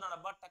మీద పెడుతున్నాను.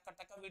 అబ్బా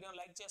టక్క వీడియో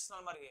లైక్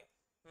చేస్తున్నారు. మరి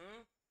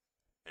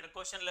ఇక్కడ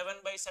క్వశ్చన్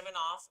 11/7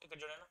 ఆఫ్, ఇక్కడ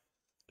చూడండి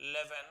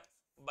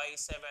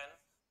 11/7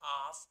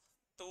 of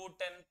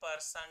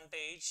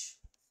 210%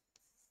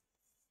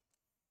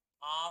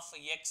 of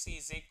x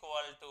is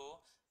equal to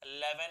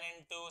 11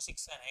 into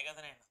 6 అనే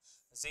కదా నేను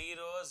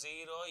 0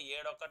 0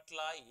 7 ఒకట్ల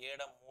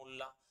 7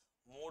 మూడుల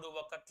 3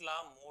 ఒకట్ల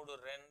 3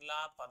 రెండ్ల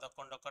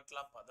 11 ఒకట్ల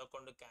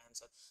 11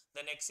 cancer.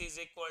 Then x is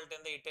equal to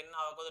ఈ 10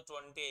 అవ్వకూడదు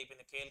 20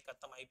 అయిపోయింది, కేల్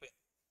ఖతం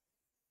అయిపోయింది.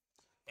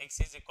 x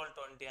ఈజ్ ఈక్వల్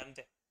 20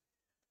 అంతే.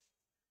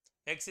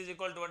 x is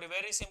equal 20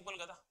 very simple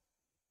కదా,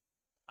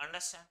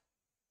 understand,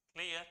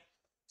 clear.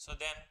 So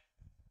then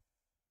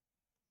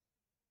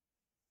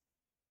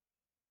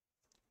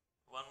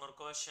one more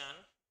question.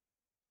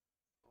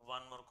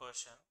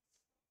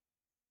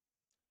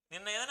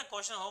 నిన్న ఏదైనా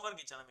క్వశ్చన్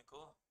హోంవర్క్ ఇచ్చానా మీకు?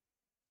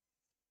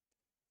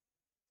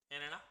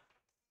 ఏనైనా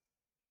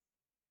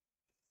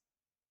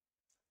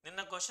నిన్న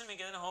క్వశ్చన్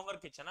మీకు ఏదైనా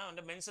హోంవర్క్ ఇచ్చానా?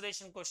 అంటే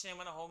మెన్సురేషన్ క్వశ్చన్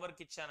ఏమైనా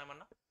హోంవర్క్ ఇచ్చానా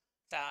ఏమన్నా?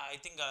 ఐ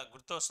థింక్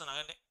గుర్తు వస్తున్నా,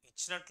 అంటే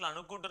ఇచ్చినట్లు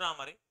అనుకుంటున్నా.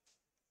 మరి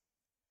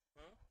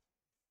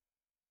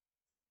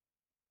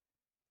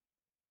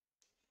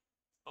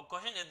ఒక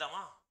క్వశ్చన్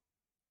చేద్దామా?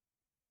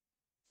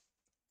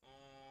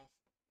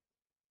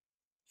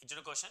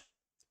 ఇచ్చిన question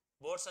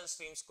boards and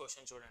streams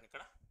question చూడండి.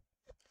 ఇక్కడ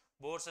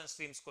boards and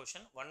streams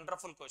question,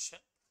 wonderful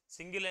question,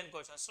 single line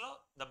క్వశ్చన్స్లో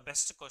the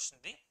best question.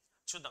 ఇది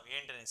చూద్దాం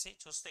ఏంటనేసి.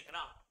 చూస్తే ఇక్కడ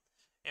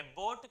ఏ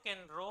బోట్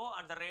కెన్ రో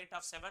at the rate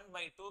of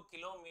 7/2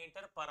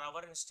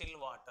 km/h in still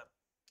water.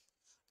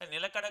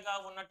 నిలకడగా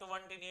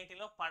ఉన్నటువంటి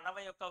నీటిలో పడవ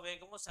యొక్క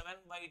వేగము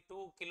 7/2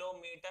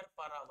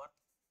 km/h.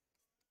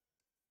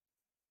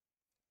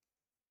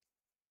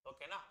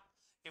 ఓకేనా?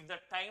 If the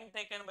time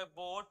taken by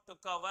boat to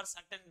cover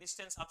certain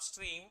distance up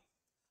stream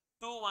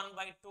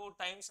 1/2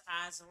 times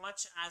as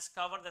much as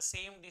cover the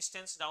same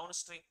distance down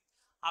stream.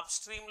 Up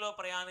స్ట్రీమ్లో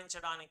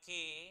ప్రయాణించడానికి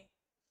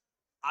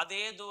అదే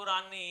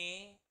దూరాన్ని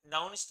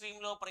డౌన్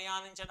స్ట్రీమ్లో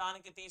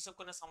ప్రయాణించడానికి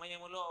తీసుకున్న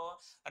సమయంలో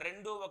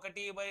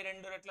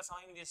 1/2 రెట్ల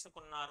సమయం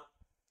తీసుకున్నారు.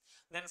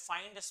 Then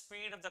find the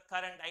speed of the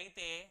current.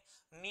 అయితే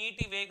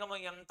నీటి వేగము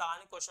ఎంత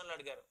అని క్వశ్చన్లు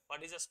అడిగారు.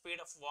 What is the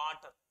speed of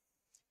water?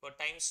 Your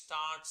time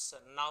starts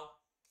now.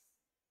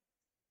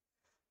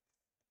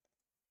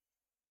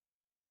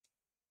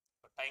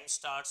 Time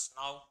starts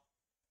now.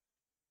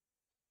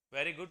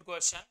 Very good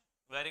question.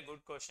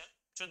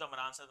 చూద్దాం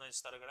మన ఆన్సర్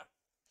ఇస్తారు ఇక్కడ.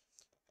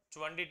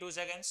 22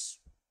 seconds.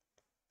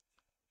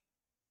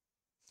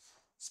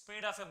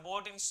 Speed of a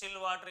boat in still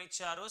water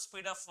ఇచ్చారు,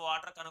 స్పీడ్ ఆఫ్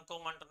వాటర్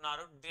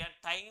కనుక్కోమంటున్నారు.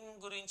 టైం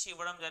గురించి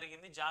ఇవ్వడం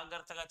జరిగింది,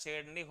 జాగ్రత్తగా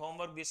చేయండి.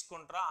 హోంవర్క్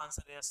తీసుకుంటారా,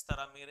 ఆన్సర్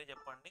చేస్తారా మీరే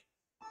చెప్పండి.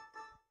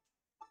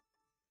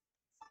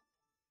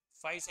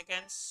 5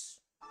 seconds,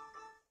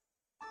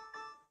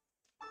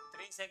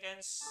 3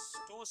 seconds,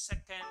 2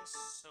 seconds.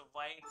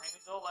 Why? Time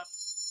is over.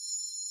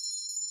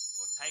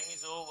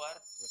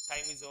 Your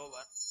time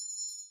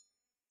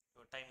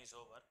is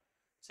over.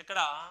 ఇక్కడ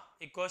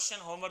ఈ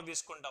క్వశ్చన్ హోంవర్క్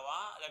తీసుకుంటావా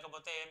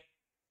లేకపోతే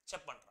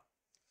చెప్పంటారా?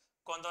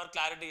 కొంతవరకు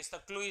క్లారిటీ ఇస్తా,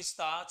 క్లూ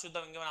ఇస్తా,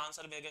 చూద్దాం ఇంకేమైనా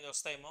ఆన్సర్ మీకే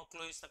వస్తాయేమో.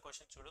 క్లూ ఇస్తా,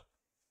 క్వశ్చన్ చూడు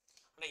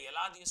అంటే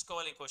ఎలా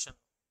తీసుకోవాలి ఈ క్వశ్చన్.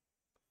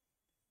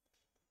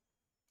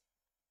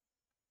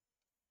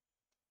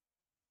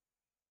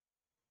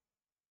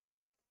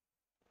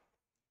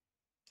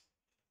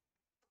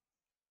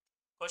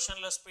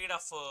 క్వశ్చన్లో స్పీడ్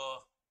ఆఫ్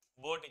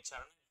బోట్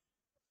ఇచ్చారా?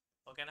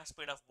 ఓకేనా,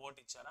 స్పీడ్ ఆఫ్ బోట్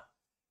ఇచ్చారా?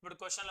 ఇప్పుడు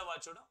క్వశ్చన్లో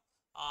వాళ్ళు చూడు,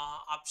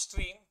 up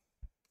stream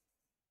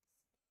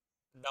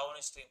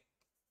down stream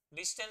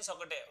distance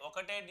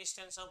ఒకటే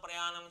డిస్టెన్స్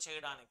ప్రయాణం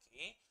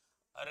చేయడానికి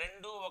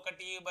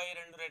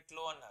 1/2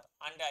 రెట్లు అన్నారు.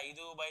 అంటే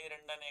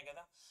 5/2 అనే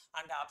కదా.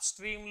 అంటే అప్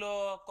స్ట్రీమ్లో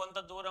కొంత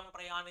దూరం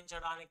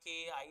ప్రయాణించడానికి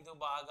 5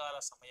 భాగాల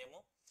సమయము,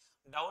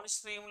 డౌన్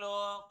స్ట్రీమ్లో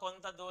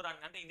కొంత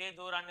దూరాన్ని అంటే ఇదే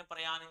దూరాన్ని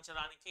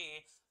ప్రయాణించడానికి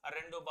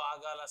 2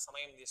 భాగాల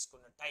సమయం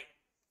తీసుకున్న టైం.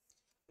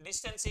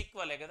 డిస్టెన్స్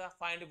ఈక్వలే కదా,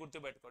 పాయింట్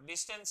గుర్తుపెట్టుకో.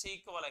 డిస్టెన్స్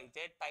ఈక్వల్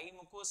అయితే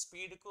టైంకు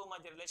స్పీడ్కు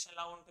మధ్య రిలేషన్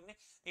ఎలా ఉంటుంది?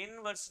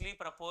 ఇన్వర్స్లీ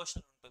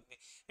ప్రపోర్షన్ ఉంటుంది.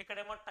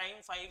 ఇక్కడేమో టైం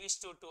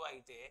 5:2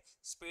 అయితే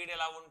స్పీడ్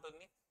ఎలా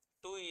ఉంటుంది?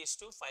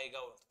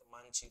 2:5గా ఉంటుంది.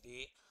 మంచిది.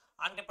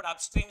 అంటే ఇప్పుడు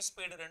అప్ స్ట్రీమ్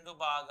స్పీడ్ 2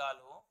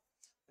 భాగాలు,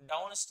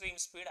 డౌన్ స్ట్రీమ్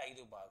స్పీడ్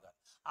 5 భాగాలు.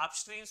 అప్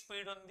స్ట్రీమ్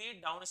స్పీడ్ ఉంది,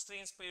 డౌన్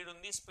స్ట్రీమ్ స్పీడ్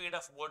ఉంది. స్పీడ్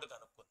ఆఫ్ బోట్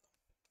కనుక్కుందాం.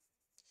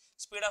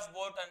 స్పీడ్ ఆఫ్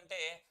బోట్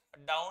అంటే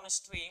down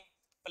stream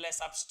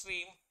plus up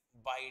stream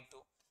by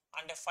 2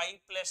 అంటే 5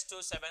 + 2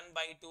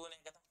 7/2 నే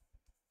కదా.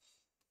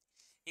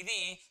 ఇది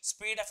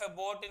speed of a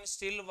boat in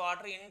still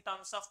water in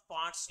terms of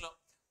parts లో.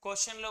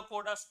 క్వశ్చన్ లో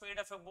కూడా speed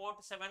of a boat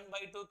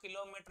 7/2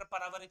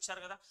 km/h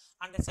ఇచ్చారు కదా.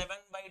 అంటే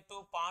 7/2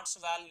 పార్ట్స్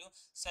వాల్యూ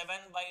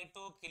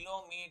 7/2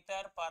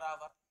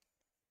 km/h.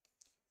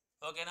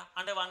 ఓకేనా,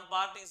 అంటే 1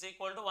 part is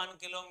equal to 1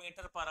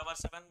 km/h.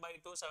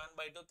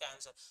 7/2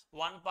 cancer.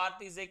 1 part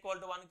is equal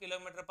to 1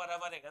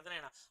 km/h కదా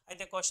నేను.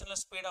 అయితే క్వశ్చన్లో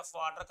speed of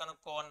water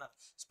కనుక్కోన్నారు.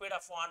 Speed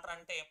of water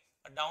అంటే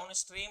down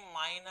stream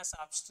minus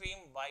up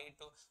stream by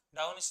 2.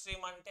 Down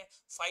stream అంటే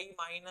 5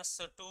 -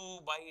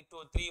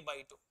 2/2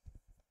 3/2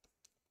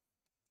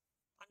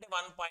 అంటే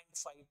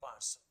 1.5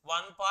 parts.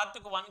 1 part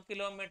కు 1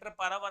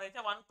 km/h అయితే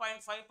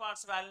 1.5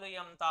 parts వాల్యూ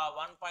ఎంత?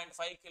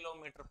 1.5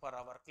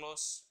 km/h.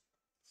 క్లోజ్.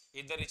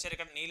 ఇద్దరు ఇచ్చారు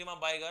ఇక్కడ,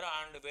 నీలిమాబాయి గారు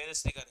అండ్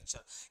వేదశ్రీ గారు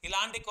ఇచ్చారు.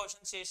 ఇలాంటి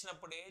క్వశ్చన్స్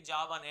చేసినప్పుడే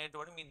జాబ్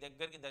అనేటువంటి మీ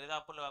దగ్గరికి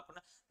దరిదాపుల్లో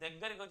కాకుండా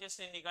దగ్గరికి వచ్చేసి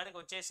నేను ఈ కాడికి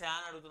వచ్చేసి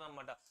అని అడుగుతుంది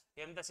అనమాట.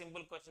 ఎంత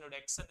సింపుల్ క్వశ్చన్.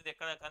 ఎక్స్ అనేది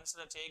ఎక్కడ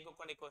కన్సిడర్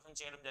చేయకుండా ఈ క్వశ్చన్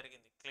చేయడం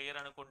జరిగింది. క్లియర్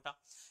అనుకుంటా.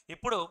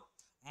 ఇప్పుడు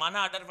మన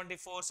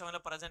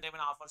ADDA247 ప్రజెంట్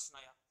ఏమైనా ఆఫర్స్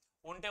ఉన్నాయా?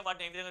 ఉంటే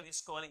వాటిని ఏ విధంగా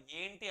తీసుకోవాలి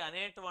ఏంటి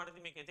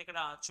అనేటువంటిది మీకు అయితే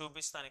ఇక్కడ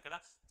చూపిస్తాను. ఇక్కడ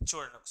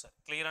చూడండి ఒకసారి.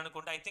 క్లియర్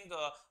అనుకుంటా. ఐ థింక్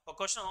ఒక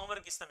క్వశ్చన్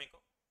హోంవర్క్ ఇస్తాను మీకు.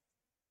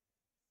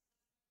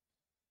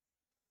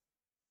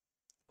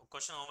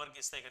 క్వశ్చన్ హోంవర్క్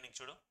ఇస్తాయి ఇక్కడ నీకు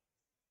చూడు.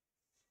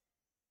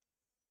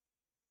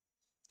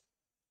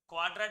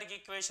 క్వాడ్రాటిక్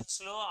ఈక్వేషన్స్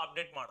లో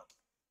అప్డేట్ మోడల్.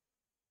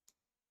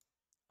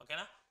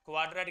 ఓకేనా,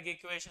 క్వాడ్రాటిక్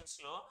ఈక్వేషన్స్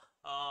లో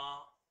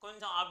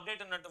కొంచెం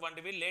అప్డేట్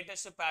ఉన్నటువంటివి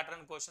లేటెస్ట్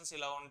ప్యాటర్న్ క్వశ్చన్స్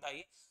ఇలా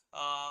ఉంటాయి.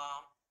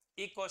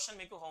 ఈ క్వశ్చన్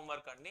మీకు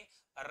హోంవర్క్ అండి.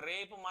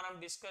 రేపు మనం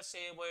డిస్కస్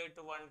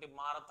చేయబోయేటువంటి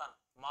మారథాన్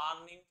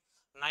మార్నింగ్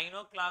 9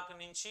 o'clock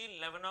నుంచి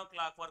 11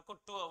 o'clock వరకు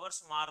 2 hours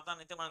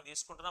మారథాన్ అయితే మనం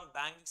తీసుకుంటున్నాం.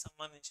 బ్యాంకింగ్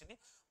సంబంధించింది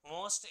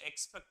most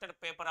expected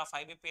paper of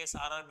IBPS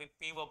RRB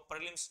PO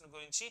prelims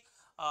గురించి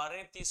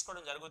రేపు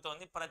తీసుకోవడం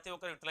జరుగుతుంది. ప్రతి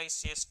ఒక్కరు యూటిలైజ్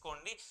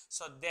చేసుకోండి.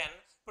 సో దెన్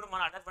ఇప్పుడు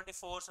మన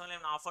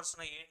ADDA247 ఆఫర్స్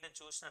ఉన్నాయి ఏంటని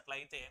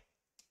చూసినట్లయితే,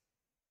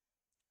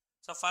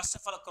 so first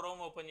of all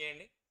chrome open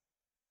చేయండి.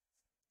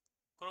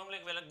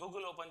 క్రోమ్లోకి వెళ్ళి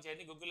గూగుల్ ఓపెన్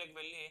చేయండి. గూగుల్లోకి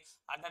వెళ్ళి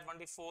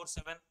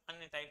ADDA247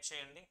 అని టైప్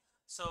చేయండి.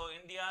 So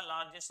India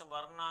largest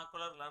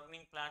vernacular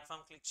learning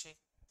platform click చేయి.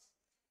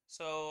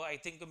 సో ఐ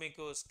థింక్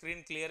మీకు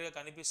స్క్రీన్ క్లియర్గా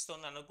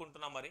కనిపిస్తుంది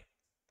అనుకుంటున్నా. మరి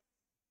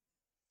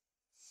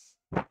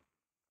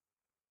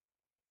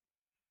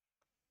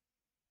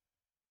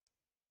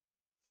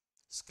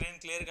స్క్రీన్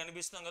క్లియర్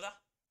కనిపిస్తుంది కదా.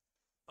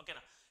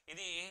 ఓకేనా,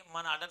 ఇది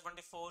మన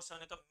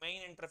ADDA247 యొక్క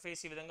మెయిన్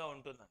ఇంటర్ఫేస్ ఈ విధంగా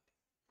ఉంటుందండి.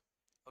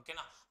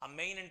 ఓకేనా, ఆ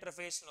మెయిన్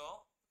ఇంటర్ఫేస్లో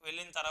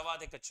వెళ్ళిన తర్వాత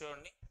ఇక్కడ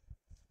చూడండి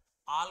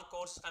ఆల్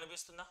కోర్స్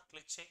కనిపిస్తుందా,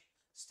 క్లిక్ చేయి.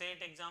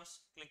 స్టేట్ ఎగ్జామ్స్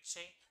క్లిక్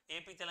చేయి.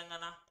 ఏపీ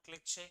తెలంగాణ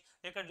క్లిక్ చేయి.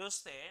 ఇక్కడ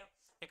చూస్తే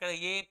ఇక్కడ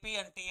AP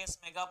and TS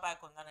mega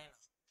pack ఉందా నైనా,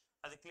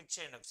 అది క్లిక్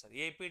చేయండి ఒకసారి.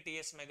 ఏపీ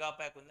టీఎస్ మెగా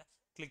ప్యాక్ ఉందా,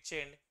 క్లిక్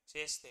చేయండి.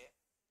 చేస్తే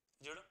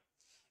చూడు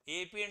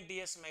AP and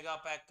TS mega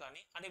pack.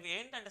 కానీ అంటే ఇవి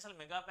ఏంటంటే అసలు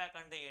మెగా ప్యాక్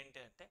అంటే ఏంటి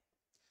అంటే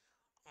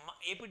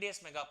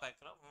ఏపీడిఎస్ మెగా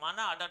ప్యాక్లో మన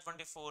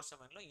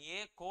ADDA247లో ఏ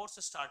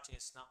కోర్సు స్టార్ట్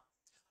చేసినా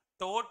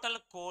టోటల్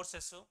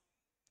కోర్సెస్,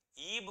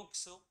 ఈ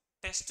books,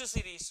 test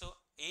series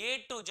A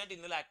to Z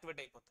ఇందులో యాక్టివేట్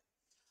అయిపోతాయి.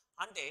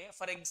 అంటే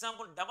ఫర్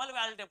ఎగ్జాంపుల్ డబల్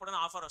వ్యాలిడ్ ఎప్పుడైనా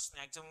ఆఫర్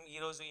వస్తుంది, ఎగ్జామ్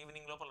ఈరోజు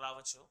ఈవినింగ్ లోపల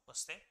రావచ్చు.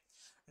 వస్తే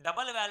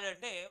డబల్ వ్యాలిడ్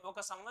అంటే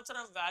 1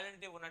 సంవత్సరం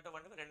వ్యాలిడిటీ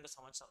ఉన్నటువంటివి 2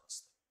 సంవత్సరాలు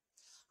వస్తాయి.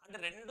 అంటే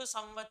 2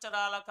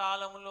 సంవత్సరాల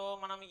కాలంలో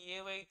మనం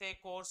ఏవైతే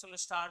కోర్సులు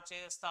స్టార్ట్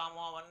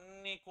చేస్తామో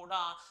అవన్నీ కూడా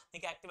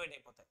నీకు యాక్టివేట్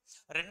అయిపోతాయి.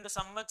 2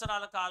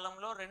 సంవత్సరాల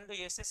కాలంలో 2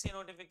 SSC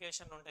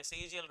నోటిఫికేషన్ ఉంటాయి.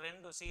 CGL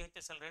 2,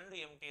 CHSL 2,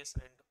 MTS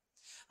 2.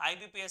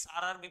 IBPS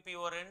RRB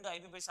PO 2,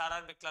 IBPS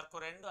RRB clerk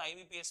 2,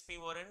 IBPS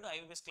PO 2,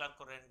 IBPS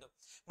clerk 2,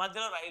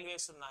 మధ్యలో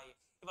రైల్వేస్ ఉన్నాయి.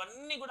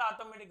 ఇవన్నీ కూడా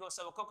ఆటోమేటిక్గా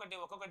వస్తాయి ఒక్కొక్కటి.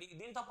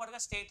 దీంతో పాటుగా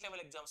స్టేట్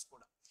లెవెల్ ఎగ్జామ్స్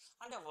కూడా.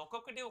 అంటే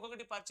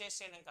ఒక్కొక్కటి పర్చేస్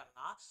చేయడం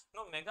కన్నా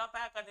నువ్వు మెగా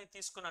ప్యాక్ అనేది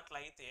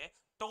తీసుకున్నట్లయితే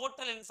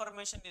టోటల్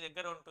ఇన్ఫర్మేషన్ నీ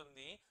దగ్గర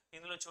ఉంటుంది.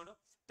 ఇందులో చూడు,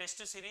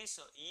 టెస్ట్ సిరీస్,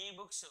 ఈ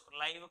books,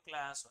 live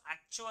class,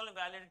 actual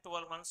validity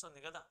 12 months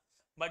ఉంది కదా.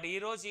 బట్ ఈ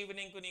రోజు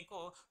ఈవినింగ్ నీకు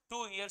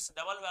 2 years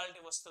డబల్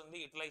వ్యాలిడిటీ వస్తుంది.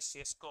 యూటిలైజ్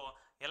చేసుకో.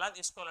 ఎలా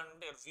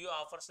తీసుకోవాలంటే వ్యూ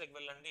ఆఫర్స్లోకి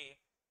వెళ్ళండి,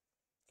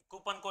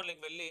 కూపన్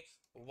కోడ్లోకి వెళ్ళి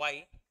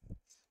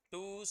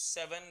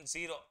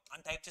Y270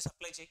 అని టైప్ చేసి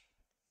అప్లై చేయి.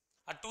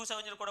 ఆ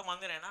 270 కూడా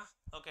మందిరేనా,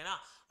 ఓకేనా.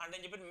 అంటే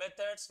నేను చెప్పిన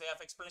మెథడ్స్, వే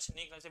ఆఫ్ ఎక్స్ప్లెనేషన్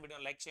నీకు నచ్చితే వీడియో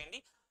లైక్ చేయండి.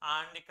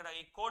 అండ్ ఇక్కడ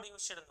ఈ కోడ్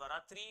యూస్ చేయడం ద్వారా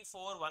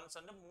 341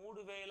 అంటే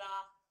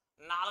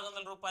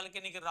 3400 రూపాయలకి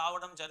నీకు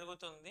రావడం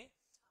జరుగుతుంది.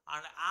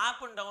 అండ్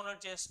యాప్ని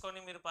డౌన్లోడ్ చేసుకొని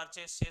మీరు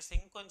పర్చేస్ చేసి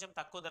ఇంకొంచెం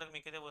తక్కువ ధరకు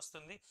మీకు ఇదే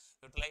వస్తుంది.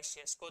 యూటిలైజ్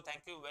చేసుకో.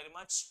 థ్యాంక్ యూ వెరీ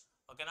మచ్,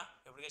 ఓకేనా.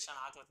 ఎప్పటికే చాలా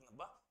ఆకలి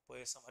అవుతుందబ్బా,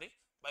 పోయేస్తాం మరి.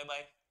 Bye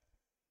bye.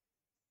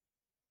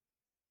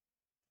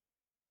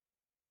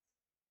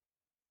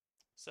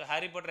 So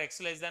Harry Potter X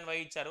y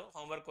ఇచ్చారు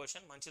హోంవర్క్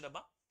క్వశ్చన్.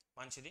 మంచిదబ్బా,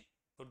 మంచిది.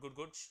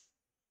 గుడ్.